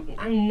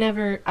 I'm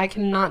never. I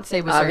cannot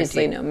say with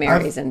Obviously, certainty. no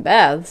Marys and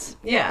Beths.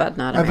 Yeah. But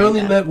not a I've Mary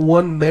only Beth. met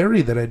one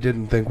Mary that I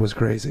didn't think was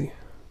crazy.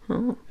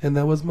 Oh. And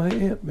that was my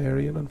Aunt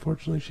Mary, and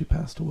unfortunately she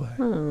passed away.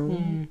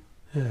 Mm.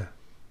 Yeah.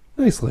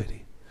 Nice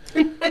lady.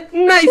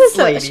 Nice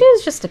lady. She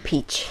was just a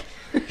peach.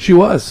 She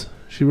was.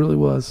 She really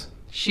was.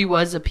 She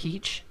was a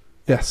peach.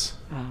 Yes.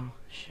 Oh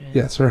shit.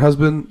 Yes. Her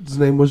husband's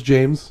name was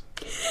James.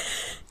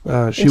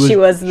 She She was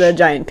was the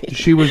giant peach.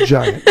 she was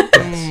giant.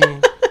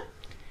 Yes.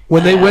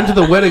 When they went to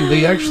the wedding,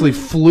 they actually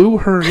flew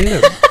her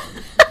in.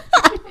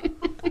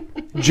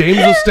 James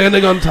was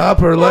standing on top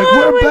of her like,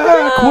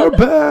 we're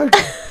back.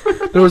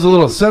 There was a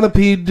little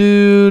centipede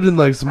dude and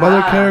like some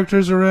other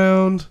characters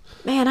around.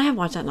 Man, I haven't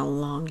watched that in a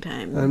long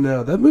time. I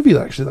know. That movie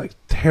actually like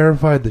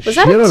terrified the Was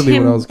shit that out of me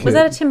when I was a kid. Was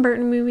that a Tim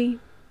Burton movie?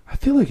 I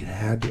feel like it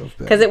had to have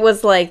been. Because it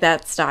was like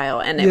that style,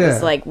 and it Yeah.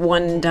 was like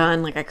one and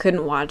done. Like I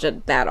couldn't watch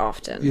it that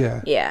often.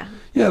 Yeah. Yeah.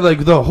 Yeah,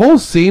 like the whole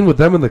scene with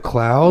them in the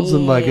clouds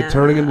and like it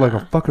turning into like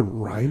Yeah. a fucking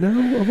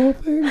rhino of all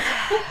things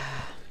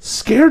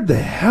scared the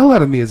hell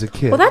out of me as a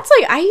kid. Well, that's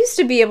like I used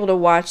to be able to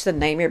watch The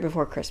Nightmare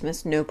Before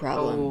Christmas, no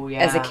problem. Oh, yeah.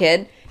 As a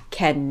kid,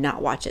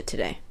 cannot watch it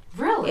today.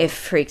 Really? It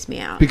freaks me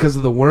out. because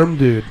of the worm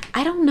dude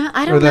I don't know.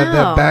 I or don't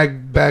know. that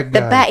bag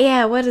guy.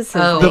 Yeah, what is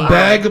his Oh, The name?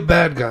 bag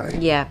bad guy.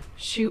 Yeah,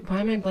 Shoot, why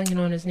am I blanking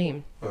on his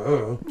name?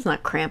 Oh. it's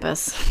not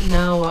Krampus.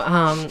 No,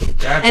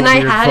 That's and a I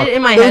weird had fuck- it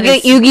in my head.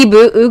 as-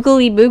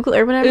 Oogly Boogle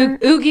or whatever.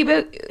 Oogie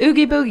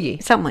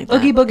Boogie. Something like that.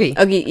 Oogie Boogie.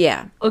 Oogie,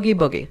 yeah. Oogie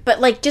Boogie. But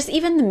like just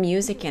even the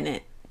music in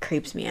it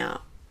creeps me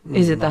out.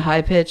 Is it the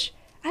high pitch?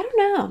 I don't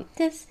know.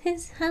 This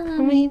is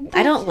Halloween.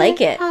 I don't like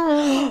it.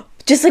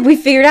 Just like we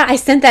figured out, I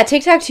sent that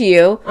TikTok to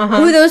you.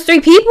 Who those three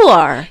people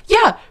are?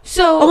 Yeah.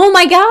 So Oh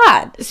my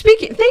god!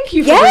 thank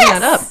you for bringing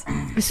that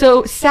up.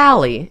 So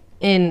Sally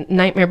in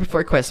Nightmare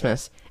Before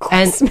Christmas.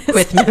 And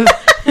Christmas.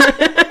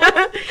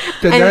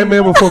 The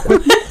Nightmare Before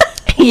Christmas.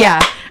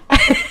 Yeah.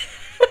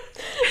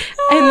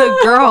 And the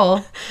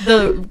girl,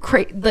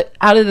 the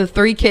out of the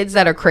three kids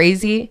that are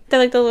crazy, They're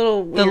like the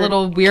little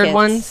weird kids.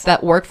 ones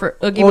that work for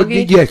Oogie Oh,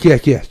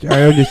 Boogie. yes.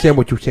 I understand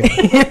what you're saying.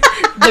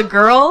 The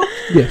girl,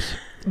 Yes.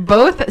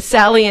 both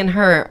Sally and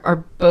her are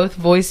both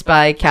voiced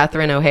by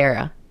Catherine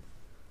O'Hara.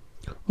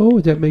 Oh,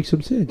 that makes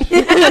some sense.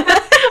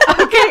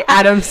 Okay,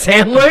 Adam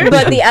Sandler.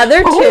 But the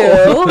other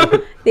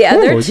two,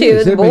 yes,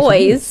 the that makes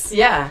boys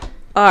Yeah.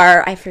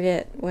 are, I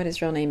forget what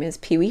his real name is,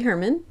 Pee Wee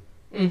Herman.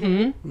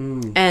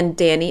 And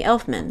Danny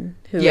Elfman,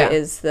 who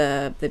is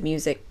Yeah. the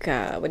music,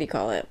 what do you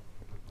call it?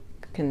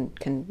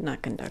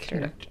 Not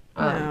conductor.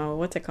 No,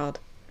 what's it called?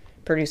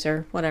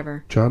 Producer,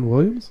 whatever. John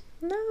Williams?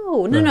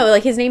 No.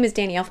 Like his name is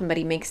Danny Elfman, but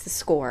he makes the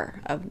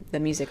score of the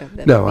music of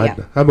the. No, yeah.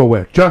 I'm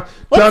aware.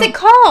 What's it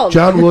called?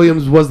 John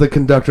Williams was the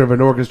conductor of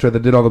an orchestra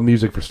that did all the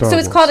music for Star So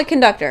Wars. it's called a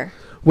conductor.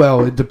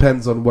 Well, it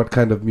depends on what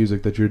kind of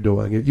music that you're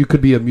doing. You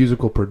could be a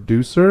musical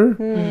producer.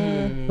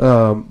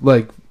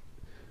 Like,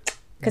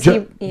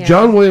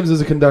 John Williams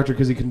is a conductor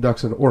because he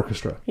conducts an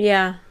orchestra.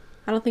 Yeah,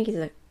 I don't think he's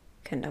a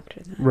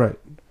conductor then. Right.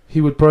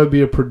 He would probably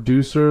be a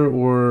producer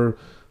or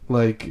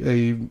like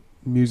a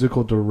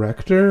musical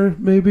director,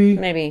 maybe.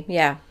 Maybe,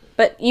 yeah.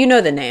 But you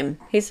know the name.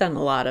 He's done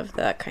a lot of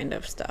that kind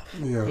of stuff.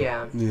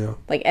 Yeah.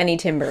 Like any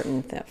Tim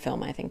Burton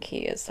film, I think he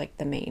is like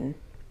the main.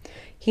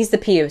 He's the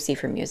POC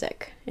for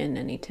music in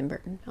any Tim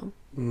Burton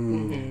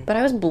film. But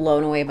I was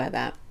blown away by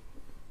that.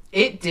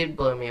 It did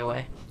blow me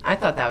away. I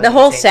thought that was The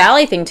whole insane.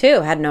 Sally thing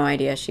too. Had no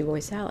idea she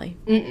voiced Sally.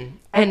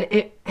 And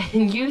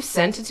you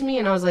sent it to me,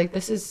 and I was like,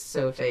 "This is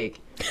so fake."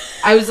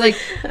 I was like,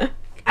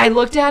 I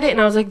looked at it,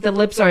 and I was like, "The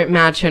lips aren't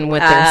matching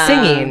with them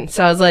singing."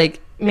 So I was like,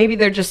 maybe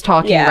they're just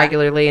talking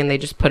regularly, and they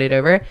just put it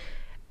over.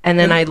 And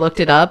then I looked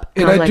it up,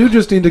 And I was I like, do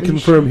just need to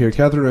confirm here,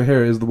 Catherine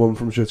O'Hara is the woman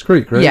from Schitt's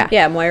Creek, right? Yeah.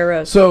 Yeah, Moira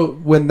Rose. So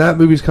when that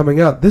movie's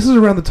coming out, this is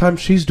around the time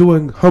she's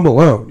doing Home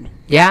Alone.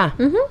 yeah.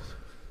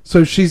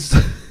 So she's...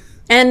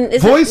 And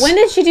Voice? when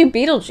did she do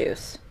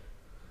Beetlejuice?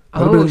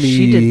 Oh,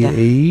 she did that.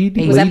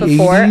 80s, Was that late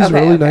before? 80s, Okay,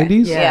 early okay.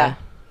 90s? Yeah.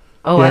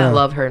 Oh, Yeah. I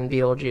love her in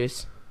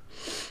Beetlejuice.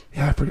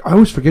 Yeah, I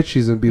always forget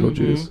she's in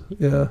Beetlejuice.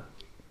 Yeah.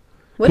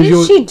 What 'Cause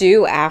did she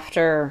do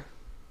after?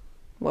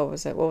 What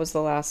was it? What was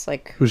the last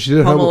like? Well, she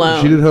did Home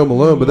Alone. She did Home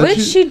Alone, but What then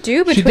did she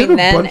do She did between a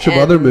then bunch of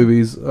other and-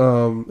 movies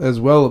as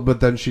well,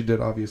 but then she did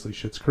obviously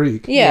Schitt's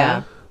Creek.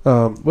 Yeah.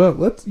 Well,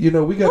 let's we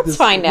got Let's this.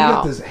 find we out.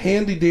 got this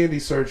handy dandy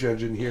search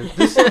engine here.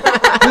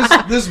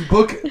 This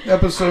book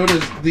episode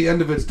is the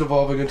end of it's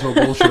devolving into a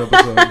bullshit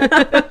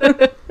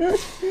episode.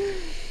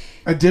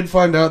 I did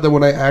find out that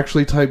when I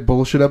actually type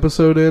bullshit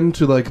episode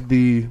into like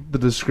the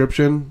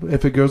description,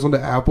 if it goes onto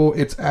Apple,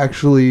 it's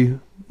actually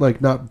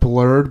like not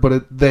blurred,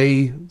 but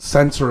they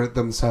censor it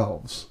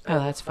themselves. Oh,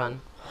 that's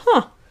fun.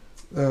 Huh.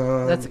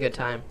 That's a good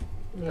time.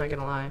 I'm not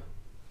gonna lie.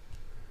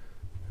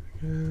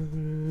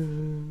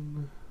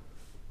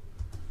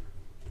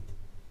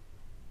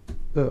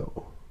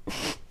 Oh.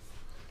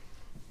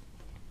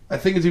 I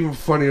think it's even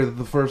funnier that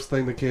the first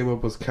thing that came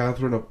up was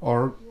Catherine of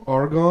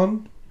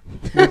Aragon,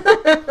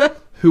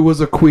 who was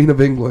a queen of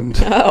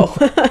England. Oh.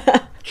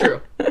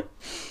 True.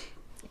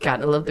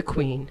 Gotta love the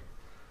Queen.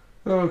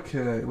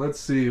 Okay, let's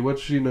see.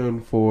 What's she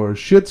known for?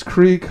 Schitt's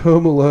Creek,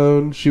 Home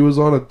Alone. She was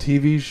on a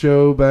TV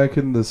show back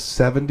in the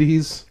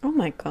 70s. Oh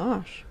my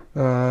gosh.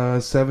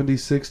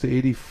 76 to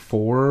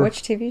 84.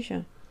 Which TV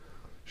show?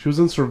 She was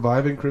in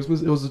Surviving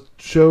Christmas. It was a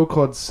show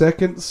called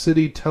Second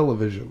City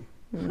Television.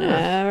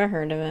 Never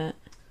heard of it.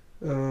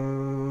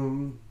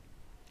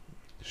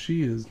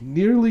 She is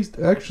nearly...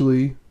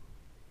 Actually...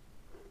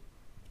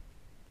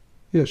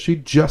 Yeah, she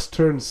just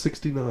turned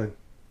 69.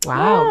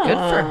 Wow, good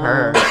for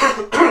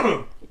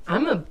her.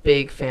 I'm a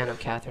big fan of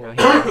Catherine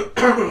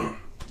O'Hara.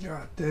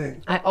 God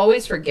dang. I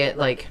always forget,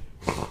 like,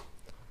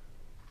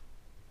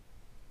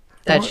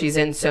 that she's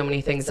in so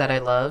many things that I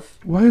love.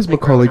 Why is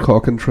Macaulay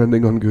Culkin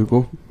trending on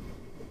Google?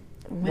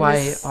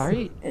 Why are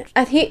you?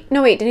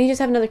 No, wait. Didn't he just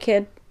have another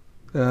kid?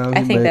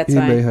 I think that's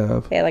why. He may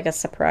have. Yeah, like a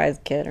surprise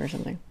kid or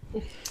something.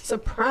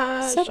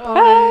 Surprise!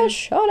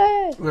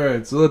 Shawty. All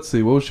right, so let's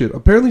see. What was she in?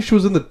 Apparently, she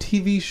was in the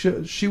TV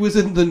show. She was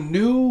in the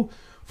new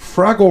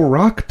Fraggle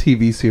Rock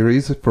TV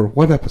series for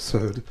one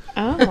episode.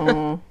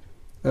 Oh.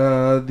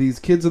 These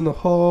Kids in the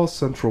Hall,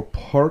 Central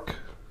Park.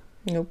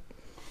 Nope.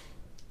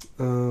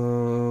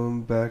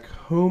 Back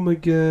Home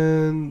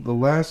Again, The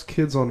Last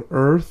Kids on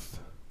Earth,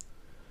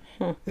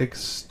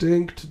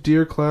 Extinct,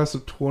 Dear Class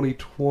of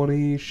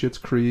 2020, Schitt's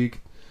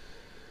Creek,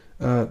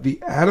 The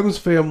Addams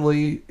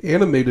Family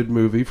animated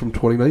movie from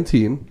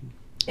 2019.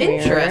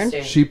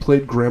 Interesting. She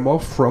played Grandma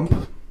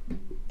Frump.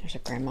 There's a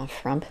Grandma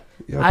Frump.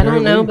 Yeah, I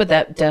don't know, but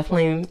that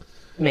definitely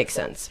makes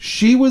sense.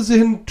 She was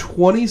in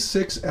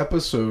 26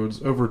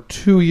 episodes over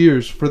 2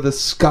 years for the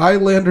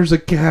Skylanders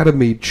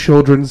Academy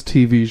children's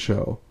TV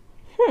show.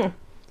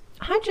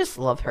 I just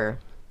love her.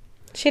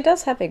 She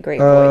does have a great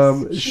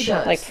voice. She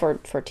does. Like for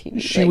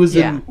TV. She was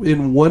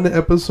in one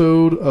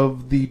episode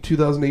of the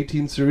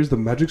 2018 series The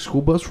Magic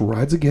School Bus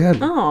Rides Again.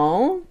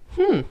 Oh.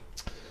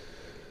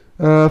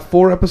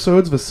 4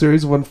 episodes of a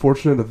series of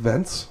unfortunate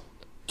events.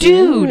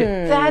 Dude,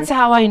 that's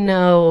how I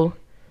know,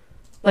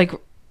 like,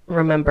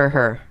 remember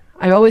her.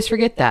 I always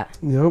forget that.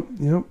 Yep.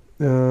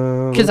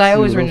 Because I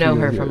always know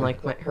her from,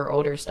 like, her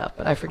older stuff,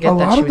 but I forget that she was in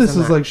that. A lot of this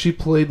is, like, she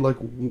played, like,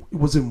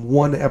 was in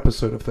one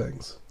episode of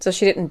things. So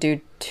she didn't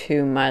do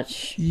too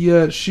much.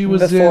 Yeah, she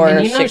was before in...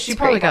 And you know, she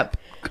probably got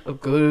a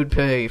good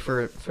pay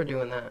for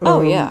doing that.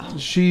 Oh, yeah.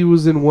 She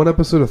was in one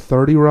episode of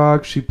 30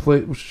 Rock. She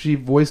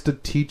voiced a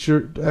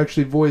teacher...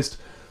 Actually voiced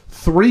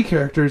 3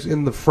 characters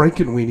in the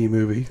Frankenweenie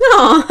movie.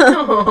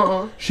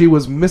 Aww. She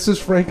was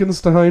Mrs.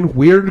 Frankenstein,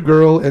 Weird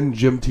Girl, and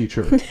Gym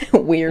Teacher.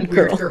 Weird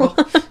girl.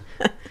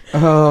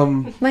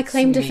 My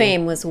claim to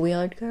fame was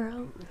Weird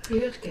Girl.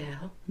 Weird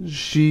Girl.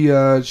 She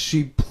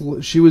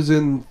was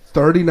in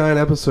 39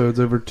 episodes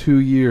over 2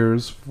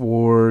 years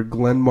for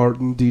Glenn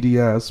Martin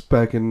DDS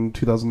back in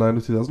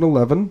 2009 to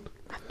 2011.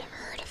 I've never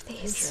heard of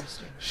these.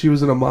 She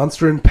was in A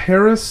Monster in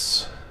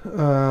Paris,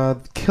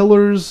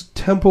 Killers,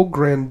 Temple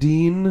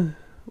Grandin.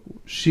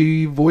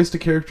 She voiced a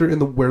character in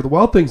Where the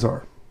Wild Things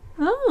Are.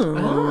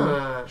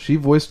 Oh. She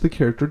voiced the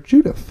character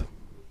Judith.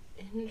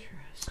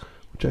 Interesting.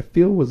 Which I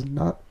feel was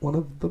not one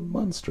of the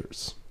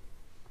monsters.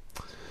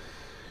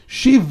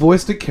 She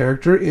voiced a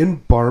character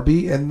in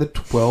Barbie and the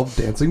 12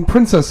 Dancing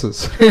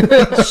Princesses.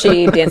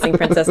 She Dancing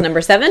Princess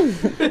number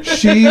 7?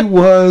 She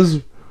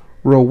was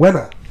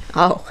Rowena.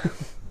 Oh.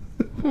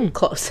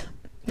 Close.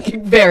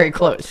 Very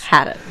close.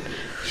 Had it.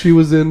 She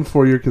was in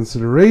For Your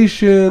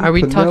Consideration. Are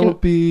we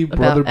Penelope, talking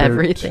Brother about Bear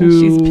everything 2.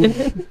 she's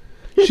been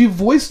in? She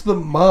voiced the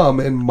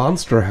mom in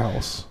Monster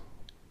House.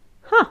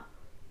 Huh.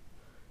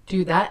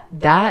 Dude,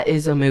 that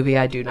is a movie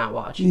I do not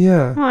watch.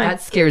 Yeah. Why?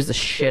 That scares the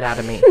shit out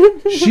of me.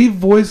 She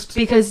voiced...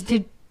 Because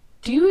do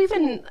you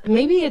even...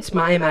 Maybe it's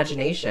my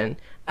imagination.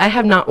 I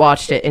have not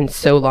watched it in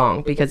so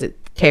long because it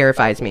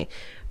terrifies me.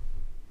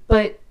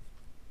 But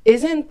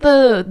isn't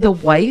the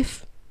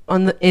wife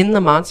in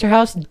the monster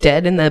house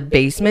dead in the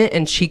basement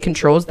and she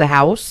controls the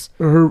house?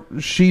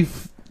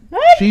 Yes.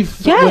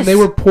 When they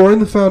were pouring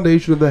the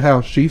foundation of the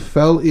house, she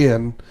fell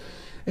in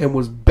and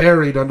was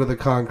buried under the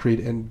concrete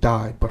and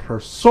died. But her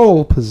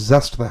soul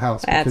possessed the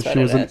house because she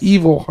was an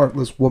evil,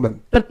 heartless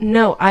woman. But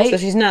no, So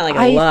she's not like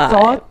I alive.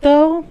 thought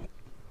though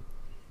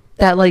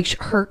that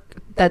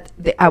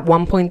at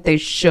one point they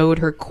showed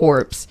her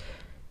corpse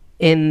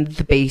in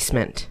the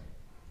basement,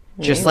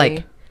 just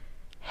like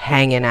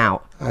hanging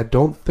out. I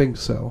don't think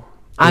so.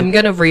 I'm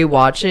gonna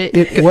rewatch it.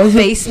 It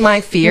wasn't- Face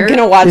my fear. I'm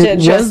gonna watch it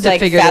was just to like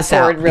figure fast this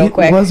out. forward real It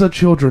quick. was a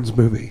children's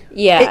movie.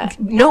 Yeah.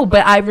 No,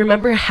 but I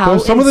remember how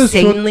Some of those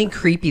insanely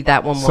creepy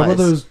that one was. Some of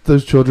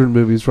those children's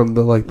movies from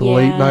the late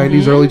Yeah.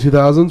 90s, early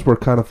 2000s were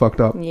kind of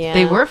fucked up. Yeah.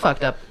 They were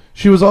fucked up.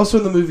 She was also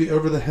in the movie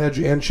Over the Hedge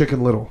and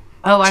Chicken Little.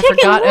 Oh, I Chicken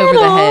forgot Over the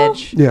Little.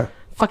 Hedge. Yeah.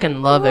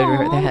 Fucking love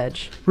Over the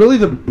Hedge. Really,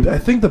 I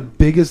think the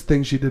biggest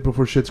thing she did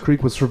before Schitt's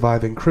Creek was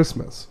Surviving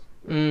Christmas.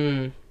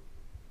 Mm.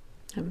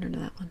 haven't heard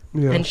of that one.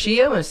 Yeah. And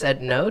she almost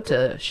said no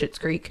to Schitt's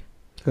Creek.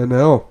 I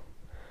know.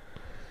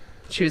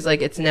 She was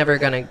like, it's never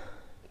gonna go.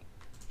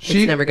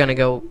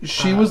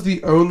 She was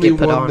the only get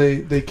put one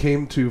on. they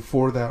came to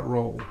for that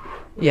role.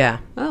 Yeah.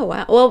 Oh,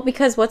 wow. Well,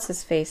 because what's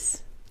his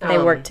face? They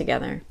worked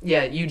together.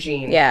 Yeah,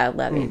 Eugene. Yeah,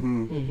 Levy.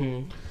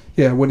 Mm-hmm.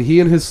 Yeah, when he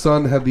and his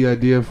son had the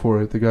idea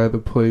for it, the guy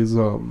that plays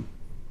Dan.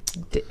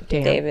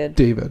 David.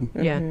 David.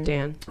 Yeah,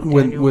 Dan.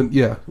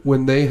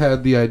 When they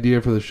had the idea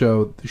for the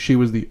show, she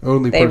was the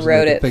only They person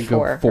wrote they it could think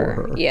for of for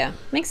her. her. Yeah,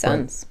 makes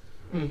sense.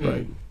 Mm-hmm.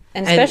 Right.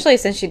 And especially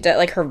since she does,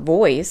 like, her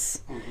voice,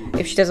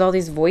 if she does all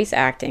these voice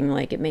acting,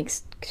 like, it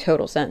makes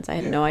total sense. I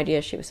had no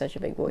idea she was such a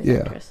big voice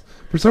actress.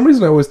 For some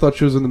reason, I always thought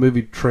she was in the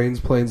movie Trains,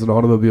 Planes, and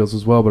Automobiles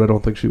as well, but I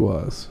don't think she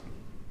was.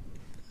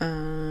 Yeah,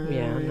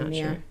 I'm not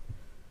sure.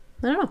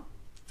 I don't know.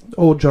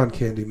 Old John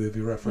Candy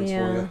movie reference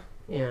for you.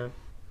 Yeah.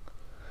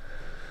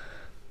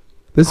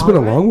 This has been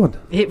a long one.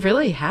 It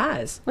really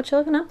has. What you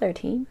looking up there,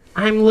 team?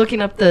 I'm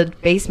looking up the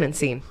basement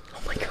scene.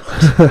 Oh my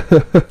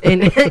god.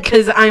 And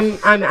because I'm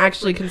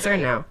actually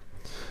concerned now.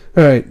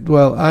 All right.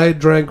 Well, I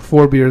drank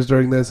 4 beers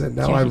during this, and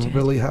now Yeah, I you did.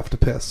 really have to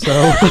piss. So,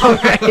 All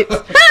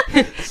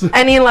right.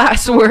 Any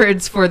last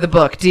words for the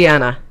book,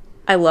 Deanna?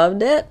 I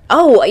loved it.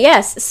 Oh,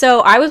 yes.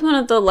 So I was one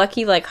of the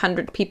lucky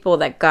 100 people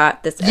that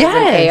got this as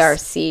an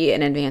ARC,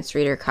 an advanced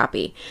reader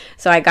copy.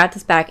 So I got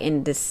this back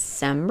in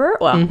December.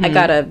 Well, I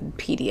got a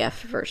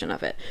PDF version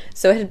of it.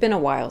 So it had been a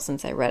while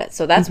since I read it.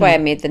 So that's why I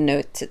made the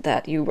note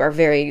that you are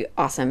very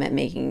awesome at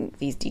making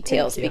these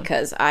details,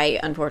 because I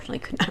unfortunately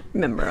could not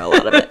remember a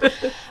lot of it.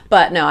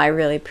 But no, I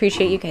really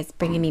appreciate you guys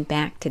bringing me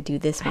back to do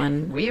this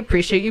one. We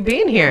appreciate you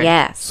being here.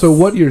 Yes. so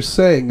what you're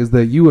saying is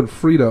that you and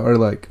Frida are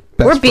like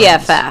We're best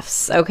friends.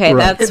 BFFs. Okay,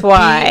 Right. that's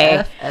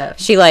why BFFs.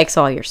 she likes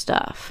all your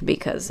stuff,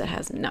 because it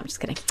has. No, I'm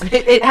just kidding.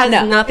 It has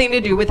No. nothing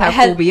to do with how It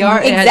has- cool we are.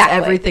 It has exactly.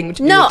 everything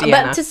to do No, with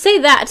Deanna. but to say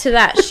that to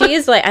that, she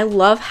is I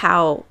love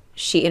how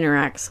she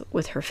interacts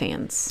with her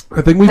fans.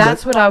 I think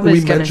That's what I was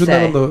we gonna mentioned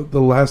say. that on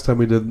the last time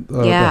we did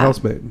the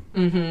Housemaid.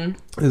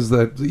 Mm-hmm. Is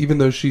that even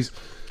though she's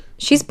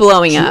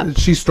blowing up.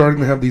 she's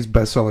starting to have these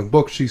best-selling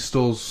books, she's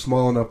still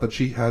small enough that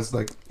she has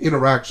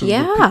interactions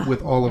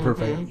with all of her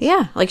fans.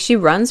 Yeah, she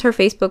runs her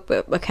Facebook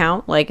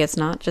account. It's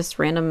not just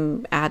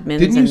random admins.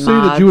 Didn't you and say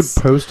that you had mods.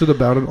 posted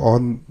about it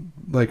on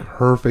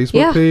her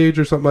Facebook page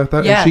or something like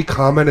that? Yeah. And she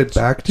commented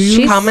back to you?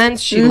 She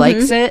comments. She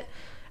likes it.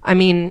 I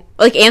mean,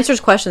 Answers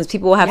questions.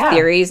 People will have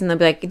theories, and they'll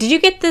be like, "Did you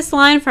get this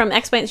line from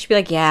X?" She'll be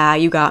like, "Yeah,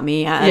 you got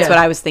me. That's what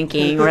I was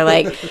thinking." Or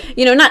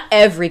not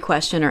every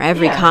question or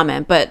every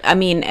comment, but I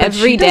mean,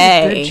 every she day.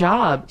 does a good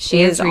job.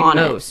 She is answering on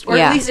it. most, or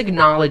Yeah. at least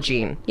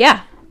acknowledging.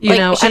 Yeah, You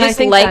know, she and I just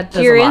think liked that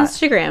does your a lot.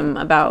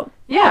 Instagram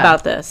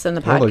about this and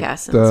the Yeah,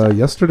 podcast and stuff.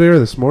 yesterday or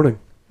this morning.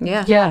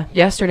 Yeah. Yeah,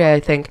 yesterday I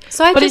think.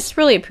 So I But just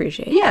really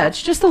appreciate it. Yeah,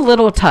 it's just a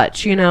little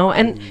touch,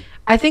 and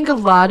I think a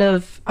lot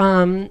of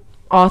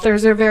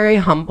authors are very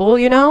humble.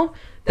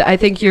 I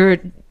think your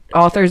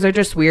authors are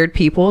just weird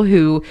people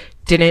who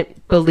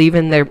didn't believe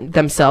in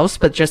themselves,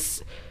 but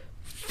just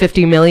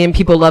 50 million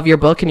people love your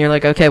book, and you're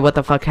like, okay, what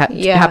the fuck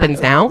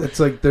happens now? It's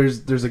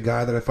there's a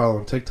guy that I follow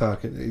on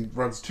TikTok, and he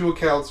runs 2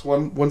 accounts.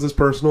 One's his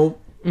personal.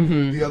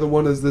 The other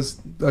one is this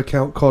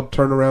account called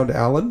Turnaround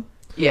Alan.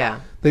 Yeah.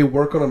 They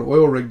work on an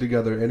oil rig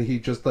together, and he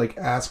just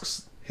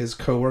asks his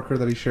coworker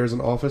that he shares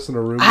an office and a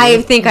room I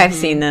with. think I've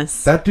seen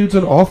this. That dude's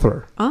an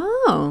author. Oh.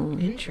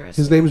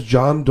 Interesting. His name's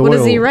John Doyle. What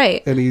does he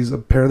write? And he's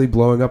apparently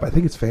blowing up. I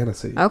think it's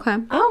fantasy. Okay.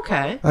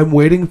 Okay. I'm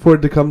waiting for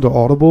it to come to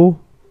Audible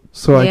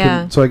so I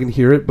Yeah. can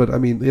hear it. But I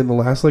mean, in the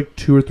last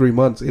 2 or 3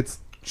 months, it's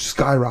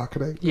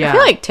skyrocketing. Yeah. I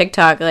feel like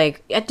TikTok,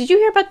 did you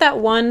hear about that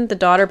one the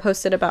daughter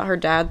posted about her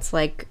dad's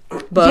book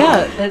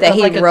Yeah, that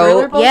he like a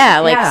thriller wrote? book?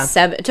 Yeah, Yeah.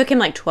 7. It took him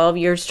 12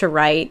 years to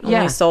write. Yeah.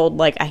 Only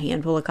sold a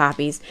handful of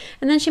copies,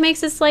 and then she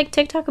makes this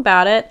TikTok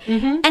about it,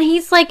 and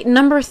he's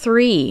number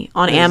 3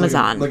 on He's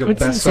Amazon. like a It's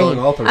best-selling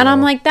insane. author. and I'm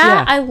now. like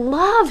that. Yeah. I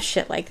love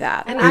shit like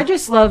that. And I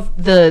just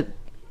love the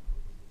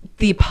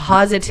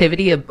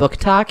positivity of book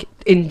talk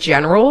in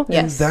general.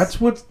 Yes. And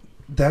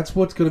that's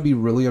what's going to be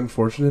really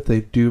unfortunate if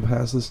they do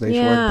pass this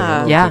nationwide Yeah.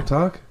 ban on Yeah.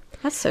 TikTok.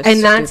 That's so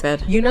And that's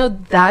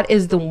stupid. that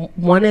is the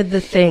one of the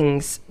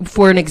things,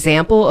 for an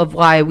example of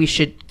why we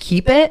should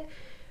keep it,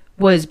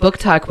 was Book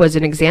Talk was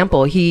an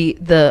example.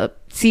 The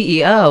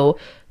CEO,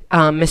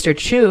 Mr.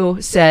 Chu,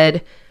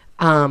 said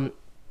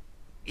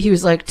he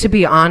was like, to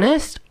be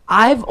honest,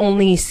 I've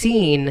only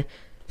seen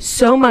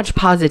so much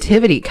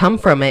positivity come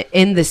from it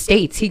in the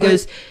States. He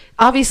goes,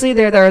 obviously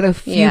there are the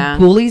few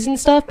bullies and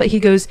stuff, but he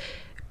goes,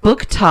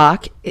 Book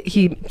Talk,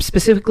 he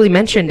specifically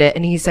mentioned it,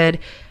 and he said,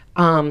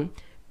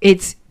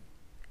 it's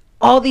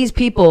all these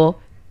people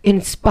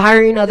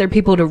inspiring other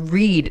people to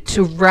read,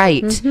 to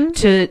write,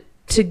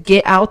 to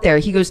get out there.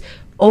 He goes,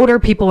 older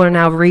people are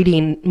now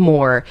reading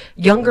more.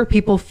 Younger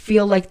people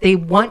feel like they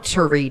want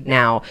to read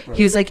now. Right.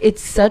 He was like,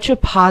 it's such a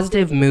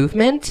positive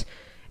movement.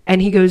 And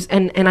he goes,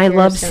 and I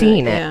love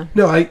seeing it. Yeah.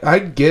 No, I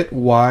get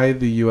why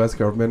the U.S.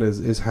 government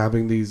is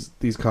having these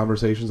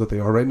conversations that they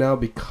are right now,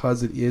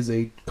 because it is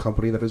a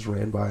company that is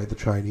ran by the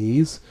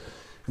Chinese.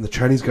 And the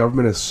Chinese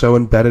government is so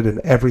embedded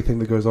in everything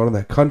that goes on in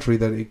that country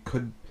that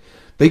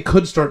they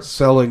could start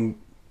selling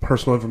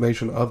personal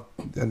information of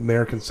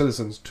American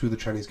citizens to the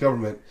Chinese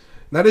government.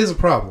 And that is a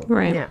problem.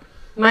 Right. Yeah.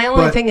 My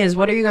only thing is,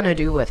 what are you going to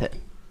do with it?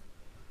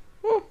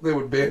 They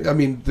would ban. I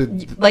mean,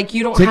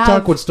 you don't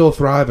TikTok would still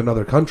thrive in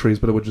other countries,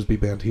 but it would just be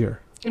banned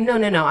here. No.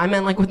 I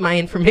meant with my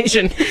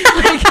information.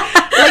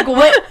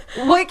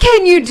 What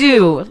can you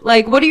do?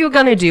 What are you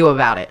going to do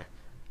about it?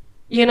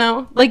 You're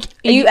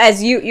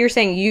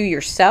saying you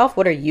yourself,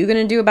 what are you going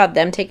to do about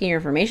them taking your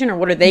information, or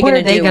what are they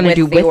going to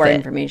do with your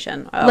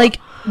information? Oh.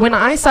 When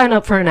I sign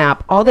up for an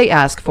app, all they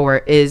ask for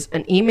is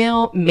an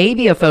email,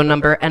 maybe a phone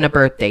number, and a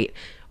birth date.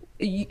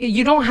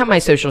 You don't have my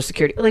social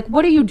security.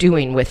 What are you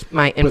doing with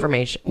my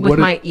information, with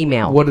my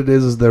email? What it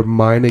is they're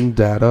mining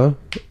data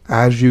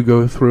as you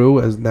go through,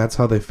 and that's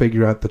how they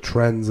figure out the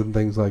trends and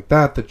things like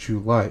that you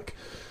like.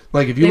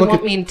 If you they look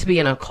want me to be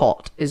in a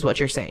cult, is what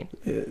you're saying.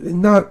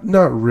 Not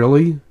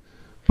really.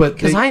 But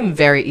Because I'm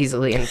very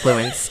easily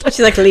influenced.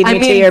 She's like, lead me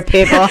to your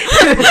people.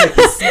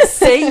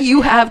 Say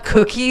you have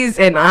cookies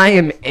and I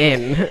am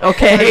in,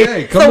 okay?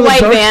 Hey, come The to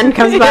white dark van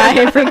comes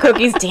by, free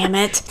cookies. Damn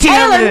it.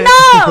 Damn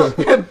Taylor,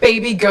 it. no!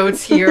 Baby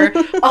goats here.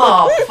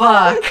 Oh,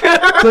 fuck.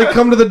 It's like,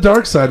 come to the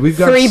dark side. We've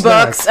got Free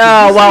snacks. books.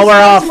 Oh, well, we're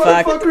all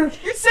Motherfucker.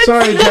 fucked.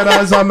 Sorry,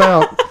 Jedis, I'm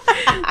out.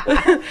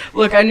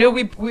 Look, I know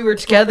we were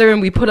together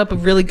and we put up a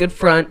really good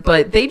front,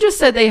 but they just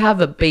said they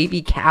have a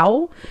baby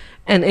cow.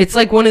 And it's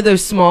like one of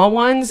those small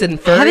ones and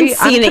furry. I haven't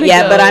seen it gonna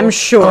yet, go- but I'm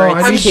sure Oh,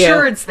 it's I'm cute.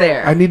 sure it's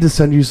there. I need to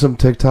send you some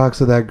TikToks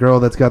of that girl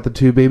that's got the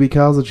 2 baby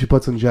cows that she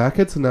puts in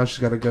jackets, and now she's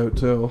got a goat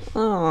too.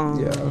 Oh.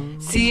 Yeah.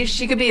 See,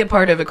 she could be a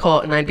part of a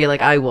cult, and I'd be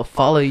like, I will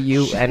follow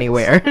you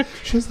anywhere.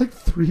 She has like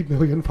 3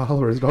 million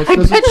followers. And all I she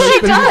does bet is she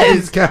post does.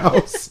 these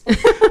cows.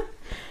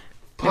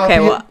 Poppy, Okay,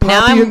 well, now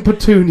Poppy I'm- and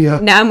Petunia.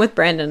 Now I'm with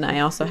Brandon.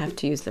 I also have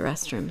to use the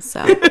restroom,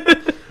 so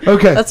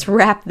Okay. let's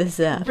wrap this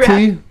up.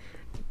 T,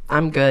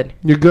 I'm good.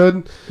 you're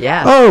good?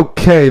 Yeah.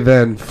 Okay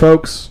then,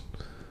 folks.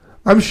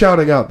 I'm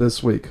shouting out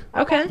this week.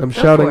 Okay. I'm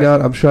shouting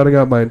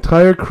out my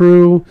entire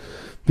crew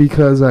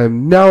because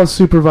I'm now a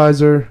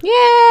supervisor. Yay!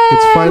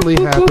 It's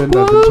finally happened.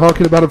 I've been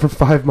talking about it for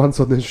 5 months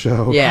on this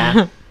show.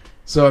 Yeah.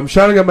 So I'm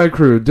shouting out my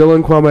crew,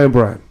 Dylan, Kwame, and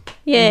Brian.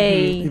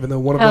 Yay! Even though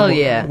one Hell of them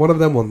yeah. one of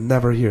them will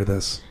never hear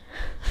this.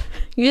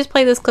 You just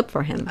play this clip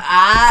for him.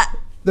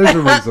 There's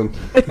a reason.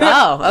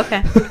 Oh,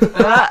 okay.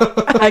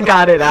 I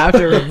got it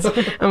afterwards.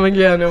 I'm like,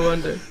 yeah, no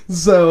wonder.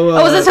 So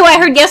Oh, was this who I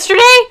heard yesterday?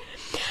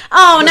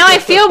 Oh, now I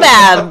feel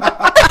bad.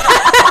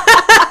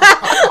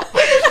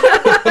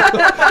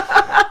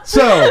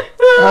 So,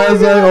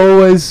 as I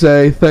always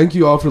say, thank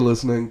you all for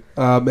listening.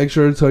 Make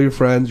sure to tell your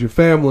friends, your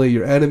family,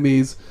 your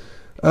enemies.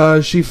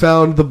 She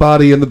found the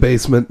body in the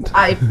basement.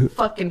 I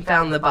fucking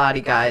found the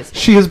body, guys.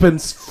 She has been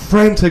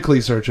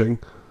frantically searching.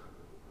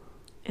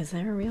 Is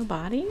there a real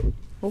body?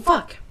 Well,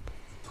 fuck.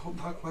 Don't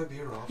knock my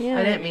beer off. Yeah.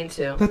 I didn't mean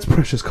to. That's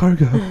precious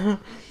cargo.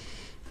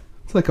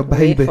 It's like a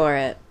Wait baby. for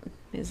it.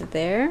 Is it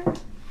there?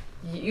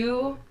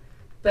 You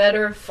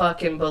better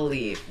fucking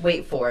believe.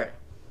 Wait for it.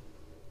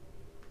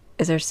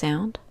 Is there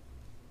sound?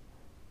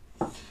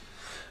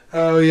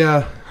 Oh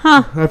yeah.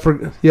 Huh. I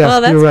forgot. Yeah,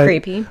 Well, that's you're right.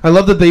 creepy. I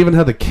love that they even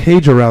had the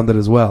cage around it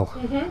as well.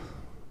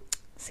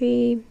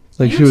 See?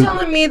 Like You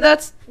telling me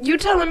that's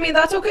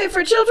okay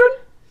for children?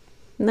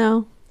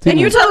 No. And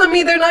you telling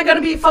me they're not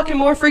gonna be fucking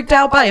more freaked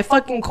out by a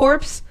fucking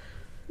corpse?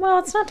 Well,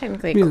 it's not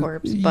technically a I mean,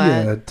 corpse, but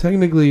yeah,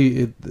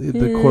 technically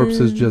the corpse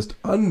is just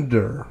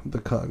under the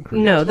concrete.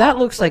 No, that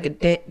looks like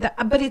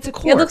but it's a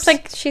corpse. it looks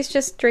like she's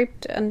just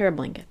draped under a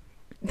blanket.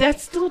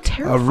 That's still A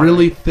terrifying.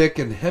 really thick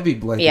and heavy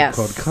blanket Yes.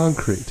 called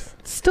concrete.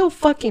 Still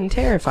fucking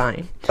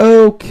terrifying.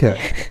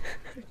 Okay.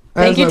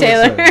 Thank you, As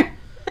I was Taylor. saying,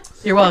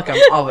 You're welcome.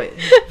 Always.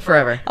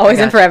 Forever. Always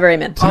I and got forever,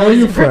 amen. tell Always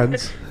your and forever.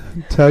 friends,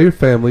 tell your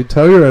family,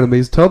 tell your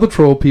enemies, tell the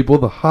troll people,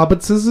 the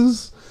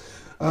Hobbitses,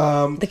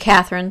 The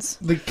Catherines.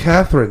 the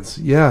Catherines,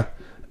 yeah,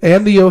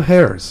 and the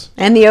O'Hares.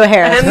 And the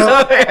O'Haras. And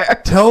the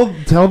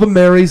Tell the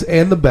Marys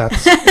and the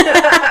Beths.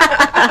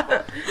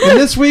 And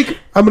this week,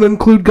 I'm going to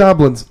include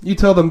goblins. You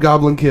tell them,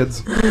 goblin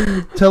kids.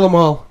 Tell them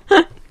all.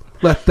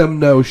 Let them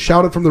know.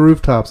 Shout it from the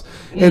rooftops.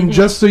 And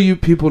just so you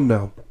people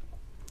know,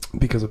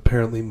 because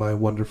apparently my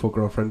wonderful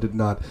girlfriend did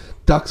not,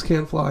 ducks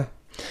can fly.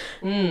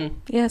 Yes,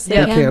 Yeah. they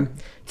They can. can.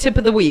 Tip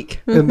of the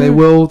week. And they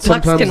will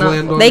sometimes cannot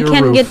land on They your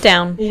can roof. get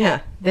down. Yeah,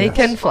 they Yes.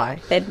 can fly.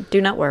 They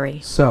do not worry.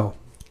 So,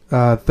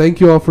 thank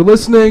you all for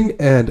listening.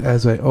 And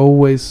as I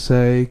always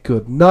say,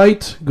 good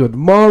night, good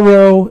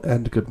morrow,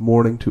 and good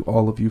morning to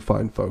all of you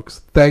fine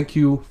folks. Thank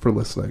you for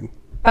listening.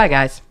 Bye,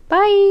 guys.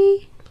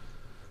 Bye.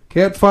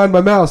 Can't find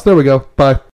my mouse. There we go. Bye.